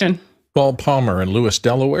question. Paul Palmer in Lewis,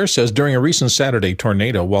 Delaware says, during a recent Saturday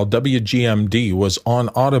tornado, while WGMD was on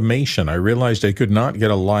automation, I realized I could not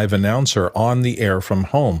get a live announcer on the air from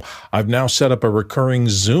home. I've now set up a recurring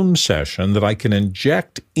Zoom session that I can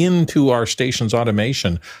inject into our station's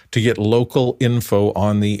automation to get local info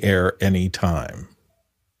on the air anytime.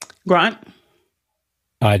 Grant?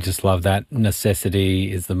 I just love that.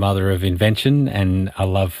 Necessity is the mother of invention, and I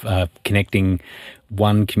love connecting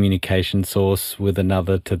one communication source with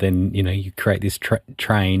another to then, you create this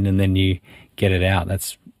train and then you get it out.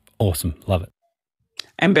 That's awesome. Love it.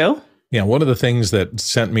 And Bill? Yeah, one of the things that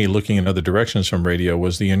sent me looking in other directions from radio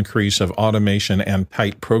was the increase of automation and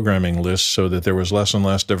tight programming lists so that there was less and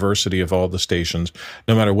less diversity of all the stations.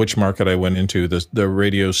 No matter which market I went into, the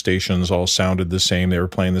radio stations all sounded the same. They were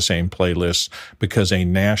playing the same playlists because a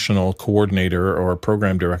national coordinator or a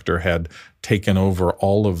program director had taken over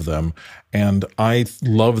all of them. And I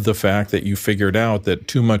love the fact that you figured out that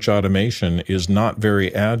too much automation is not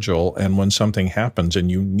very agile. And when something happens and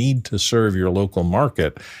you need to serve your local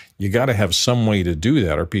market, you got to have some way to do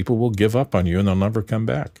that or people will give up on you and they'll never come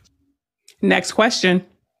back. Next question.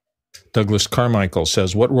 Douglas Carmichael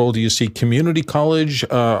says, what role do you see community college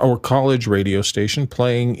or college radio station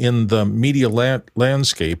playing in the media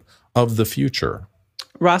landscape of the future?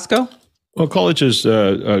 Roscoe? Well, colleges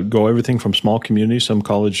go everything from small communities. Some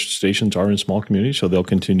college stations are in small communities, so they'll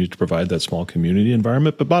continue to provide that small community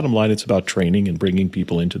environment. But bottom line, it's about training and bringing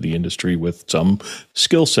people into the industry with some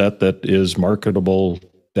skill set that is marketable,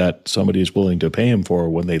 that somebody is willing to pay them for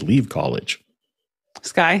when they leave college.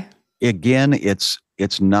 Sky? Again, it's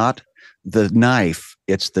not the knife,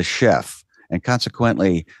 it's the chef. And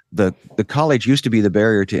consequently, the college used to be the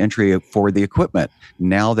barrier to entry for the equipment.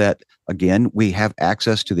 Now that, again, we have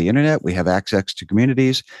access to the internet, we have access to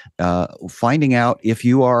communities, finding out if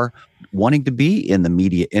you are wanting to be in the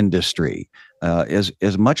media industry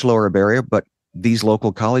is much lower a barrier, but these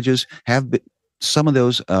local colleges have some of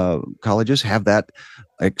those colleges have that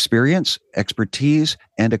experience, expertise,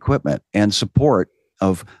 and equipment and support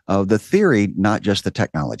of the theory, not just the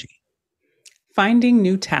technology. Finding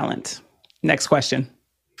new talent. Next question.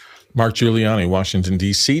 Mark Giuliani, Washington,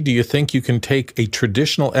 D.C. Do you think you can take a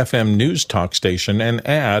traditional FM news talk station and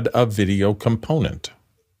add a video component?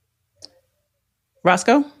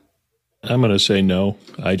 Roscoe? I'm going to say no.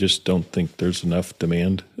 I just don't think there's enough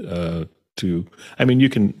demand you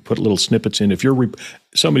can put little snippets in. If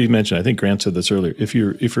somebody mentioned, I think Grant said this earlier, if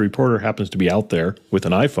a reporter happens to be out there with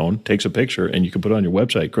an iPhone, takes a picture, and you can put it on your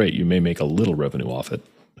website, great. You may make a little revenue off it.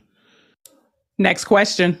 Next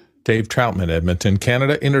question. Dave Troutman, Edmonton,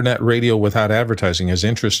 Canada. Internet radio without advertising has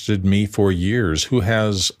interested me for years. Who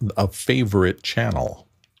has a favorite channel?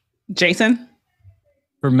 Jason?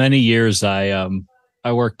 For many years, I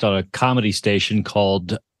worked on a comedy station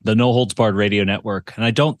called the No Holds Barred Radio Network, and I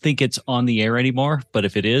don't think it's on the air anymore, but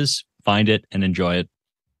if it is, find it and enjoy it.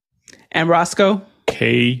 And Roscoe?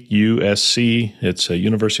 KUSC. It's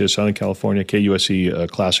University of Southern California. KUSC,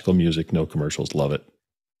 classical music, no commercials. Love it.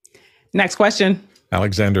 Next question.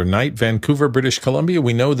 Alexander Knight, Vancouver, British Columbia.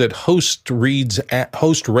 We know that host-read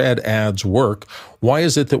ads work. Why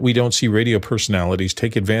is it that we don't see radio personalities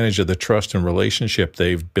take advantage of the trust and relationship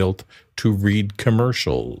they've built to read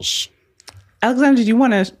commercials? Alexander, do you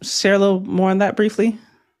want to share a little more on that briefly?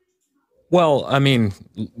 Well, I mean,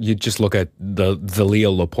 you just look at the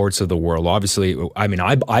Leo Laportes of the world. Obviously, I mean,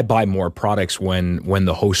 I buy more products when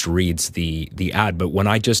the host reads the ad, but when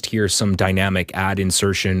I just hear some dynamic ad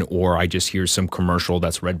insertion or I just hear some commercial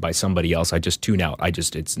that's read by somebody else, I just tune out.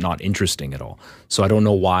 It's not interesting at all. So I don't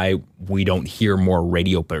know why we don't hear more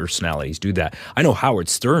radio personalities do that. I know Howard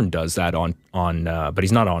Stern does that but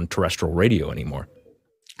he's not on terrestrial radio anymore.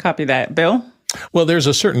 Copy that. Bill? Well, there's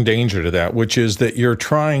a certain danger to that, which is that you're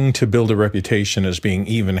trying to build a reputation as being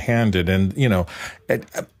even-handed. And,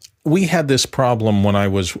 we had this problem when I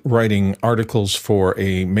was writing articles for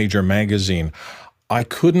a major magazine. I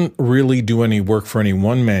couldn't really do any work for any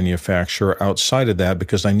one manufacturer outside of that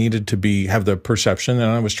because I needed to have the perception, and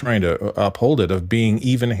I was trying to uphold it, of being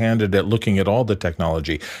even-handed at looking at all the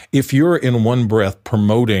technology. If you're in one breath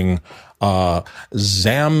promoting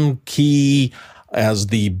Zamkey as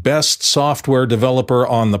the best software developer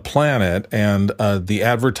on the planet, and the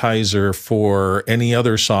advertiser for any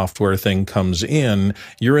other software thing comes in,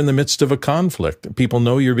 you're in the midst of a conflict. People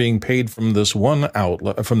know you're being paid from this one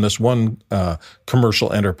outlet, from this one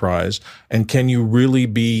commercial enterprise, and can you really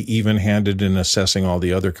be even-handed in assessing all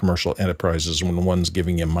the other commercial enterprises when one's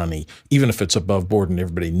giving you money, even if it's above board and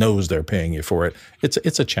everybody knows they're paying you for it?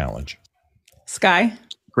 It's a challenge. Sky?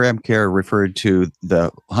 Graham Kerr referred to the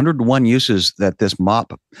 101 uses that this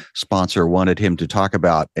mop sponsor wanted him to talk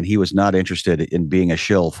about, and he was not interested in being a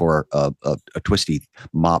shill for a twisty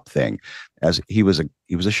mop thing, as he was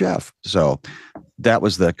a chef. So that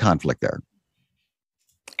was the conflict there.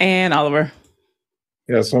 And Oliver.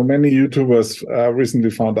 Yeah, so many YouTubers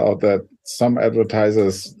recently found out that some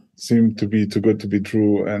advertisers seem to be too good to be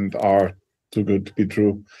true and are too good to be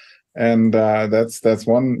true. And that's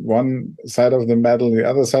one side of the medal. The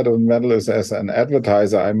other side of the medal is, as an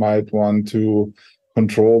advertiser, I might want to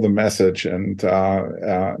control the message and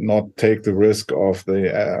not take the risk of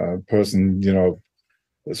the person,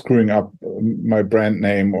 screwing up my brand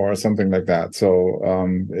name or something like that. So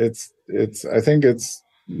I think it's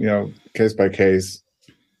case by case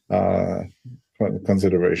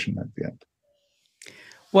consideration at the end.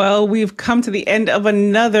 Well, we've come to the end of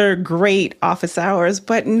another great office hours,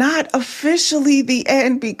 but not officially the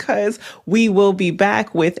end, because we will be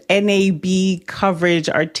back with NAB coverage,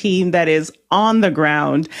 our team that is on the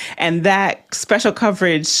ground. And that special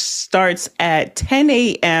coverage starts at 10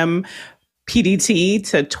 a.m. PDT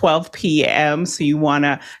to 12 p.m. So you want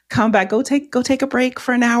to come back, go take a break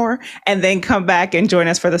for an hour, and then come back and join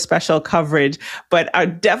us for the special coverage. But I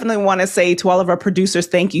definitely want to say to all of our producers,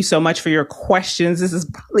 thank you so much for your questions. This is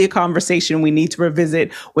probably a conversation we need to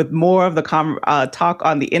revisit with more of the talk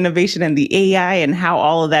on the innovation and the AI and how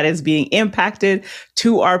all of that is being impacted.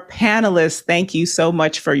 To our panelists, thank you so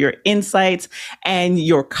much for your insights and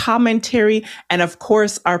your commentary. And of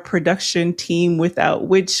course, our production team, without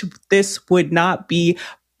which this would not be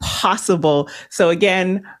possible. So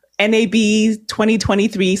again, NAB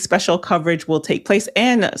 2023 special coverage will take place.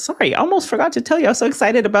 And sorry, I almost forgot to tell you, I'm so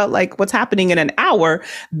excited about what's happening in an hour,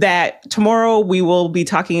 that tomorrow we will be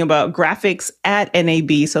talking about graphics at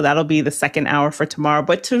NAB. So that'll be the second hour for tomorrow.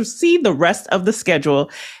 But to see the rest of the schedule,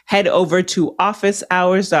 head over to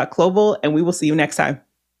officehours.global, and we will see you next time.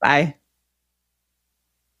 Bye.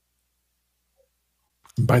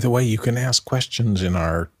 By the way, you can ask questions in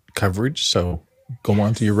our coverage. So go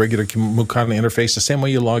on to your regular Mukana interface the same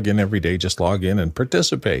way you log in every day. Just log in and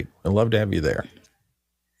participate. I'd love to have you there.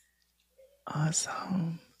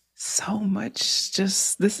 Awesome. So much.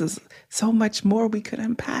 This is so much more we could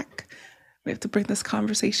unpack. We have to bring this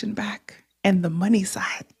conversation back. And the money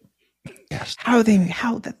side. Yes. How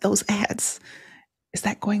those ads, is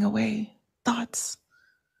that going away? Thoughts?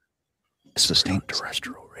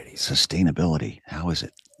 Terrestrial radio. Sustainability. How is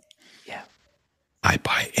it? Yeah. I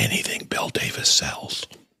buy anything Bill Davis sells.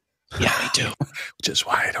 Yeah, me too. Which is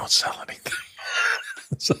why I don't sell anything.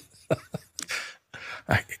 So,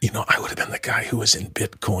 I would have been the guy who was in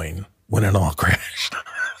Bitcoin when it all crashed.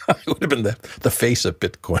 I would have been the face of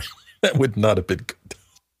Bitcoin. That would not have been good.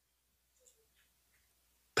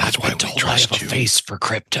 That's why we trust you. A face for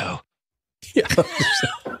crypto. Yeah.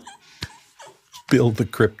 Build the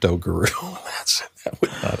crypto guru. That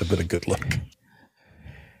would not have been a good look.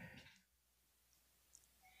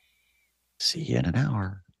 See you in an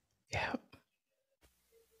hour. Yeah.